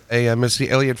picked up a Missy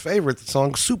Elliott favorite, the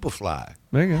song Superfly.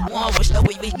 There you go. Watch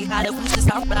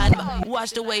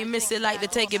the way Missy like to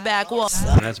take it back.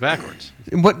 And that's backwards.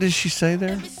 And what did she say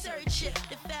there?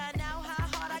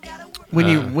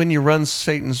 When you run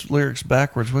Satan's lyrics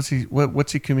backwards,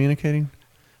 what's he communicating?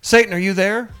 Satan, are you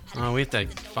there? Oh, we have to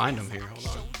find him here. Hold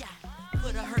on.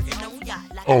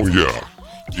 Oh yeah.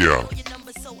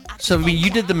 So you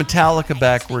did the Metallica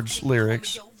backwards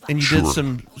lyrics, and you did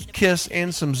some Kiss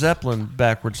and some Zeppelin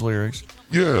backwards lyrics.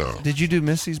 Yeah. Did you do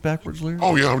Missy's backwards lyrics?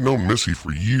 Oh yeah, I've known Missy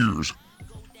for years.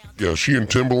 Yeah, she and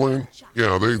Timbaland.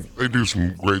 Yeah, they do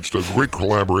some great stuff. Great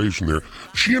collaboration there.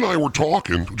 She and I were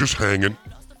talking, just hanging,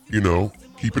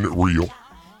 keeping it real.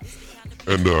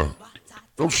 And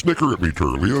don't snicker at me,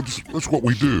 Turley. That's what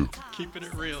we do. Keeping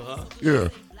it real, huh? Yeah.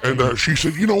 And she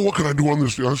said, you know, what can I do on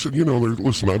this? I said, you know,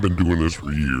 listen, I've been doing this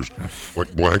for years.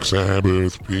 Like Black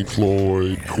Sabbath, Pink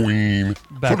Floyd, Queen.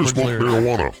 Fun to smoke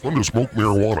marijuana. Fun to smoke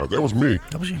marijuana. That was me.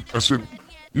 That was you. I said,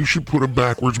 you should put a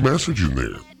backwards message in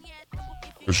there.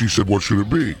 And she said, what should it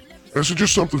be? I said,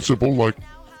 just something simple like,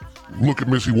 look at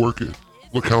Missy work it.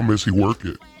 Look how Missy work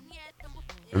it.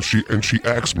 And she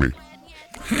asked me.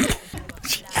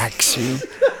 She asked you?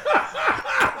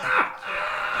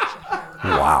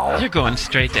 Wow. You're going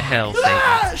straight to hell,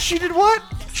 Satan. She did what?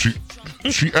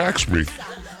 She asked me,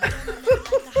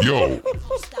 yo,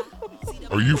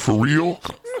 are you for real?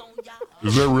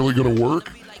 Is that really going to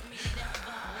work?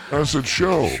 I said,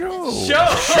 show.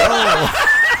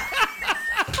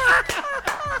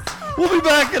 We'll be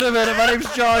back in a minute. My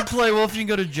name's John Clay Wolfe. You can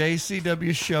go to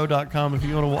jcwshow.com if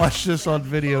you want to watch this on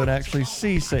video and actually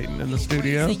see Satan in the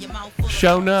studio.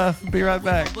 Show enough. Be right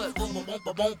back. Keep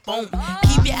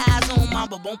your eyes on my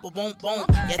boom.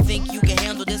 You think you can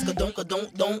handle this?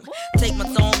 Don't. Take my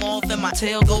thumb off and my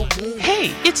tail go boom.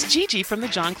 Hey, it's Gigi from the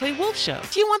John Clay Wolfe Show.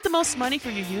 Do you want the most money for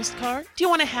your used car? Do you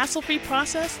want a hassle-free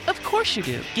process? Of course you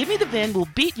do. Give Me the VIN will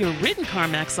beat your written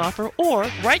CarMax offer or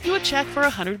write you a check for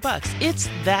 $100. It's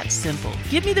that simple.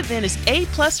 Give Me the VIN is A+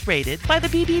 rated by the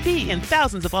BBB and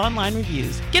thousands of online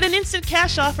reviews. Get an instant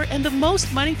cash offer and the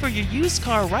most money for your used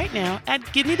car right now at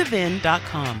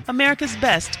GiveMeTheVIN.com. America's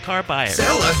best car buyer.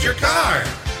 Sell us your car.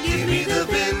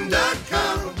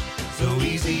 GiveMeTheVIN.com. So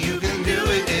easy you can do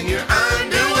it in your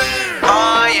underwear.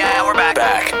 Oh, yeah, we're back.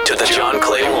 Back to the John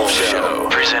Clay Wolfe Show.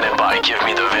 Presented by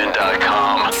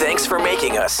GiveMeTheVIN.com. Thanks for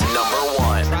making us number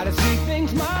one.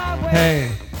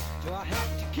 Hey.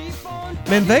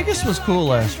 Man, Vegas was cool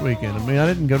last weekend. I mean, I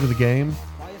didn't go to the game,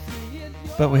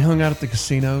 but we hung out at the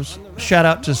casinos. Shout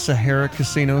out to Sahara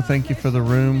Casino. Thank you for the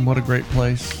room. What a great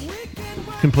place.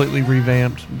 Completely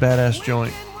revamped. Badass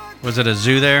joint. Was it a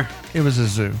zoo there? It was a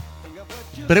zoo.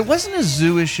 But it wasn't as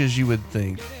zoo-ish as you would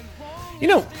think. You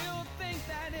know,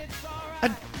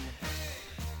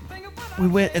 we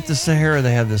went at the Sahara.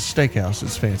 They have this steakhouse.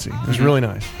 It's fancy. It was really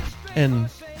nice. And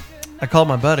I called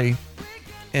my buddy,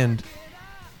 and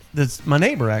my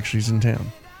neighbor actually is in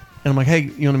town. And I'm like, hey,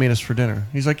 you want to meet us for dinner?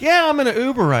 He's like, yeah, I'm in an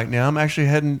Uber right now. I'm actually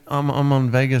heading, I'm on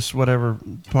Vegas, whatever,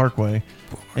 Parkway.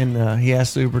 And he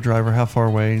asked the Uber driver how far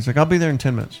away. He's like, I'll be there in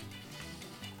 10 minutes.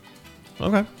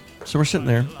 Okay. So we're sitting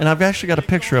there. And I've actually got a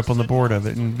picture up on the board of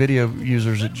it. And video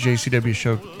users at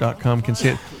jcwshow.com can see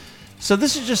it. So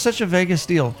this is just such a Vegas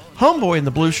deal. Homeboy in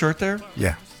the blue shirt there.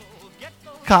 Yeah.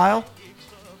 Kyle.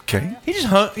 Okay. He just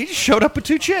showed up with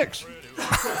two chicks.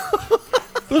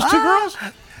 Those two girls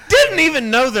didn't even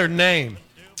know their name.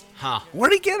 Huh.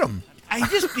 Where'd he get them? He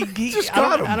just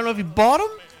got them. I don't know if he bought them.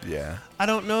 Yeah. I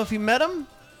don't know if he met them.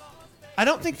 I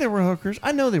don't think they were hookers.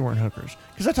 I know they weren't hookers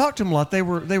because I talked to them a lot. They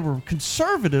were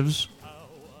conservatives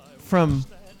from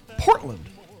Portland,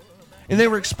 and they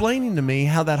were explaining to me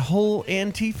how that whole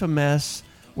Antifa mess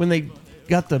when they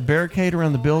got the barricade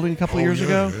around the building a couple of years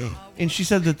ago. Yeah. And she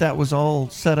said that was all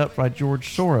set up by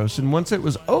George Soros. And once it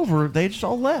was over, they just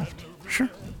all left. Sure.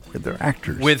 They're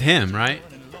actors. With him, right?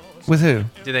 With who?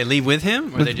 Did they leave with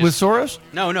him? Or with, they just... with Soros?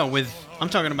 No, I'm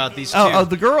talking about these two. Oh,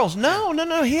 the girls. No.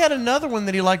 He had another one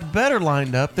that he liked better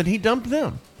lined up, then he dumped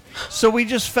them. So we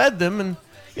just fed them,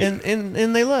 and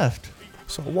they left.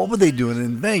 So what were they doing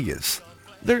in Vegas?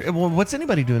 Well, what's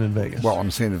anybody doing in Vegas? Well,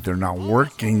 I'm saying that they're not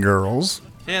working girls.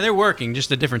 Yeah, they're working, just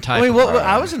a different type.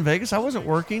 I was in Vegas. I wasn't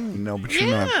working. No, but you're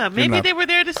not. Maybe they were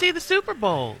there to see the Super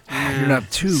Bowl. You're not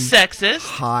too sexist,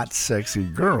 hot, sexy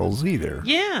girls either.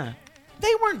 Yeah,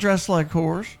 they weren't dressed like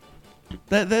whores.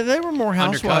 They were more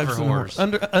housewives than whores.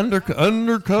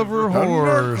 Undercover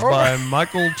Whores by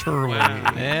Michael Turley.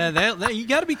 Wow. Yeah, you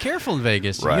got to be careful in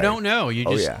Vegas. Right. You don't know. You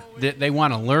just they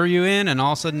want to lure you in, and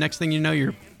all of a sudden, next thing you know,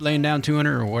 you're laying down $200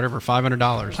 or whatever,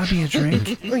 $500. Buy me a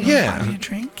drink. Yeah, Buy me a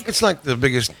drink. It's like the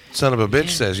biggest son of a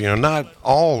bitch says. Not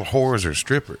all whores are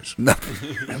strippers. No,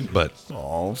 but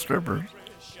all strippers.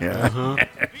 Yeah.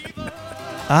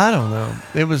 I don't know.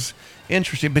 It was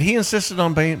interesting, but he insisted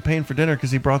on paying for dinner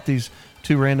because he brought these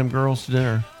two random girls to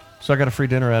dinner. So I got a free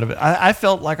dinner out of it. I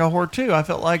felt like a whore too. I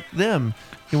felt like them.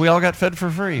 We all got fed for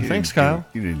free. Thanks, Kyle.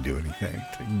 You didn't do anything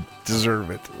to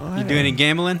deserve it. You do any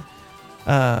gambling?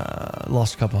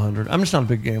 Lost a couple hundred. I'm just not a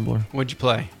big gambler. What'd you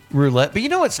play? Roulette. But you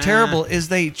know what's terrible is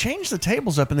they changed the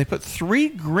tables up and they put 3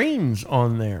 greens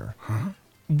on there. Huh?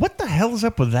 What the hell is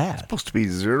up with that? It's supposed to be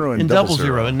 0 and double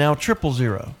zero, and now 000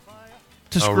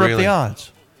 to screw up the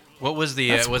odds. What was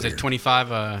the was it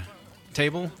 25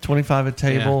 table? 25 a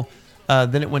table. Yeah.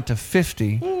 Then it went to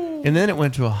 50, and then it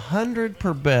went to 100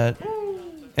 per bet,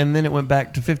 and then it went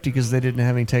back to 50 because they didn't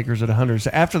have any takers at 100.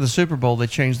 So after the Super Bowl, they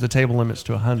changed the table limits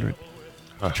to 100.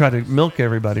 try to milk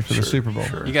everybody for the Super Bowl.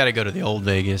 You got to go to the old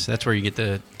Vegas. That's where you get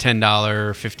the $10,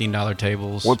 $15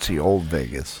 tables. What's the old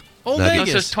Vegas? Old So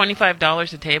Vegas. it's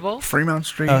 $25 a table? Fremont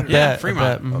Street? Yeah,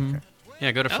 Fremont. mhm. Okay.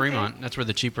 Yeah, go to Fremont. That's where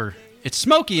the cheaper. It's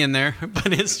smoky in there,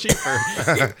 but it's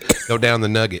cheaper. Go down the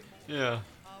Nugget. Yeah.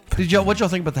 What y'all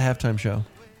think about the halftime show?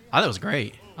 I thought it was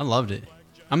great. I loved it.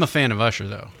 I'm a fan of Usher,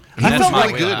 though. He was felt really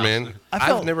like- good, man.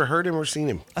 I I've never heard him or seen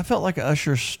him. I felt like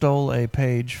Usher stole a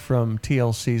page from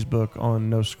TLC's book on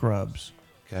No Scrubs.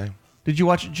 Okay. Did you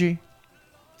watch it, G?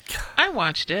 I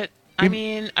watched it. I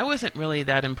mean, I wasn't really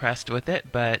that impressed with it,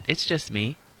 but it's just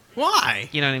me. Why?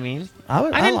 You know what I mean? I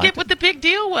didn't liked get what the big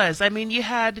deal was. I mean, you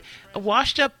had a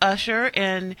washed-up Usher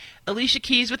and Alicia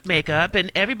Keys with makeup,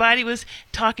 and everybody was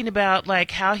talking about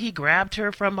like how he grabbed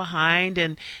her from behind,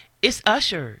 and it's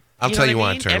Usher. I'll know tell what you I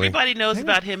what, mean? Turley. Everybody knows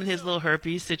about him and his little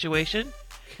herpes situation.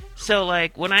 So,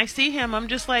 like, when I see him, I'm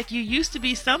just like, you used to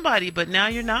be somebody, but now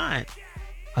you're not.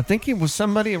 I think he was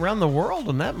somebody around the world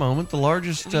in that moment, the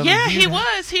largest. Yeah, he viewed-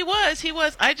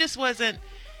 was. I just wasn't.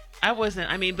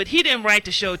 I mean, but he didn't write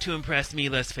the show to impress me.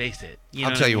 Let's face it. You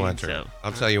know I'll tell you what I why, mean? Turley. So,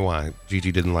 I'll tell you why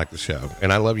Gigi didn't like the show.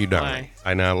 And I love you, darling.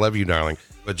 I know I love you, darling.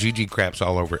 But Gigi craps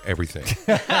all over everything.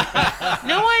 no,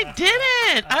 I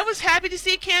didn't. I was happy to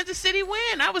see Kansas City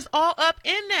win. I was all up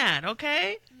in that.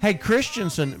 Okay. Hey,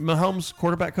 Christensen, Mahomes'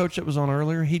 quarterback coach that was on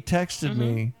earlier, he texted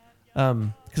me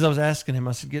because I was asking him.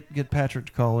 I said, "Get Patrick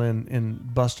to call in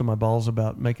and bust on my balls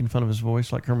about making fun of his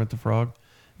voice like Kermit the Frog,"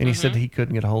 and he said he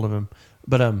couldn't get a hold of him.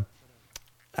 But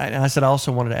I said I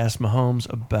also wanted to ask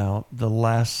Mahomes about the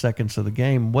last seconds of the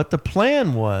game, what the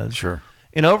plan was. Sure.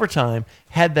 In overtime,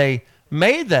 had they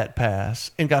made that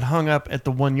pass and got hung up at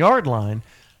the 1 yard line,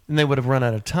 then they would have run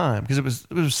out of time because it was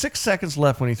 6 seconds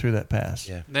left when he threw that pass.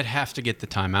 Yeah. They'd have to get the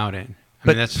timeout in.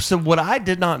 But that's so what I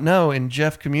did not know, and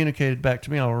Jeff communicated back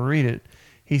to me, I'll read it.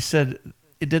 He said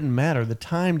it didn't matter. The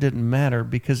time didn't matter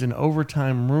because in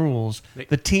overtime rules,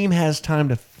 the team has time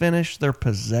to finish their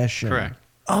possession. correct.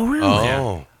 Oh, really?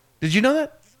 Oh. Yeah. Did you know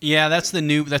that? Yeah, that's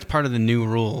part of the new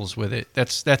rules with it.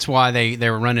 That's why they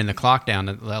were running the clock down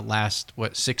at the last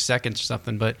 6 seconds or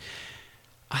something. But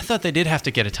I thought they did have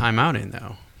to get a timeout in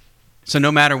though. So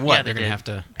no matter what, Yeah, they're going to have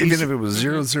to. Even if it was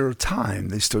 0-0 time,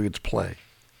 they still get to play.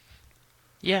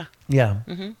 Yeah. Yeah.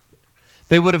 Mm-hmm.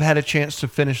 They would have had a chance to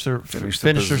finish their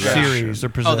possession. series, their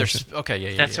Oh, possession. okay,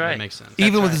 yeah, That's yeah, right. That makes sense.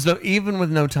 even That's with even with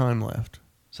no time left.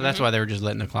 So that's why they were just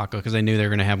letting the clock go because they knew they were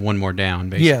going to have one more down,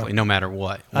 basically, Yeah. no matter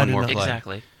what. I One did more not- play.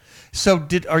 Exactly. So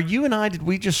did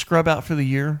we just scrub out for the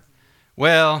year?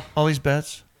 Well, All these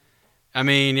bets? I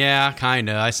mean, yeah, kind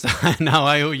of. Now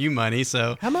I owe you money,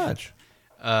 so How much?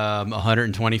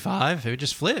 125. It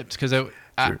just flipped because I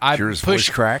Yours voice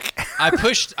pushed. crack. I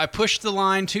pushed the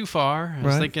line too far. I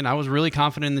was Right. thinking I was really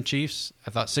confident in the Chiefs.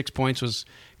 I thought 6 points was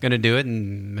going to do it,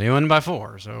 and they won by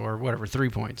 4, or whatever, 3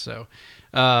 points. So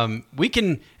we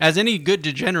can, as any good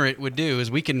degenerate would do,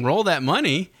 is we can roll that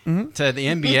money to the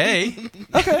NBA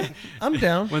Okay, I'm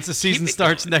down. once the season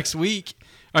starts next week,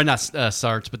 or not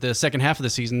starts, but the second half of the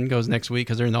season goes next week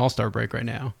because they're in the All-Star break right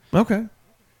now. Okay,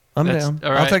 I'm That's- down.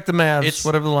 all I'll right. take the Mavs, It's-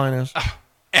 whatever the line is.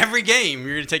 Every game,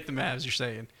 you're going to take the Mavs. You're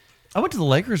saying. I went to the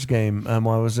Lakers game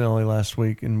while I was in LA last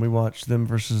week, and we watched them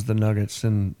versus the Nuggets,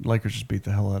 and Lakers just beat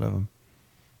the hell out of them.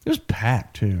 It was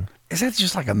packed too. Is that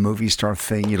just like a movie star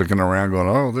thing? You're looking around going,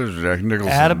 oh, there's Jack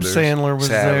Nicholson. Adam there's Sandler was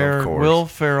Saddler, there. of course. Will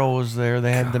Ferrell was there.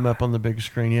 They had them up on the big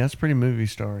screen. Yeah, it's pretty movie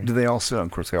starry. Do they all sit?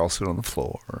 Of course, they all sit on the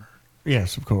floor.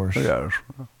 Yes, of course. Yes.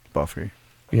 Buffy.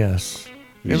 Yes.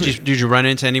 Did you run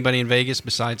into anybody in Vegas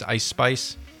besides Ice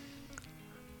Spice?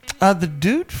 The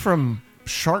dude from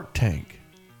Shark Tank.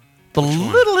 The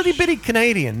little itty bitty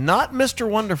Canadian, not Mr.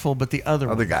 Wonderful, but the other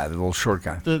Other one. guy, the little short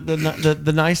guy.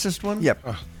 The nicest one. Yep.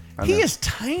 I He know. is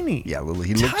tiny. Yeah, Lily.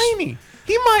 He looks. Tiny.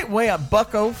 He might weigh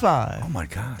 $105. Oh my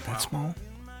God, that small.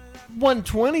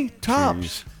 120 tops.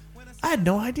 Jeez. I had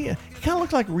no idea. He kind of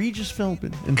looked like Regis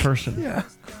Philbin in person. Yeah,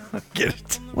 get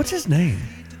it. What's his name?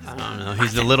 I don't know.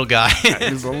 He's the little guy.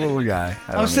 He's a little guy.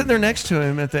 I was sitting there next to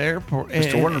him at the airport.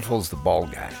 Mr. Wonderful's the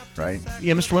bald guy, right?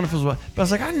 Yeah, Mr. Wonderful's one. But I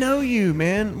was like, I know you,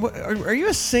 man. What, are you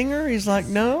a singer? He's like,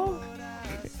 no.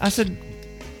 I said,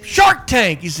 Shark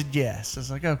Tank. He said, yes. I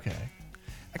was like, okay.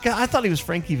 I thought he was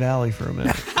Frankie Valli for a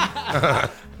minute.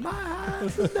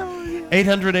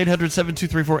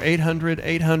 800-800-7234,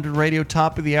 800-800-radio,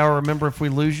 top of the hour. Remember, if we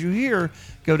lose you here,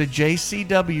 go to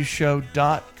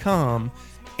jcwshow.com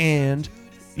and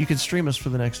you can stream us for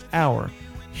the next hour.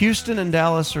 Houston and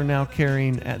Dallas are now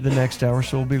carrying at the next hour,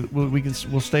 so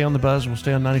we'll stay on the buzz. We'll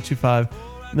stay on 92.5.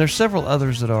 And there's several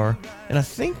others that are, and I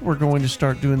think we're going to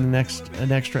start doing an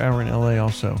extra hour in LA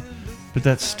also, but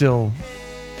that's still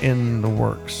in the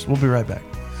works. We'll be right back.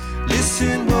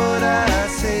 Listen what I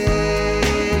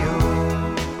say.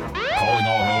 Calling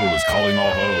all hoes, calling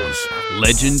all hoes.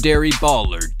 Legendary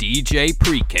baller DJ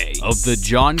PreKay of the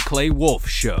John Clay Wolfe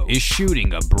Show is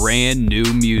shooting a brand new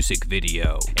music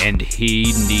video, and he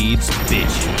needs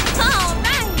bitches. Oh,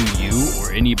 nice. Do you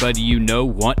or anybody you know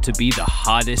want to be the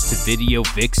hottest video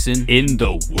vixen in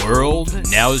the world?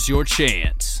 Now's your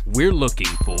chance. We're looking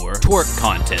for twerk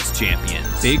contest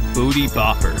champions, big booty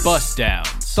boppers, bust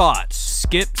downs, thoughts,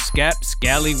 skip, scap,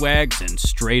 scallywags, and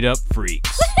straight up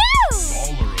freaks.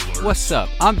 What's up?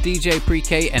 I'm DJ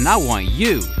PreKay, and I want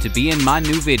you to be in my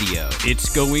new video. It's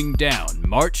going down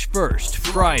March 1st,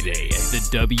 Friday at the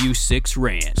W6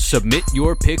 Ranch. Submit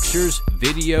your pictures,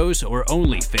 videos, or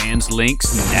OnlyFans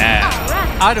links now.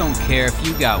 I don't care if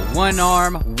you got one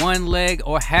arm, one leg,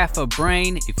 or half a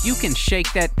brain. If you can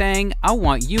shake that thing, I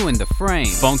want you in the frame.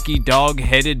 Funky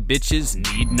dog-headed bitches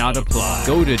need not apply.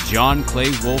 Go to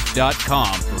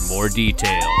johnclaywolf.com for more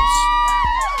details.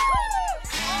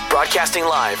 Broadcasting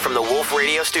live from the Wolf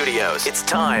Radio Studios, it's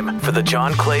time for the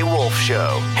John Clay Wolfe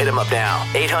Show. Hit him up now,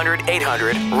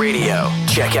 800-800-RADIO.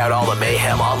 Check out all the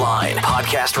mayhem online,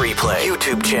 podcast replay,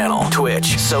 YouTube channel,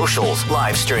 Twitch, socials,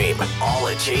 live stream, all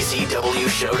at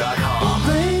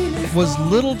jcwshow.com. Was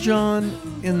Little John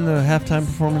in the halftime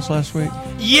performance last week?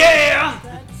 Yeah!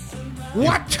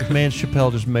 What? Man,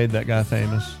 Chappelle just made that guy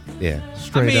famous. Yeah.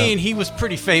 Straight up. He was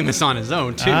pretty famous on his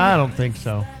own, too. I don't think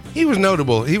so. He was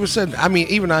notable. He was said. I mean,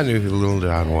 even I knew who Little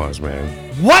John was, man.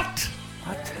 What?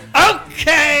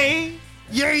 Okay.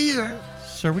 Yeah.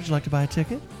 Sir, would you like to buy a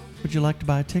ticket? Would you like to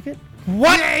buy a ticket?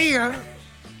 What? Yeah.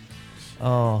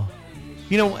 Oh.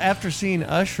 You know, after seeing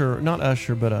not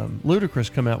Usher, but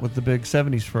Ludacris come out with the big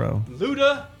 70s fro.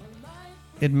 Luda?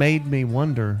 It made me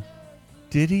wonder,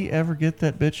 did he ever get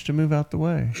that bitch to move out the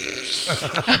way?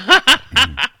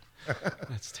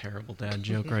 That's a terrible dad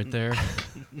joke right there.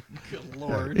 Good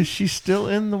Lord. Is she still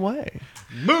in the way?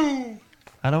 Move!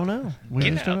 I don't know. We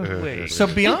Get just don't out know. the way. So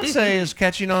Beyonce is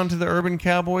catching on to the urban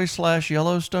cowboy /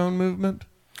 Yellowstone movement.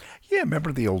 Yeah,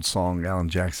 remember the old song Alan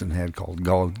Jackson had called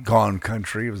Gone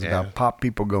Country? It was about pop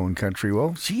people going country.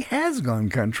 Well, she has gone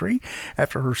country.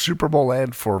 After her Super Bowl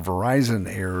ad for Verizon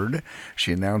aired,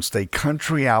 she announced a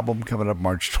country album coming up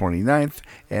March 29th,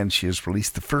 and she has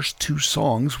released the first 2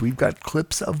 songs. We've got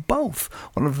clips of both.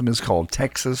 One of them is called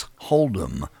Texas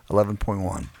Hold'em,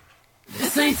 11.1.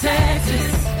 This ain't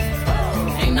Texas,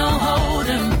 ain't no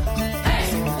hold'em.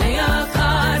 Lay your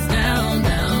cards down,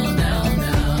 down, down,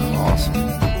 down. Awesome.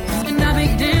 And I'll be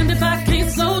damned if I can't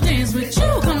slow dance with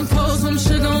you. Come pour some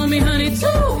sugar on me, honey,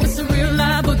 too. It's a real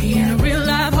live boogie and a real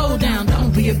live hold down.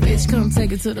 Don't be a bitch, come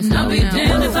take it to the floor. I'll be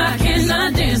damned if I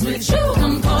cannot dance with you.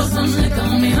 Come pour some liquor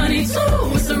on me, honey,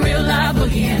 too. It's a real live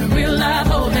boogie and a real live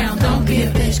hold down. Don't be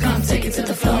a bitch, come take it to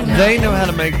the floor. They know how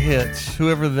to make hits.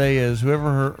 Whoever they is,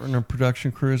 whoever her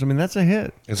production crew is. I mean, that's a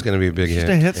hit. It's going to be a big hit. It's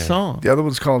just a hit song. The other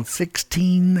one's called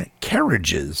 16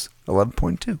 Carriages,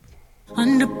 11.2.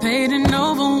 Underpaid and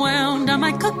overwhelmed. I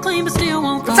might cook clean, but still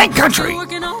won't go. This ain't country.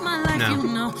 Working all my life, No. you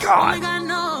know. God. Only God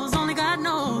knows, only God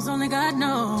knows, only God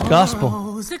knows. It's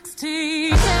gospel.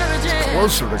 16 carriages.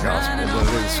 Closer to gospel than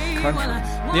it is country.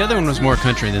 The other one was more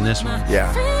country than this one.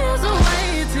 Yeah. Feels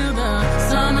away to the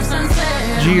summer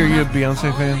sunset. G, are you a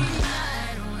Beyonce fan?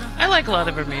 I like a lot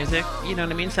of her music. You know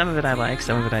what I mean? Some of it I like,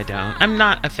 some of it I don't. I'm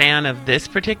not a fan of this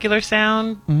particular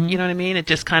sound. Mm-hmm. You know what I mean? It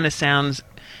just kind of sounds,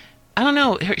 I don't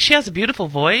know. She has a beautiful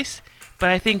voice, but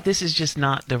I think this is just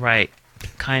not the right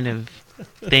kind of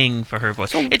thing for her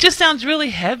voice. It just sounds really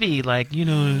heavy, like, you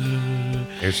know.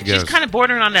 Here she goes. She's kind of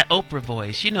bordering on that Oprah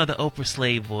voice. You know, the Oprah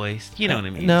slave voice. You know what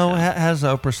I mean? No, how's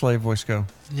the Oprah slave voice go?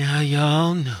 Now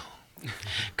y'all know,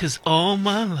 'cause all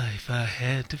my life I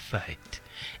had to fight.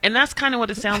 And that's kind of what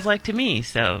it sounds like to me.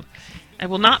 So I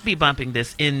will not be bumping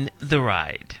this in the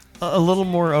ride. A little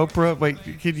more Oprah. Wait,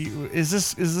 could you? Is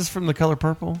this from The Color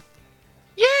Purple?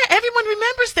 Yeah, everyone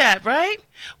remembers that, right?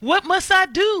 What must I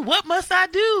do? What must I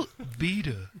do? Beat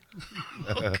her.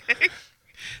 Okay.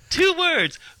 2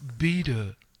 words. Beat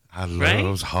her. I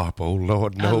loves Harpo.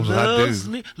 Lord knows I loves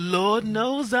do. Me. Lord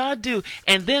knows I do.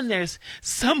 And then there's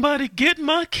somebody get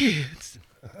my kids.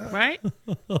 Right?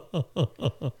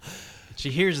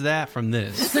 She hears that from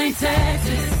this. This ain't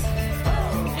Texas.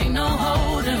 Ain't no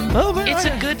hold'em. Oh, man. It's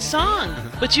a good song,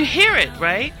 but you hear it,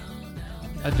 right?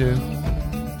 I do.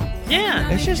 Yeah.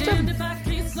 It's just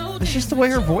the way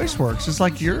her voice works. It's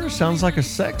like yours sounds like a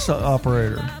sex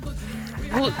operator.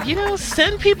 Well, you know,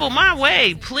 send people my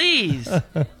way, please.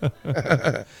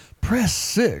 Press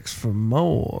 6 for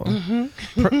more.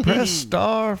 Mm-hmm. Press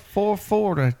star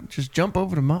 44 to just jump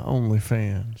over to my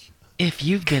OnlyFans. If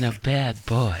you've been a bad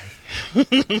boy.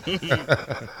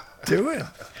 Do it.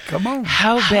 Come on.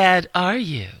 How bad are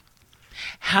you?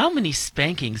 How many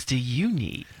spankings do you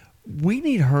need? We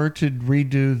need her to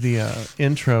redo the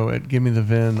intro at Give Me the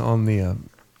VIN on the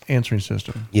answering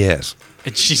system. Yes.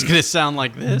 And she's going to sound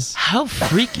like this. How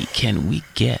freaky can we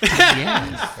get?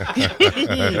 Yes.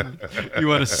 You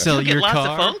want to sell We'll get your lots car?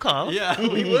 of phone calls. Yeah,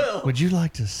 we will. Would you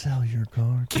like to sell your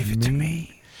car? Give it to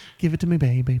me. Give it to me,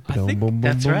 baby.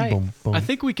 That's right. I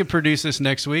think we can produce this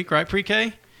next week, right,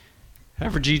 PreKay?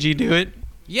 Have Gigi do it.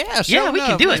 Yeah, Yeah, we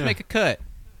can do Let's it. make a cut.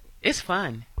 It's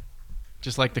fun.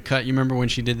 Just like the cut. You remember when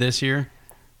she did this year?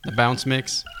 The bounce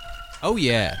mix? Oh,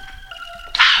 yeah.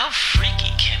 How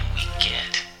freaky can we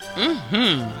get?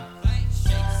 Mm-hmm.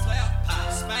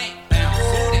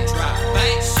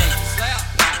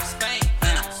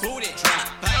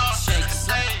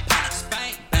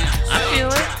 I feel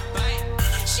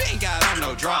it. She ain't got on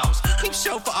no draws. Keep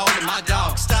show for all of my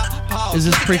dogs. Stop, pause. Is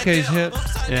this PreKay's hit?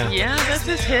 Yeah. Yeah, that's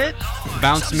his hit.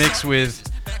 Bounce mix with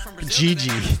Gigi.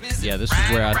 Yeah, this is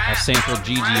where I sampled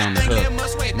Gigi on the hook.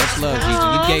 Much love, Gigi.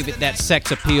 You gave it that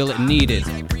sex appeal it needed.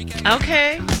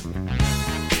 Okay.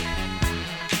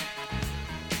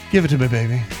 Give it to me,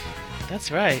 baby.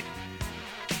 That's right.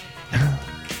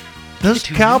 Those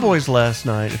Cowboys last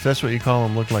night, if that's what you call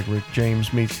them, looked like Rick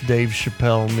James meets Dave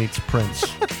Chappelle meets Prince.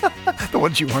 The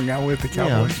ones you hung out with, the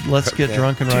Cowboys. Yeah, let's get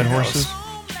drunk and ride horses.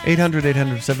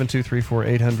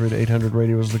 800-800-7234,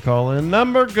 800-800-radio is the call-in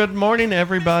number. Good morning,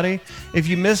 everybody. If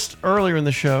you missed earlier in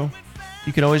the show,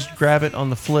 you can always grab it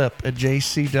on the flip at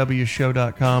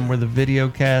jcwshow.com, where the video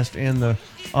cast and the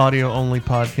audio-only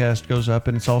podcast goes up,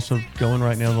 and it's also going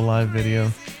right now, the live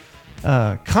video.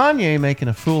 Kanye making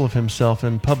a fool of himself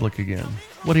in public again.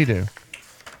 What'd he do?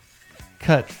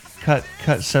 Cut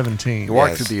 17. He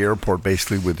walked to the airport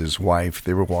basically with his wife.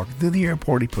 They were walking to the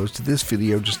airport. He posted this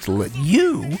video just to let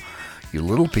you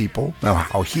little people, know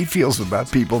how he feels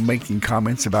about people making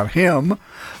comments about him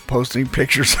posting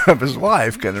pictures of his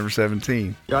wife, cut number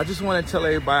 17. Yo, I just want to tell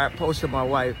everybody I posted my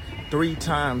wife 3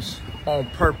 times on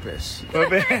purpose.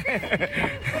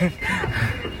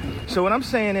 So what I'm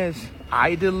saying is,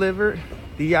 I delivered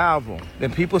the album.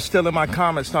 Then people still in my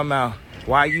comments talking about,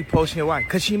 why are you posting your wife?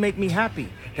 Because she make me happy.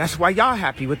 That's why y'all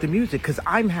happy with the music, because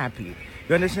I'm happy.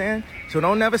 You understand? So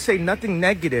don't never say nothing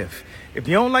negative. If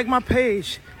you don't like my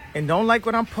page and don't like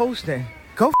what I'm posting,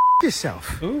 go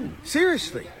yourself. Ooh.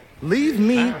 Seriously. Leave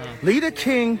me, leave the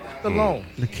king alone.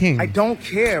 The king. I don't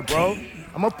care, bro.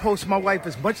 I'm going to post my wife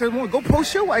as much as I want. Go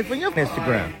post your wife on your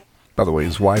Instagram. By the way,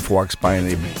 his wife walks by in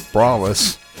a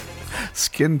braless,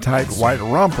 skin-tight white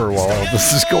romper while all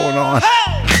this is going on.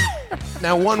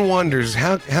 Now, one wonders,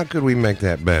 how could we make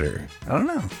that better? I don't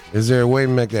know. Is there a way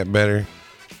to make that better?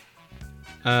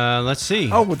 Let's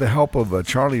see. Oh, with the help of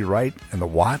Charlie Wright and the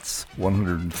Watts,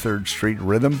 103rd Street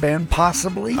Rhythm Band,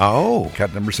 possibly? Oh.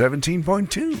 Cut number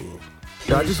 17.2.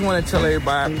 Yo, I just want to tell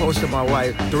everybody I posted my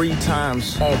wife 3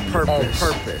 times on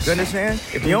purpose. You understand?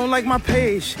 If you don't like my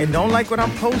page and don't like what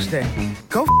I'm posting,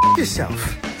 go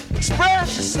yourself.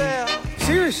 Express yourself.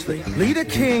 Seriously, leave the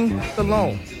king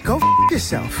alone. Go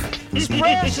yourself.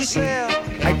 Express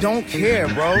yourself. I don't care,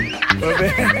 bro.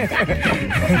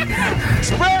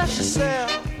 Express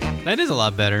yourself. That is a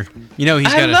lot better. You know, he's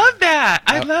got I love that.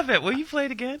 I love it. Will you play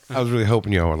it again? I was really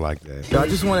hoping y'all would like that. Yo, I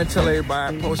just want to tell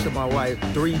everybody I posted my wife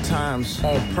 3 times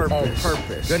on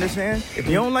purpose. You understand? If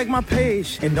you don't like my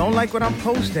page and don't like what I'm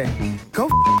posting, go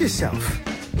yourself.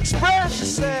 Express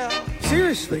yourself.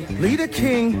 Seriously, leave the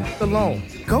king alone.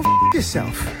 Go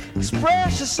yourself.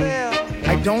 Express yourself.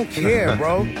 I don't care,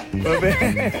 bro.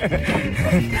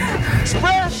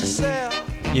 Express yourself.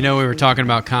 You know, we were talking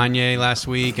about Kanye last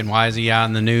week and why is he out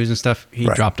in the news and stuff. He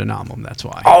dropped an album. That's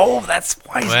why. Oh, that's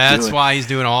why he's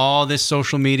doing all this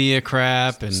social media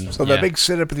crap. And so that big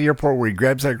setup at the airport where he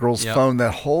grabs that girl's phone,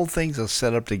 that whole thing's a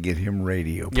setup to get him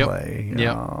radio play.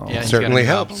 Yep. Oh. Yeah, certainly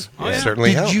helps. Oh,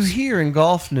 certainly helps. Did you hear in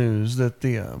golf news that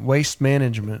the Waste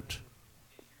Management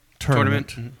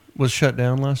tournament was shut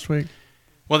down last week?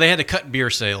 Well, they had to cut beer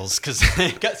sales because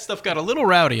stuff got a little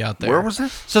rowdy out there. Where was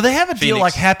it? So they have a deal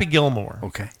like Happy Gilmore.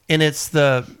 Okay. And it's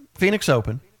the Phoenix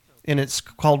Open, and it's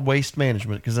called Waste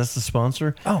Management because that's the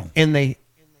sponsor. Oh. And they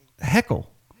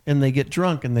heckle, and they get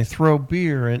drunk, and they throw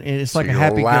beer, and it's like a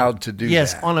Happy allowed to do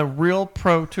yes, that. on a real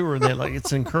pro tour. They like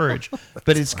it's encouraged,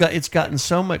 but it's gotten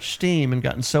so much steam and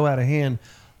gotten so out of hand.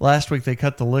 Last week they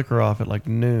cut the liquor off at like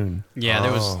noon. Yeah,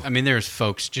 there was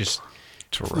folks just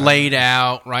laid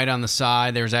out right on the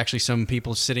side. There was actually some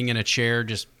people sitting in a chair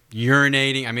just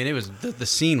urinating. I mean, it was the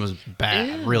scene was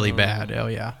bad, really bad. Oh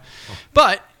yeah,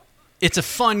 but it's a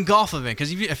fun golf event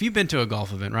because if you've been to a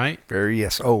golf event, right? Very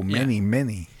yes. Oh,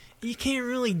 many. you can't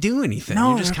really do anything. No,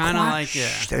 You're just they're kind of quiet. like,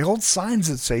 Shh, they hold signs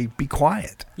that say "Be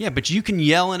quiet." Yeah, but you can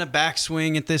yell in a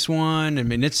backswing at this one. I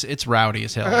mean, it's rowdy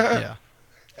as hell. Yeah,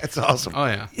 That's awesome. oh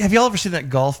yeah. Have y'all ever seen that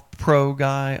golf pro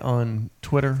guy on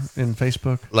Twitter and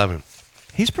Facebook? Love him.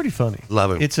 He's pretty funny.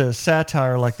 Love him. It's a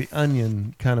satire like the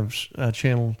Onion kind of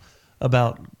channel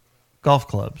about golf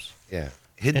clubs. Yeah.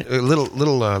 A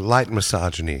little light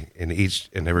misogyny in each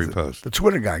and every post. The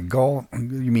Twitter guy,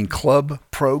 you mean Club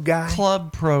Pro guy?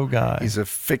 Club Pro guy. He's a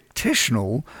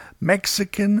fictional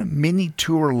Mexican mini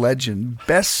tour legend,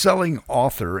 best-selling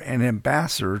author, and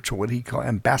ambassador to what he calls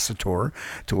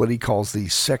the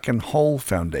Second Hole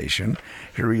Foundation.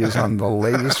 Here he is on the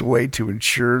latest way to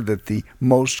ensure that the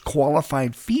most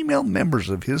qualified female members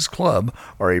of his club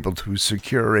are able to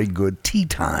secure a good tee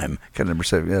time. Cut number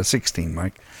 16,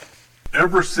 Mike.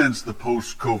 Ever since the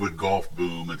post-COVID golf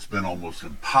boom, it's been almost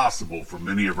impossible for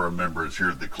many of our members here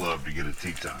at the club to get a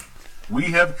tee time.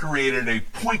 We have created a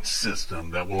point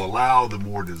system that will allow the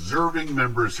more deserving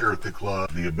members here at the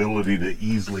club the ability to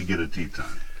easily get a tee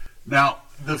time. Now,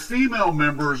 the female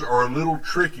members are a little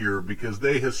trickier because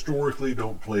they historically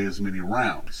don't play as many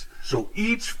rounds. So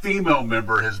each female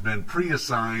member has been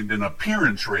pre-assigned an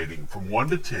appearance rating from 1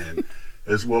 to 10,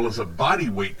 as well as a body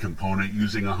weight component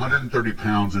using 130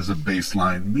 pounds as a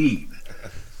baseline mean.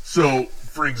 So,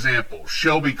 for example,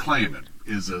 Shelby Clayman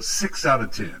is a 6 out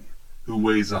of 10 who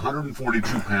weighs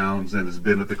 142 pounds and has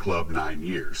been at the club 9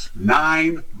 years.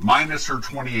 9 minus her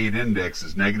 28 index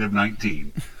is negative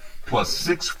 19, plus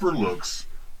 6 for looks,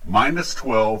 minus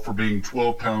 12 for being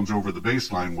 12 pounds over the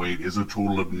baseline weight is a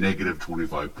total of negative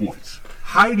 25 points.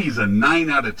 Heidi's a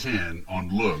 9 out of 10 on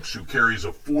looks, who carries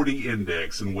a 40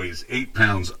 index and weighs 8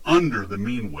 pounds under the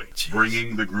mean weight,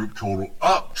 bringing the group total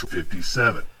up to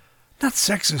 57. Not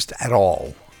sexist at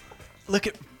all. Look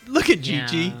at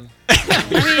Gigi.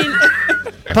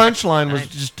 Punchline was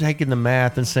just taking the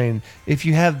math and saying, if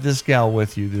you have this gal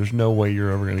with you, there's no way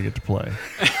you're ever going to get to play.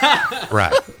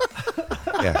 Right.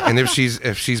 Yeah, and if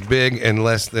she's big and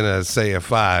less than a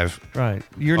 5, right,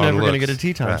 you're never going to get a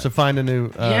tee time. Right. So find a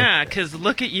new. Yeah, because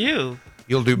look at you.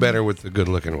 You'll do better with the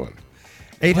good-looking one.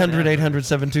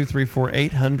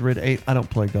 800-800-7234. 800-8. I don't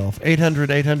play golf.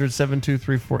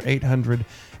 800-800-7234.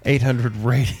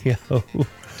 800-radio.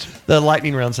 The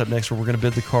lightning round's up next, where we're going to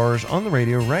bid the cars on the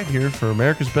radio right here for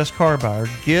America's best car buyer.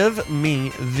 Give me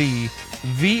the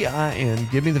VIN.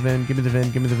 Give me the VIN. Give me the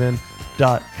VIN. Give me the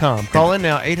VIN.com. Call in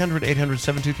now,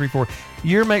 800-800-7234.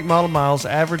 Year, make, model, miles,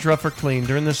 average, rough, or clean.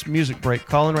 During this music break,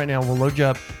 call in right now. We'll load you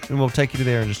up, and we'll take you to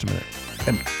there in just a minute.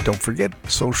 And don't forget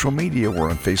social media.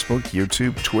 We're on Facebook,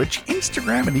 YouTube, Twitch,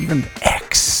 Instagram, and even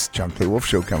X. John Clay Wolfe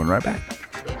Show coming right back.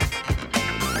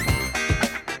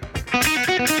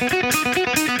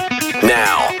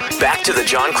 Now, back to the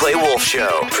John Clay Wolfe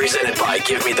Show, presented by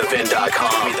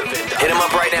GiveMeTheVin.com. Hit him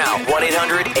up right now,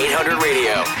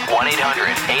 1-800-800-RADIO.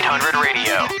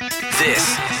 1-800-800-RADIO.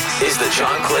 This is the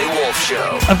John Clay Wolfe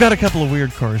Show. I've got a couple of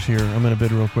weird cars here. I'm going to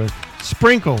bid real quick.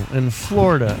 Sprinkle in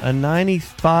Florida, a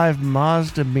 95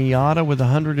 Mazda Miata with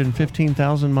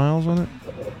 115,000 miles on it.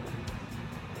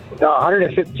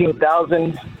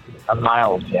 115,000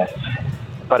 miles, yes.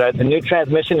 But the new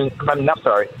transmission,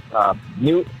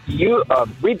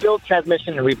 rebuilt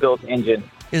transmission and rebuilt engine.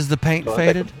 Is the paint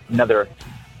faded? Like another.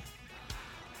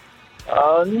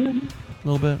 A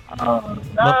little bit. No,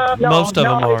 most of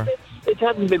them are. It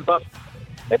hasn't been buffed.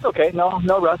 It's okay. No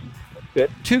rust. It's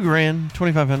good. $2,000,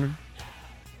 2,500.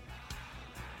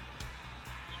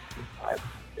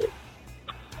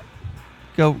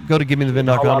 Go to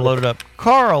GiveMeTheVin.com, load it up.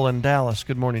 Carl in Dallas.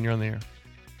 Good morning. You're on the air.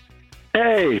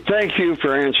 Hey, thank you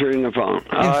for answering the phone.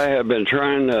 Yes. I have been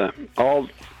trying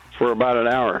for about an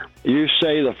hour. You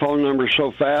say the phone number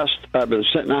so fast, I've been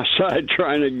sitting outside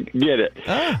trying to get it.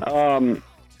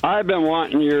 I've been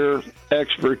wanting your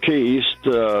expertise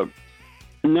to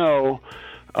know.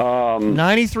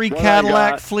 93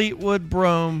 Cadillac Fleetwood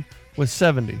Brougham with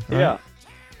 70. Right? Yeah.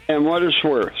 And what it's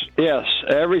worth. Yes,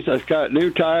 everything. It's got new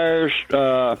tires,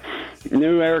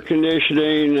 new air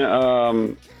conditioning.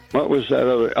 What was that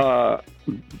other?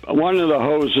 One of the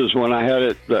hoses, when I had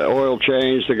it, the oil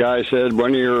change, the guy said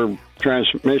one of your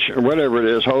transmission, or whatever it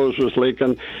is, hose was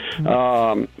leaking.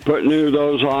 Put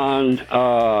those on,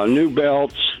 new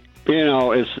belts. You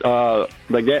know, it's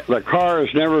the car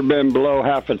has never been below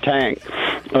half a tank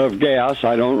of gas.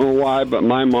 I don't know why, but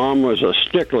my mom was a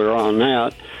stickler on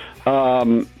that.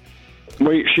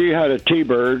 She had a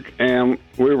T-Bird, and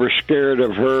we were scared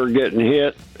of her getting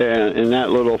hit and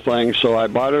that little thing, so I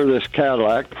bought her this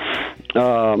Cadillac.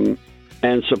 And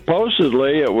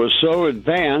supposedly it was so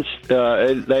advanced,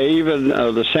 they even,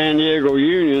 the San Diego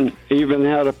Union even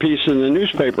had a piece in the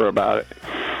newspaper about it.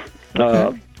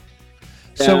 So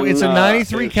it's a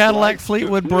 93 it's Cadillac like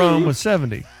Fleetwood Brougham with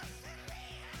 70.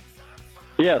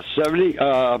 Yes,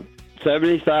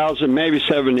 70,000, maybe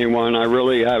 71. I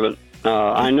really haven't.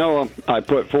 I know I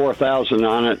put 4,000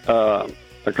 on it a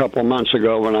couple of months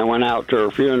ago when I went out to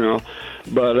her funeral.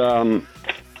 But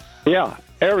yeah,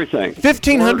 everything.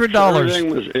 $1,500.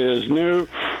 Everything is new,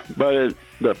 but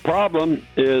the problem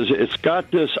is it's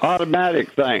got this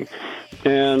automatic thing,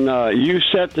 and you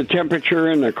set the temperature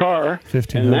in the car.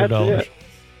 $1,500. And that's it.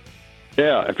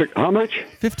 Yeah. How much?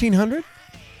 $1,500.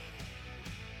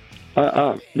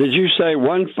 Did you say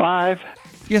 15?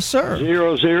 Yes, sir.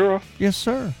 00? Yes,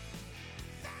 sir.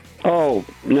 Oh,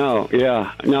 no,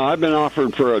 yeah. No, I've been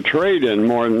offered for a trade-in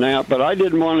more than that, but I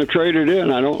didn't want to trade it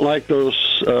in. I don't like those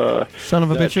son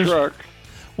of a bitches truck.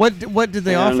 What did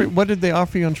they offer? What did they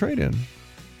offer you on trade-in?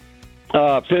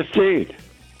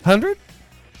 1,500.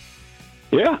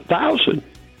 Yeah, 1,000.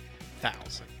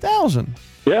 1,000.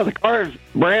 Yeah, the car is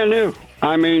brand new.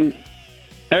 I mean,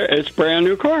 it's a brand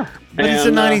new car. But it's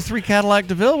a 93 Cadillac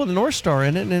DeVille with a North Star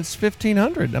in it, and it's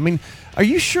 $1,500. I mean, are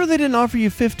you sure they didn't offer you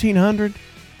 $1,500?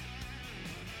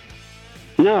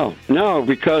 No,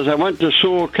 because I went to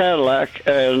Sewell Cadillac,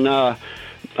 and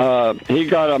he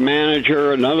got a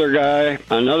manager, another guy,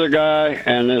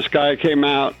 and this guy came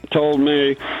out and told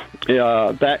me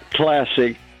that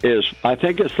Classic is, I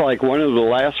think it's like one of the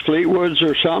last Fleetwoods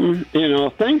or something. You know,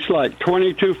 things like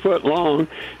 22 foot long.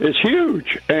 It's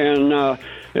huge, and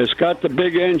it's got the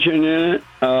big engine in it.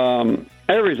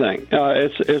 Everything.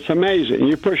 It's amazing.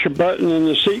 You push a button and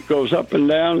the seat goes up and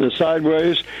down and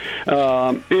sideways.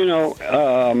 But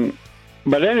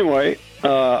anyway,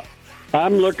 I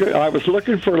was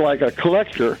looking for like a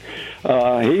collector.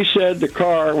 He said the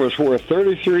car was worth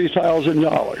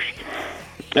 $33,000.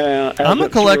 I'm a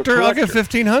collector. I'll get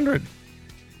 $1,500.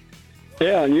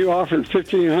 Yeah, and you offered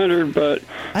 $1,500, but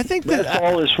I think that's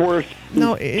all it's worth.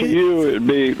 To you, it'd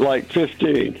be like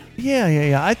 $15.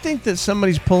 Yeah. I think that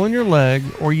somebody's pulling your leg,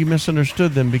 or you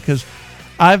misunderstood them, because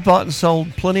I've bought and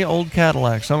sold plenty of old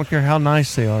Cadillacs. I don't care how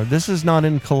nice they are. This is not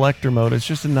in collector mode. It's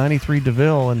just a 93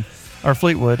 DeVille or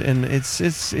Fleetwood, and it's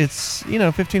 $1,500,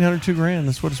 $2,000.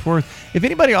 That's what it's worth. If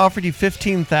anybody offered you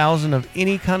 $15,000 of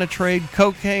any kind of trade,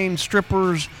 cocaine,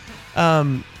 strippers,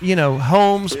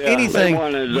 homes, anything,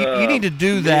 you need to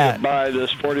do that. To buy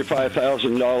this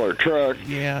 $45,000 truck.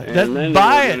 Yeah,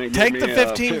 buy it. Take the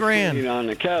 $15,000 on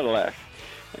the Cadillac,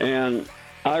 and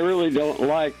I really don't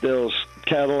like those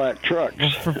Cadillac trucks. Well,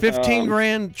 for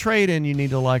 $15,000 trade-in, you need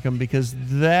to like them, because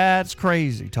that's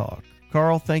crazy talk.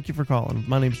 Carl, thank you for calling.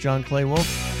 My name's John Clay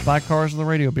Wolfe. Buy cars on the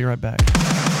radio. Be right back.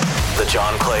 The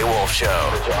John Clay Wolfe Show.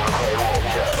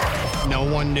 No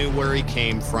one knew where he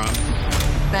came from.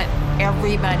 But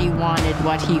everybody wanted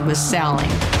what he was selling.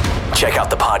 Check out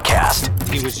the podcast.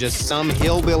 He was just some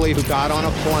hillbilly who got on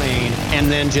a plane and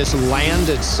then just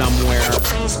landed somewhere.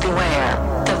 Please beware.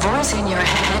 The voice in your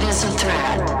head is a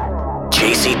threat.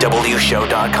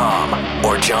 JCWShow.com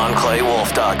or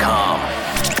JohnClayWolf.com.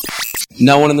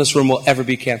 No one in this room will ever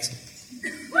be canceled.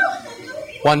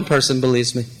 One person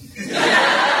believes me.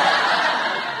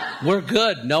 We're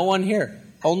good. No one here.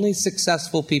 Only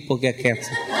successful people get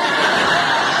canceled.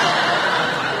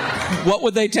 What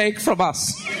would they take from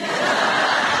us?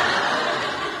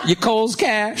 Your Kohl's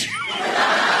cash?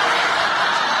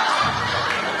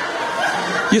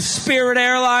 Your Spirit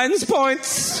Airlines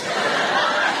points?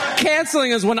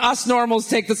 Canceling is when us normals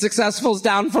take the successfuls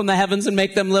down from the heavens and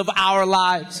make them live our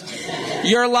lives.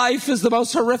 Your life is the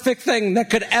most horrific thing that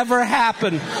could ever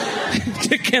happen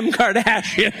to Kim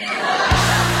Kardashian.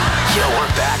 Yo, we're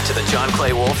back to the John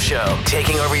Clay Wolfe Show,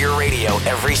 taking over your radio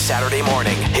every Saturday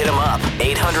morning. Hit them up,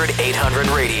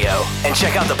 800-800-RADIO. And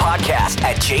check out the podcast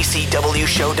at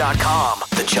jcwshow.com.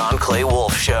 The John Clay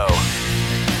Wolfe Show.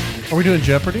 Are we doing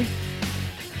Jeopardy?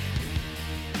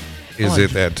 Is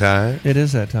it that time? It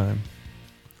is that time.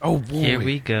 Oh, boy. Here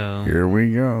we go. Here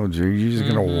we go. Gigi's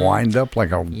going to wind up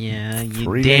like a... Yeah,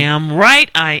 you damn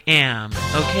right I am.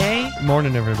 Okay?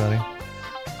 Morning, everybody.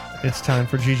 It's time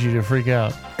for Gigi to freak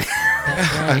out.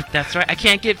 That's right. I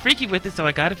can't get freaky with it, so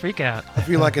I got to freak out. I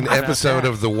feel like an episode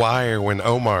of The Wire when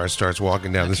Omar starts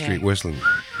walking down the street whistling.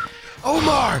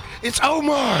 Omar! It's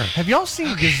Omar! Have y'all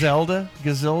seen Gazilda?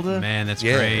 Man, that's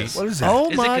Yes. great. What is that? Oh,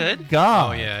 Is it my good?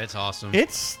 God. Oh, yeah, it's awesome.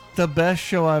 It's the best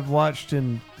show I've watched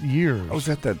in years. Oh, is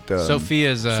that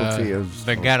Sophia's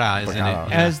Vergara is in it. Yeah.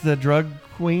 As the drug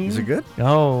queen. Is it good?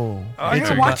 Oh. I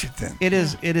gotta watch it then. It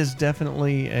is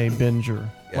definitely a binger.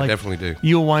 Yeah, I definitely do.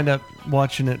 You'll wind up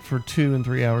watching it for 2 and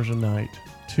 3 hours a night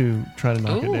to try to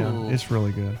knock it down. Ooh. It's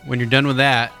really good. When you're done with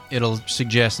that, it'll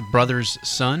suggest Brother's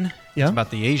Son. Yeah? It's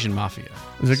about the Asian mafia.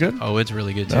 Is it good? Oh, it's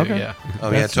really good, too, Okay. yeah. Oh,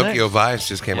 That's yeah, Tokyo next. Vice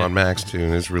just came on Max, too,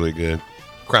 and it's really good.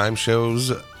 Crime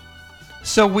shows.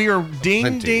 So we are ding,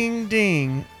 Plenty. ding,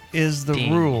 ding is the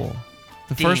Ding. rule.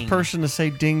 The first Ding. person to say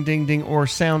ding, ding, ding or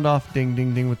sound off ding,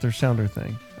 ding, ding with their sounder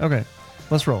thing. Okay,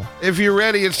 let's roll. If you're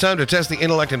ready, it's time to test the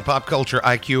intellect and pop culture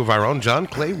IQ of our own John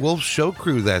Clay Wolfe show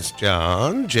crew. That's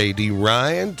John, J.D.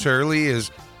 Ryan, Turley is,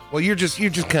 well, you're just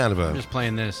kind of a just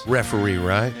playing this referee,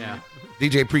 right? Yeah.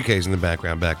 DJ PreKay's in the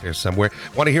background back there somewhere.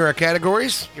 Want to hear our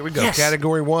categories? Here we go. Yes.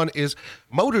 Category 1 is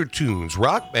motor tunes,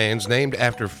 rock bands named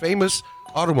after famous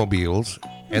automobiles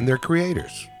and their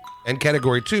creators. And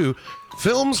category 2,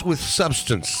 films with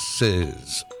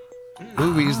substances,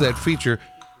 movies that feature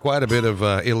quite a bit of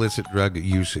illicit drug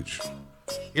usage.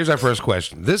 Here's our first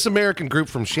question. This American group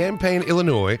from Champaign,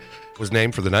 Illinois, was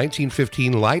named for the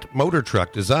 1915 light motor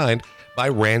truck designed by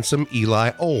Ransom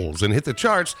Eli Olds and hit the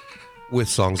charts with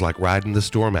songs like Riding the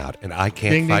Storm Out and I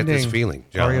Can't Ding, Fight ding, This ding. Feeling.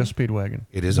 John. REO Speedwagon.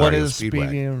 It is What REO is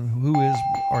Speedwagon. Who is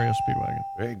REO Speedwagon?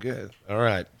 Very good. All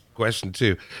right. Question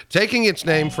 2. Taking its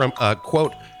name from a,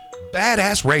 quote,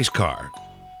 badass race car,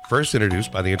 first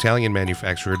introduced by the Italian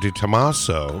manufacturer Di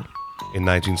Tommaso in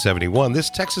 1971, this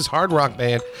Texas hard rock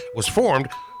band was formed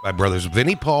by brothers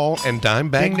Vinnie Paul and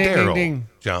Dimebag Ding, ding, Darrell. ding, ding.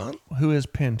 John? Who is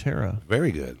Pantera?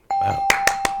 Very good. Wow.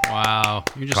 Wow.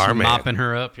 You're just Carman. mopping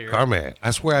her up here. Carman.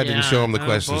 I swear I didn't Yeah. show him the Oh,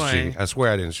 questions, boy. G. I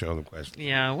swear I didn't show him the questions.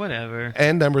 Yeah, whatever.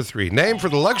 And number 3, named for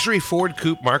the luxury Ford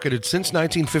coupe marketed since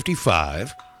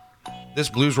 1955, this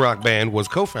blues rock band was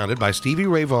co-founded by Stevie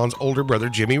Ray Vaughan's older brother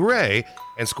Jimmy Ray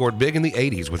and scored big in the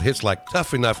 80s with hits like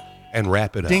Tough Enough and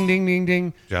Wrap It Up. Ding, ding, ding,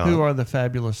 ding. John. Who are the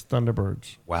fabulous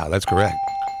Thunderbirds? Wow, that's correct.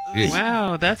 Jeez.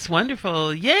 Wow, that's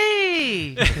wonderful.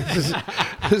 Yay! This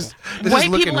is White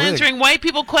looking people rigged. answering white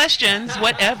people questions,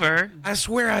 whatever. I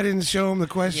swear I didn't show him the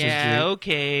questions, Yeah,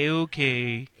 G.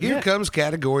 okay. Here comes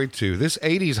category 2. This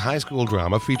 80s high school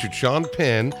drama featured Sean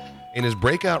Penn in his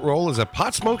breakout role as a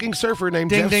pot-smoking surfer named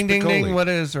Ding, Jeff ding, ding, Spicoli.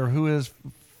 ding.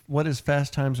 What is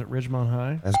Fast Times at Ridgemont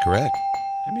High? That's correct.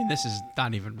 I mean, this is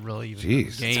not even really even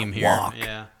Jeez, a game it's a here. walk.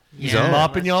 Yeah. He's on.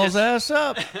 Mopping y'all's ass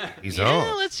up. He's Yeah,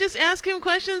 on. let's just ask him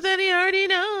questions that he already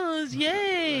knows.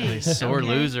 Yay! Sore Okay.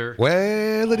 loser.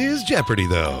 Well, it is Jeopardy,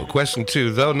 though. Question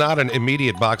 2. Though not an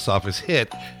immediate box office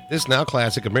hit, this now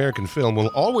classic American film will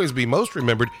always be most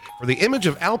remembered for the image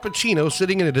of Al Pacino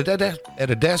sitting at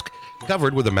a desk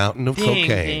covered with a mountain of Ding,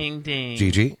 cocaine. ding, ding.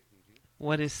 Gigi?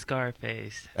 What is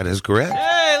Scarface? That is correct.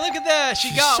 Hey, look at that.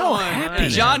 She got so one. happy.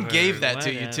 John Whatever, gave that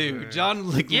to you, too. John,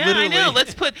 like, Yeah, literally. I know.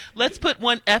 Let's put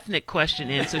one ethnic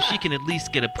question in so she can at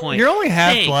least get a point. You're only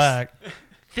half Thanks. black.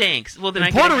 Thanks. Well, then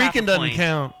And I Puerto get a half Rican a doesn't point.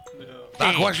 count.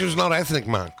 That question's not ethnic,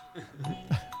 man.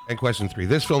 And question 3.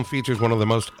 This film features one of the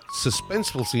most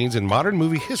suspenseful scenes in modern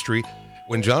movie history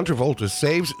when John Travolta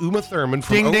saves Uma Thurman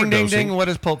from Ding, overdosing. ding, ding, ding. What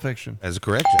is Pulp Fiction? That's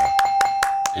correct, John.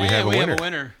 We have a winner.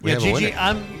 We Yeah, have a Gigi,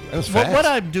 winner. That was fast. what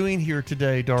I'm doing here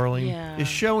today, darling, is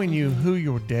showing you who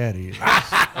your daddy is.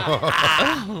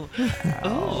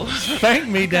 Spank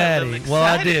me, daddy. Well,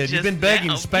 I did. You've been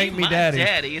begging, spank me,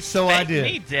 daddy. So I Spank did.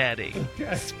 me, daddy.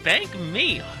 Spank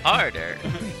me harder.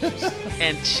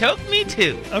 And choke me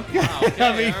too. Okay.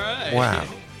 I mean, Wow.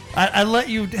 I let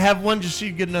you have one just so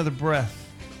you get another breath.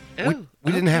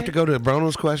 We didn't have to go to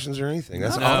bonus questions or anything.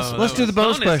 That's awesome. Let's do the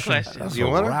bonus bonus question. questions. You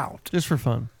want to? Just for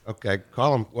fun. Okay,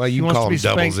 call them. Well, She you can wants call to be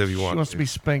them doubles spanked- if you want. She wants to be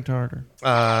spanked harder.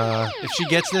 If she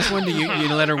gets this one, do you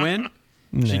let her win?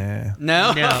 Nah.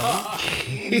 No? No.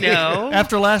 No.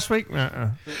 After last week? Uh-uh.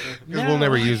 Because we'll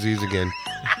never use these again.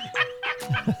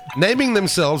 Naming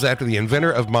themselves after the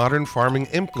inventor of modern farming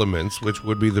implements, which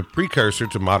would be the precursor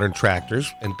to modern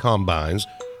tractors and combines,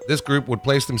 this group would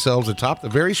place themselves atop the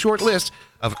very short list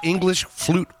of English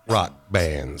flute rock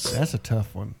bands. That's a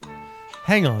tough one.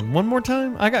 Hang on. One more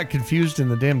time? I got confused in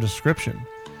the damn description.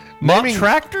 Mock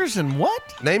tractors and what?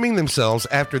 Naming themselves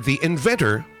after the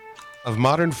inventor of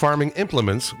modern farming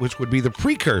implements, which would be the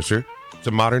precursor to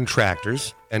modern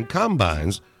tractors and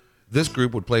combines, this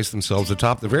group would place themselves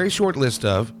atop the very short list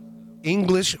of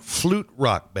English flute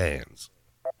rock bands.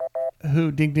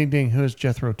 Who? Ding, ding, ding. Who is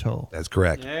Jethro Tull? That's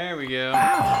correct. There we go.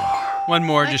 One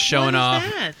more, just showing off.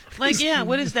 That? Like, yeah,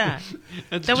 what is that?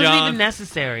 That's That wasn't John. even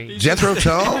necessary. Jethro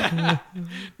Tull?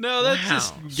 No, that's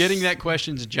just getting that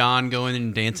question's John going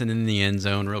and dancing in the end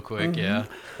zone real quick. Yeah.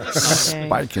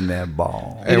 Spiking that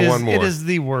ball. And one more. It is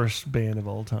the worst band of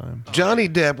all time. Johnny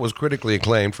Depp was critically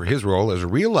acclaimed for his role as a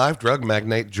real-life drug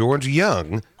magnate George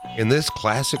Young in this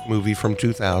classic movie from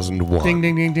 2001. Ding,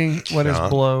 ding, ding, ding. What is John,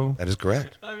 blow? That is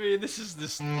correct. I mean, this is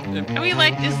this. Are we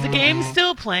like, is the game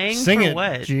still playing? Sing for it,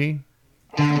 what? G.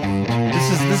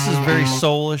 This is very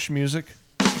soulish music.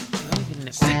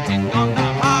 Sitting on the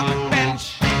hot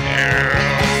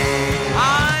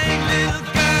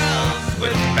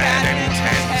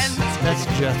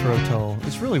Jethro Tull.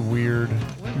 It's really weird.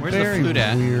 Where's Very the flute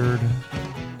at? Weird.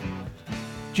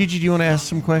 Gigi, do you want to ask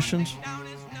some questions?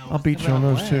 I'll beat you on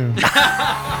those too.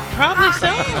 Probably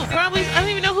so. Probably. I don't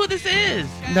even know who this is.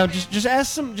 No, just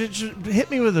ask some. Just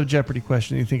hit me with a Jeopardy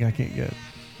question you think I can't get.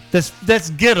 That's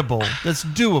gettable. That's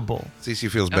doable. Cece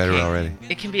feels better already.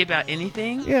 It can be about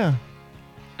anything? Yeah.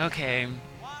 Okay.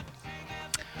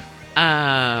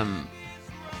 Okay.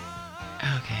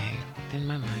 Then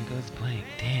my mind goes blank.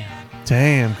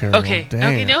 Damn, Carol. Okay. Damn.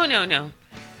 Okay. No.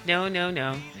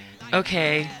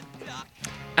 Okay.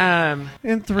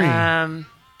 In 3,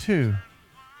 2,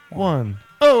 1.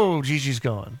 Oh, Gigi's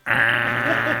gone.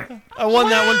 I won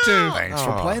that one too. Thanks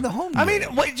for playing the home I game.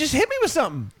 mean, wait, just hit me with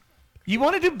something. You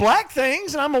want to do black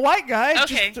things, and I'm a white guy.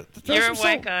 Okay. Just throw You're some a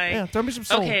white soul. guy. Yeah, throw me some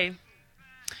soul. Okay.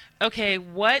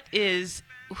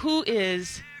 Who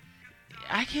is?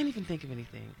 I can't even think of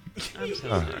anything. I'm so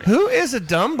sorry. Who is a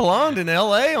dumb blonde in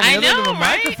L.A. on the other end of a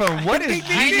right? microphone? What is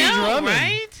Gigi I know, drumming?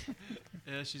 right?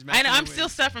 Yeah, she's I know. I'm still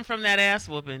suffering from that ass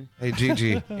whooping. Hey,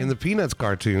 Gigi, in the Peanuts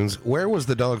cartoons, where was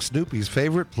the dog Snoopy's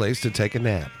favorite place to take a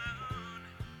nap?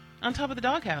 On top of the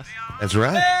doghouse. That's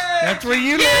right. That's where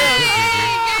you live.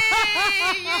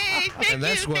 And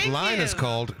that's what Linus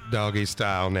called doggy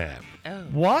style nap. Oh.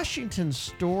 Washington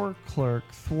store clerk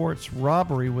thwarts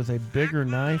robbery with a bigger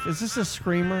knife. Is this a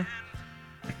screamer?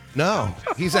 No,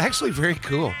 he's actually very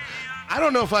cool. I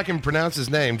don't know if I can pronounce his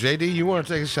name. JD, you want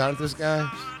to take a shot at this guy?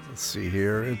 Let's see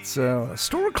here. It's a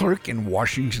store clerk in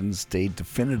Washington State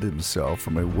defended himself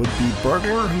from a would-be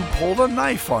burglar who pulled a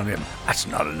knife on him. That's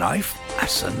not a knife.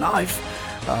 That's a knife.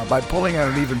 By pulling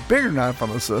out an even bigger knife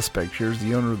on the suspect. Here's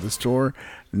the owner of the store,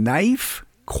 Knife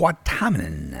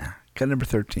Quataman. Cut number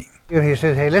 13. He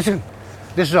said, hey, listen,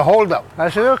 this is a holdup. I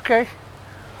said, okay.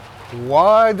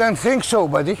 Why, I don't think so,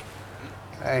 buddy.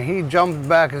 And he jumped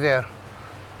back there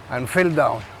and fell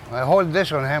down. I hold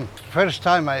this on him. First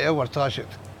time I ever touch it.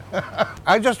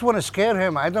 I just want to scare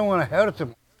him. I don't want to hurt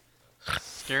him.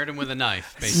 Scared him with a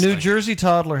knife, basically. New Jersey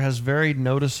toddler has very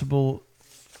noticeable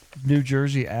New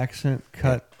Jersey accent.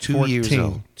 Cut 2 14. years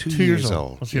old. 2 years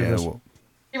old. Let's hear this.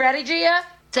 You ready, Gia?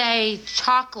 Say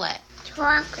chocolate.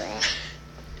 Chocolate.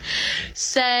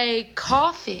 Say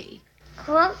coffee.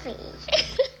 Coffee.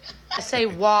 Say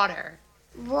water.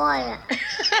 Water.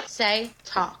 Say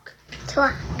talk.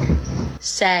 Talk.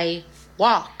 Say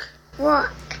walk.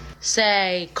 Walk.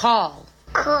 Say call.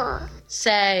 Call.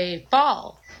 Say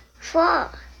fall.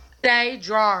 Fall. Say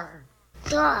drawer.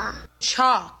 Draw.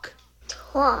 Chalk.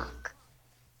 Talk.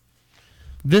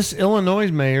 This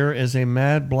Illinois mayor is a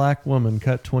mad black woman.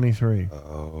 Cut 23.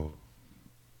 Oh.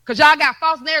 Because y'all got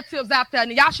false narratives out there,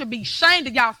 and y'all should be ashamed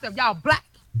of y'allself. Y'all black.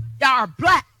 Y'all are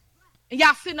black. And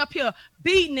y'all sitting up here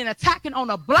beating and attacking on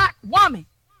a black woman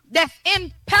that's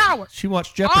in power. She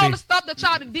watched Jeopardy. All the stuff that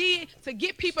y'all did to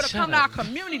get people to come to our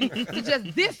community to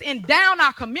just diss and down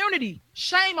our community.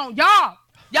 Shame on y'all.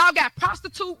 Y'all got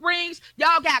prostitute rings.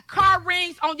 Y'all got car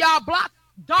rings on y'all block.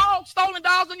 Stolen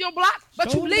dogs on your block.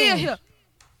 But you live here.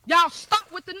 Y'all stop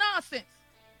with the nonsense.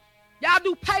 Y'all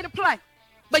do pay to play.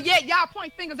 But yet y'all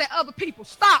point fingers at other people.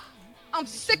 Stop. I'm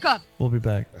sick of it. We'll be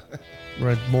back.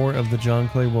 We're at more of the John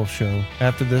Clay Wolfe Show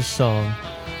after this song.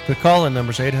 The call-in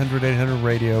number is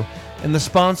 800-800-RADIO. And the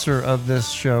sponsor of this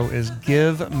show is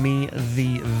Give Me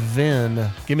the VIN.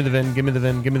 Give me the VIN, give me the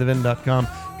VIN, give me the VIN.com.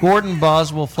 Gordon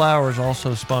Boswell Flowers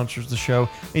also sponsors the show.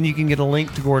 And you can get a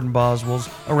link to Gordon Boswell's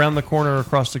around the corner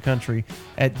across the country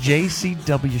at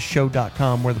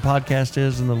jcwshow.com, where the podcast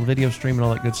is and the video stream and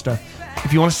all that good stuff.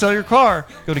 If you want to sell your car,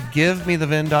 go to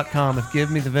givemethevin.com. If Give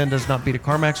Me the VIN does not beat a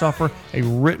CarMax offer, a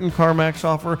written CarMax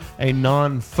offer, a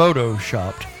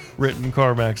non-photoshopped written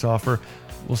CarMax offer,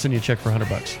 we'll send you a check for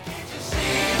 $100.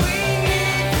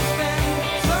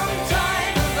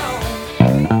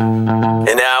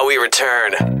 And now we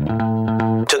return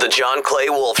to the John Clay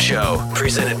Wolfe Show,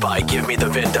 presented by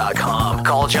GiveMeTheVin.com.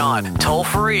 Call John, toll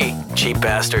free. Cheap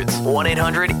bastards.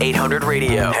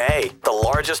 1-800-800-RADIO. Hey, the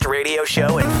largest radio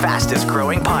show and fastest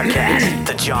growing podcast,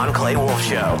 the John Clay Wolfe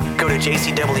Show. Go to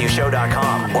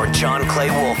jcwshow.com or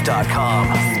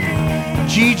johnclaywolfe.com.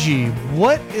 Gigi,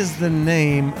 what is the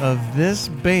name of this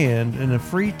band? And a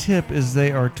free tip is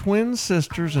they are twin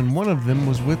sisters, and one of them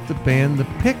was with the band The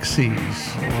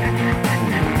Pixies.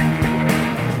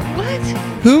 What?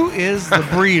 Who is the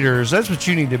Breeders? That's what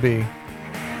you need to be.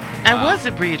 I was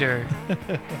a breeder.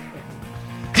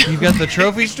 You've got the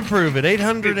trophies to prove it.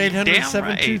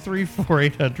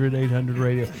 800-800-7234,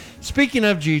 800-800-RADIO. Speaking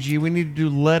of Gigi, we need to do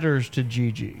letters to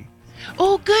Gigi.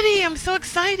 Oh, goody. I'm so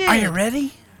excited. Are you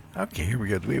ready? Okay, here we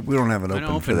go. We don't have an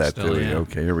open for that, do we? Yeah.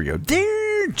 Okay, here we go.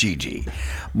 Dear Dear Gigi,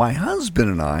 my husband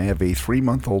and I have a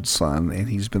 3-month-old son, and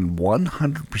he's been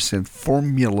 100%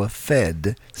 formula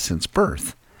fed since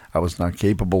birth. I was not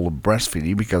capable of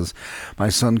breastfeeding because my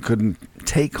son couldn't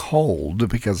take hold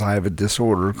because I have a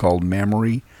disorder called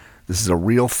mammary. This is a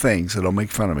real thing, so don't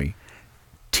make fun of me.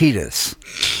 Tetus.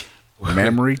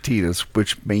 Mammary tetus,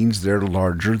 which means they're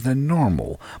larger than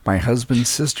normal. My husband's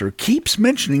sister keeps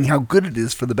mentioning how good it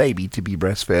is for the baby to be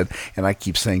breastfed, and I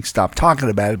keep saying stop talking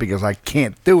about it because I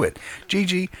can't do it.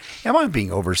 Gigi, am I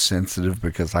being oversensitive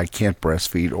because I can't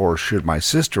breastfeed, or should my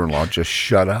sister-in-law just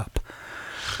shut up?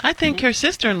 I think your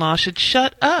sister-in-law should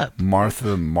shut up.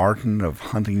 Martha Martin of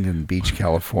Huntington Beach,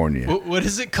 California. What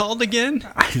is it called again?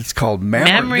 It's called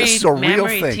mammary. This is a real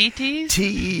thing. Tetes?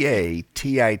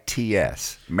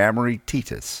 Teatis. Mammary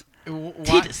tetus.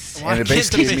 Tetus. And it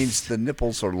basically means the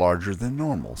nipples are larger than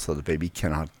normal, so the baby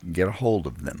cannot get a hold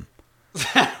of them.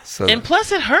 So, and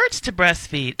plus, it hurts to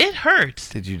breastfeed. It hurts.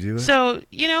 Did you do it? So,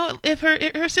 if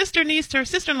her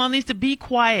sister-in-law needs to be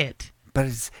quiet. But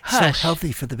it's so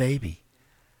healthy for the baby.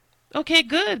 Okay,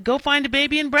 good. Go find a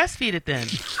baby and breastfeed it then.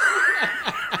 Just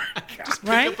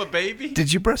pick up a baby?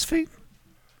 Did you breastfeed?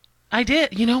 I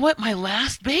did. You know what? My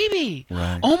last baby.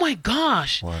 Right. Oh, my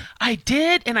gosh. What? I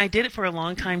did, and I did it for a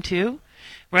long time, too.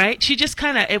 Right? She just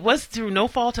kind of, it was through no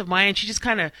fault of mine. She just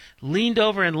kind of leaned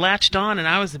over and latched on, and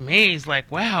I was amazed, like,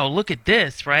 wow, look at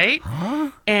this, right?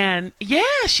 Huh? And, yeah,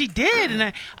 she did.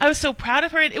 And I was so proud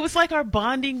of her. It was like our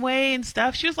bonding way and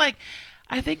stuff. She was like,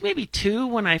 I think maybe 2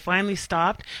 when I finally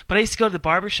stopped. But I used to go to the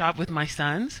barber shop with my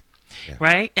sons,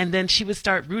 right? And then she would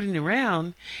start rooting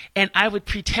around, and I would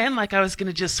pretend like I was going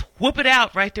to just whoop it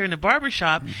out right there in the barber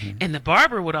shop. Mm-hmm. And the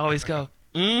barber would always go,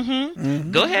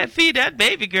 go ahead, feed that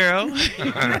baby girl.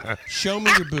 Show me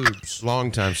your boobs.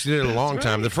 Long time. She did it a long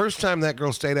time. The first time that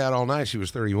girl stayed out all night, she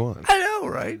was 31. I know,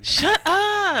 right? Shut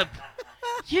up.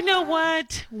 You know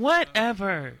what?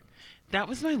 Whatever. That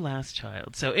was my last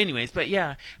child. So anyways, but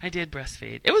yeah, I did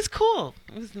breastfeed. It was cool.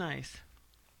 It was nice.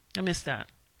 I missed that.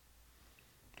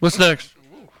 What's next?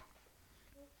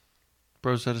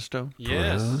 Rosetta Stone?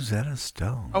 Yes. Rosetta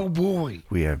Stone. Oh, boy.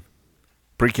 We have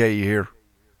PreKay, you here?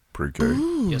 PreKay.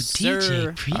 Ooh, Yes, DJ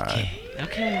sir. PreKay.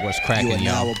 Okay. What's You cracking, are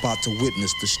now y'all? about to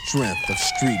witness the strength of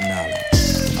street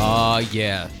knowledge.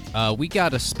 Yeah. We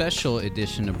got a special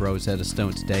edition of Rosetta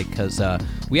Stone today because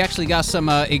we actually got some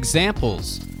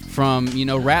examples from,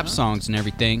 rap songs and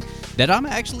everything that I'm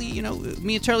actually,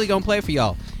 me and Turley gonna play for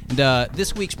y'all. And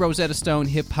this week's Rosetta Stone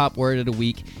hip-hop word of the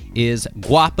week is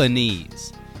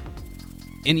guapanese.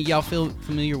 Any of y'all feel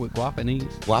familiar with guapanese?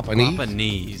 Guapanese?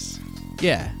 Guapanese.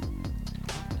 Yeah.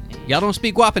 Y'all don't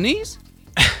speak guapanese?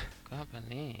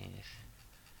 Guapanese.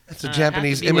 That's a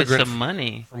Japanese has to be with immigrant some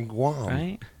money, from Guam.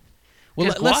 right?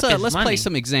 Well, 'Cause let's guap is play money.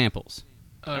 some examples.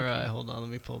 All right, hold on. Let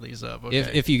me pull these up. Okay.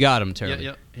 If you got them, Turley.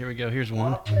 Yep. Here we go. Here's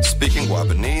one. Speaking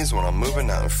Guapanese when I'm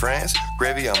moving out in France.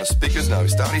 Gravy on the speakers, now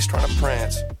he's trying to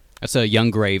prance. That's a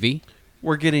Young Gravy.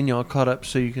 We're getting y'all caught up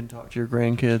so you can talk to your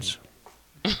grandkids.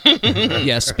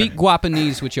 Yeah, speak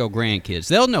Guapanese with your grandkids.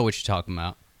 They'll know what you're talking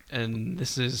about. And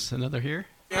this is another here.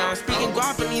 Yeah, I'm speaking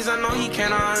Guapanese, I know he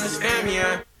cannot understand me.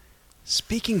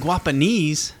 Speaking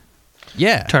Guapanese?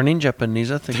 Yeah. Turning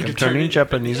Japanese. I think I'm turning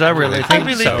Japanese. I really think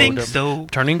so. think so.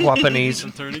 Turning Guapanese.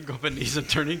 I'm turning Guapanese. I'm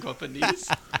turning Guapanese.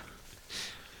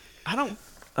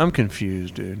 I'm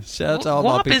confused, dude. Shout out to all my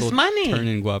Guap is people money.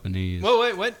 turning Guapanese. Whoa,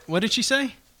 wait, what? What did she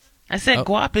say? I said Oh.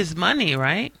 guap is money,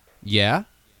 right? Yeah.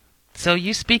 So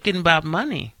you speaking about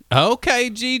money. Okay,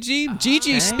 Gigi.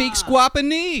 Gigi speaks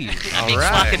Guapanese. I be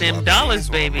clocking them dollars,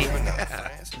 baby.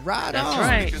 Right That's on.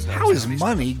 right. How is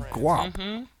money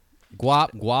guap?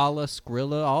 Guap, guala,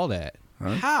 skrilla, all that.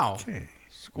 How? Okay.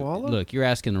 Squalla? Look, you're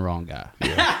asking the wrong guy.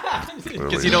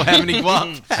 Because you don't have any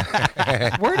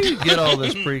guap. Where do you get all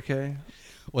this, PreKay?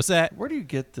 What's that? Where do you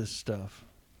get this stuff?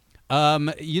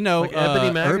 Like Ebony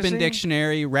Urban Magazine?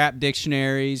 Dictionary, rap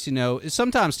dictionaries,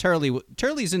 sometimes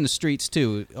Turley's in the streets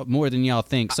too, more than y'all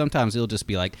think. Sometimes he'll just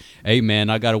be like, hey man,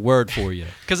 I got a word for you.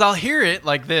 Because I'll hear it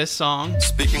like this song.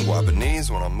 Speaking Guapanese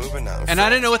when I'm moving out in And I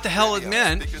didn't France. know what the hell it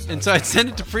meant. And so I'd send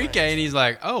it to PreKay, and he's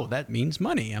like, oh, that means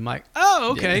money. I'm like,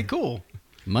 oh, okay, Yeah. cool.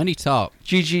 Money talk.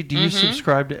 Gigi, do you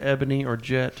subscribe to Ebony or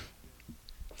Jet?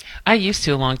 I used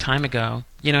to a long time ago.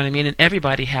 You know what I mean? And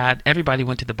everybody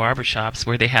went to the barber shops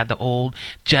where they had the old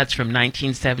Jets from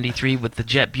 1973 with the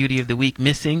Jet Beauty of the Week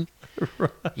missing.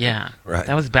 Right. Yeah. Right.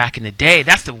 That was back in the day.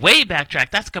 That's the way back track.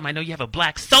 That's come. I know you have a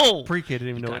black soul. PreKay didn't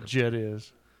even know what Jet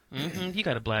is. You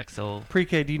got a black soul.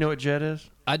 PreKay, do you know what Jet is?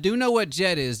 I do know what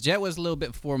Jet is. Jet was a little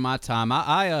bit before my time.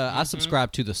 I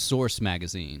subscribe to the Source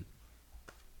magazine.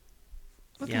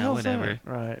 Yeah, whatever.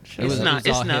 Right. It's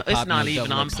not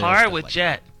even on par with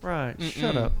Jet. Right.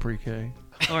 Shut up, PreKay.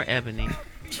 Or Ebony.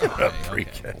 Shut up,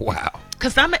 PreKay. Wow.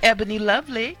 Because I'm an Ebony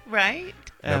Lovely, right?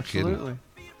 Absolutely.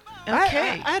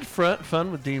 Okay. I had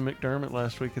fun with Dean McDermott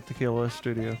last week at the KLS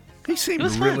studio. He seemed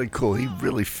really cool. He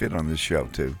really fit on this show,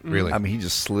 too. Really? I mean, he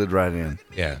just slid right in.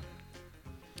 Yeah.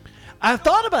 I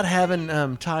thought about having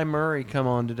Ty Murray come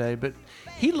on today, but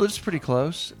he lives pretty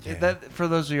close. Yeah. That, for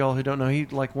those of y'all who don't know, he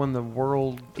won the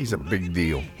world. He's a big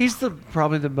deal. He's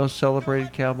probably the most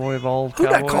celebrated cowboy of all Who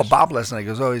did cowboys. I call Bob last night? He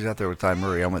goes, "Oh, he's out there with Ty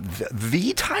Murray." I went,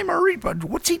 "The Ty Murray? But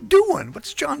what's he doing?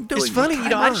 What's John doing?" It's funny,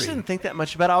 with Ty I just Murray?" didn't think that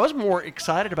much about it. I was more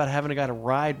excited about having a guy to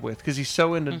ride with because he's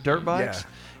so into dirt bikes.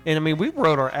 Yeah. And I mean, we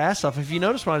rode our ass off. If you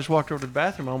notice, when I just walked over to the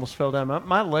bathroom, I almost fell down.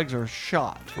 My legs are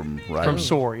shot from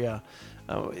sore. Yeah,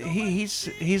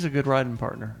 he's a good riding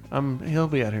partner. He'll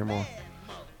be out here more.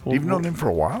 You've known him for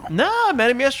a while? No, I met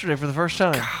him yesterday for the first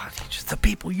time. God, just the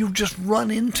people you just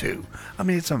run into. I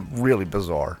mean, it's really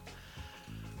bizarre.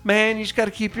 Man, you just got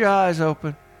to keep your eyes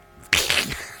open. You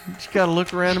just got to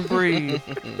look around and breathe.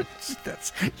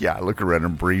 I look around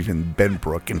and breathe in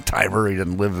Benbrook, and Ty Murray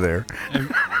doesn't live there.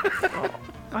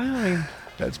 I mean,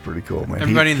 that's pretty cool, man.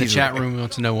 Everybody in the chat room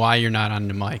wants to know why you're not on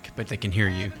the mic, but they can hear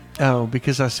you. Oh,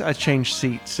 because I changed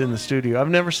seats in the studio. I've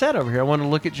never sat over here. I want to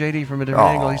look at JD from a different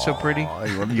angle. He's so pretty.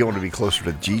 You want to be closer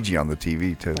to Gigi on the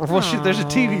TV, too. Well, there's a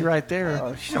TV right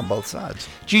there. She's on both sides.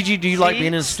 Gigi, do you like being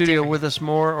in the studio with us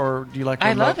more, or do you like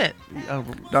I love it. Oh.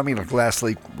 I mean, like last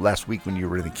week when you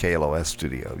were in the KLOS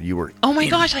studio, you were... Oh, my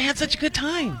gosh, I had such a good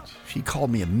time. She called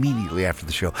me immediately after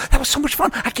the show. That was so much fun.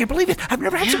 I can't believe it. I've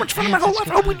never had so much fun in my whole life.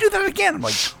 I hope we do that again. I'm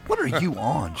like, what are you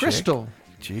on, Crystal.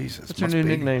 Jesus. That's her new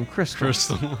nickname, Crystal.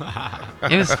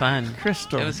 It was fun.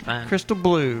 Crystal. It was fun. Crystal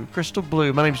Blue.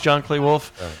 My name's John Clay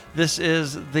Wolfe. This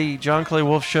is the John Clay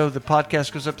Wolfe Show. The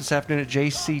podcast goes up this afternoon at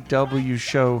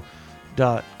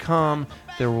jcwshow.com.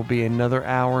 There will be another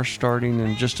hour starting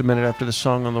in just a minute after the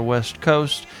song on the West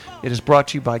Coast. It is brought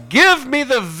to you by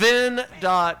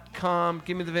GiveMeTheVin.com.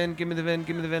 Give me the VIN, give me the VIN,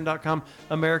 give me the VIN.com.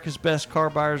 America's best car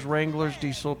buyers, Wranglers,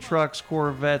 diesel trucks,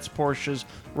 Corvettes, Porsches,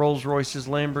 Rolls Royces,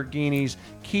 Lamborghinis,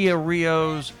 Kia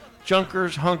Rios,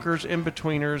 junkers, hunkers,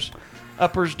 in-betweeners,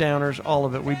 uppers, downers, all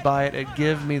of it. We buy it at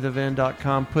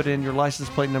GiveMeTheVin.com. Put in your license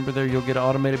plate number there. You'll get an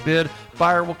automated bid.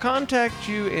 Buyer will contact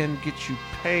you and get you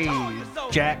paid.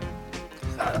 Jack.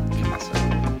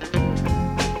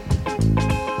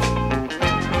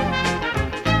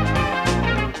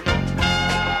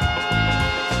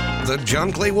 The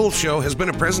John Clay Wolfe Show has been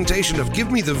a presentation of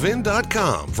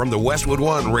GiveMeTheVin.com from the Westwood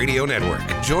One Radio Network.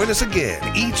 Join us again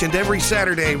each and every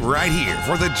Saturday right here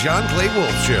for the John Clay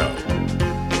Wolfe Show.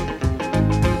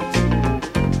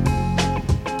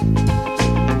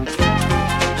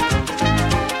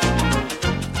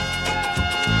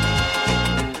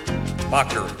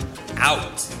 Bucker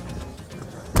out.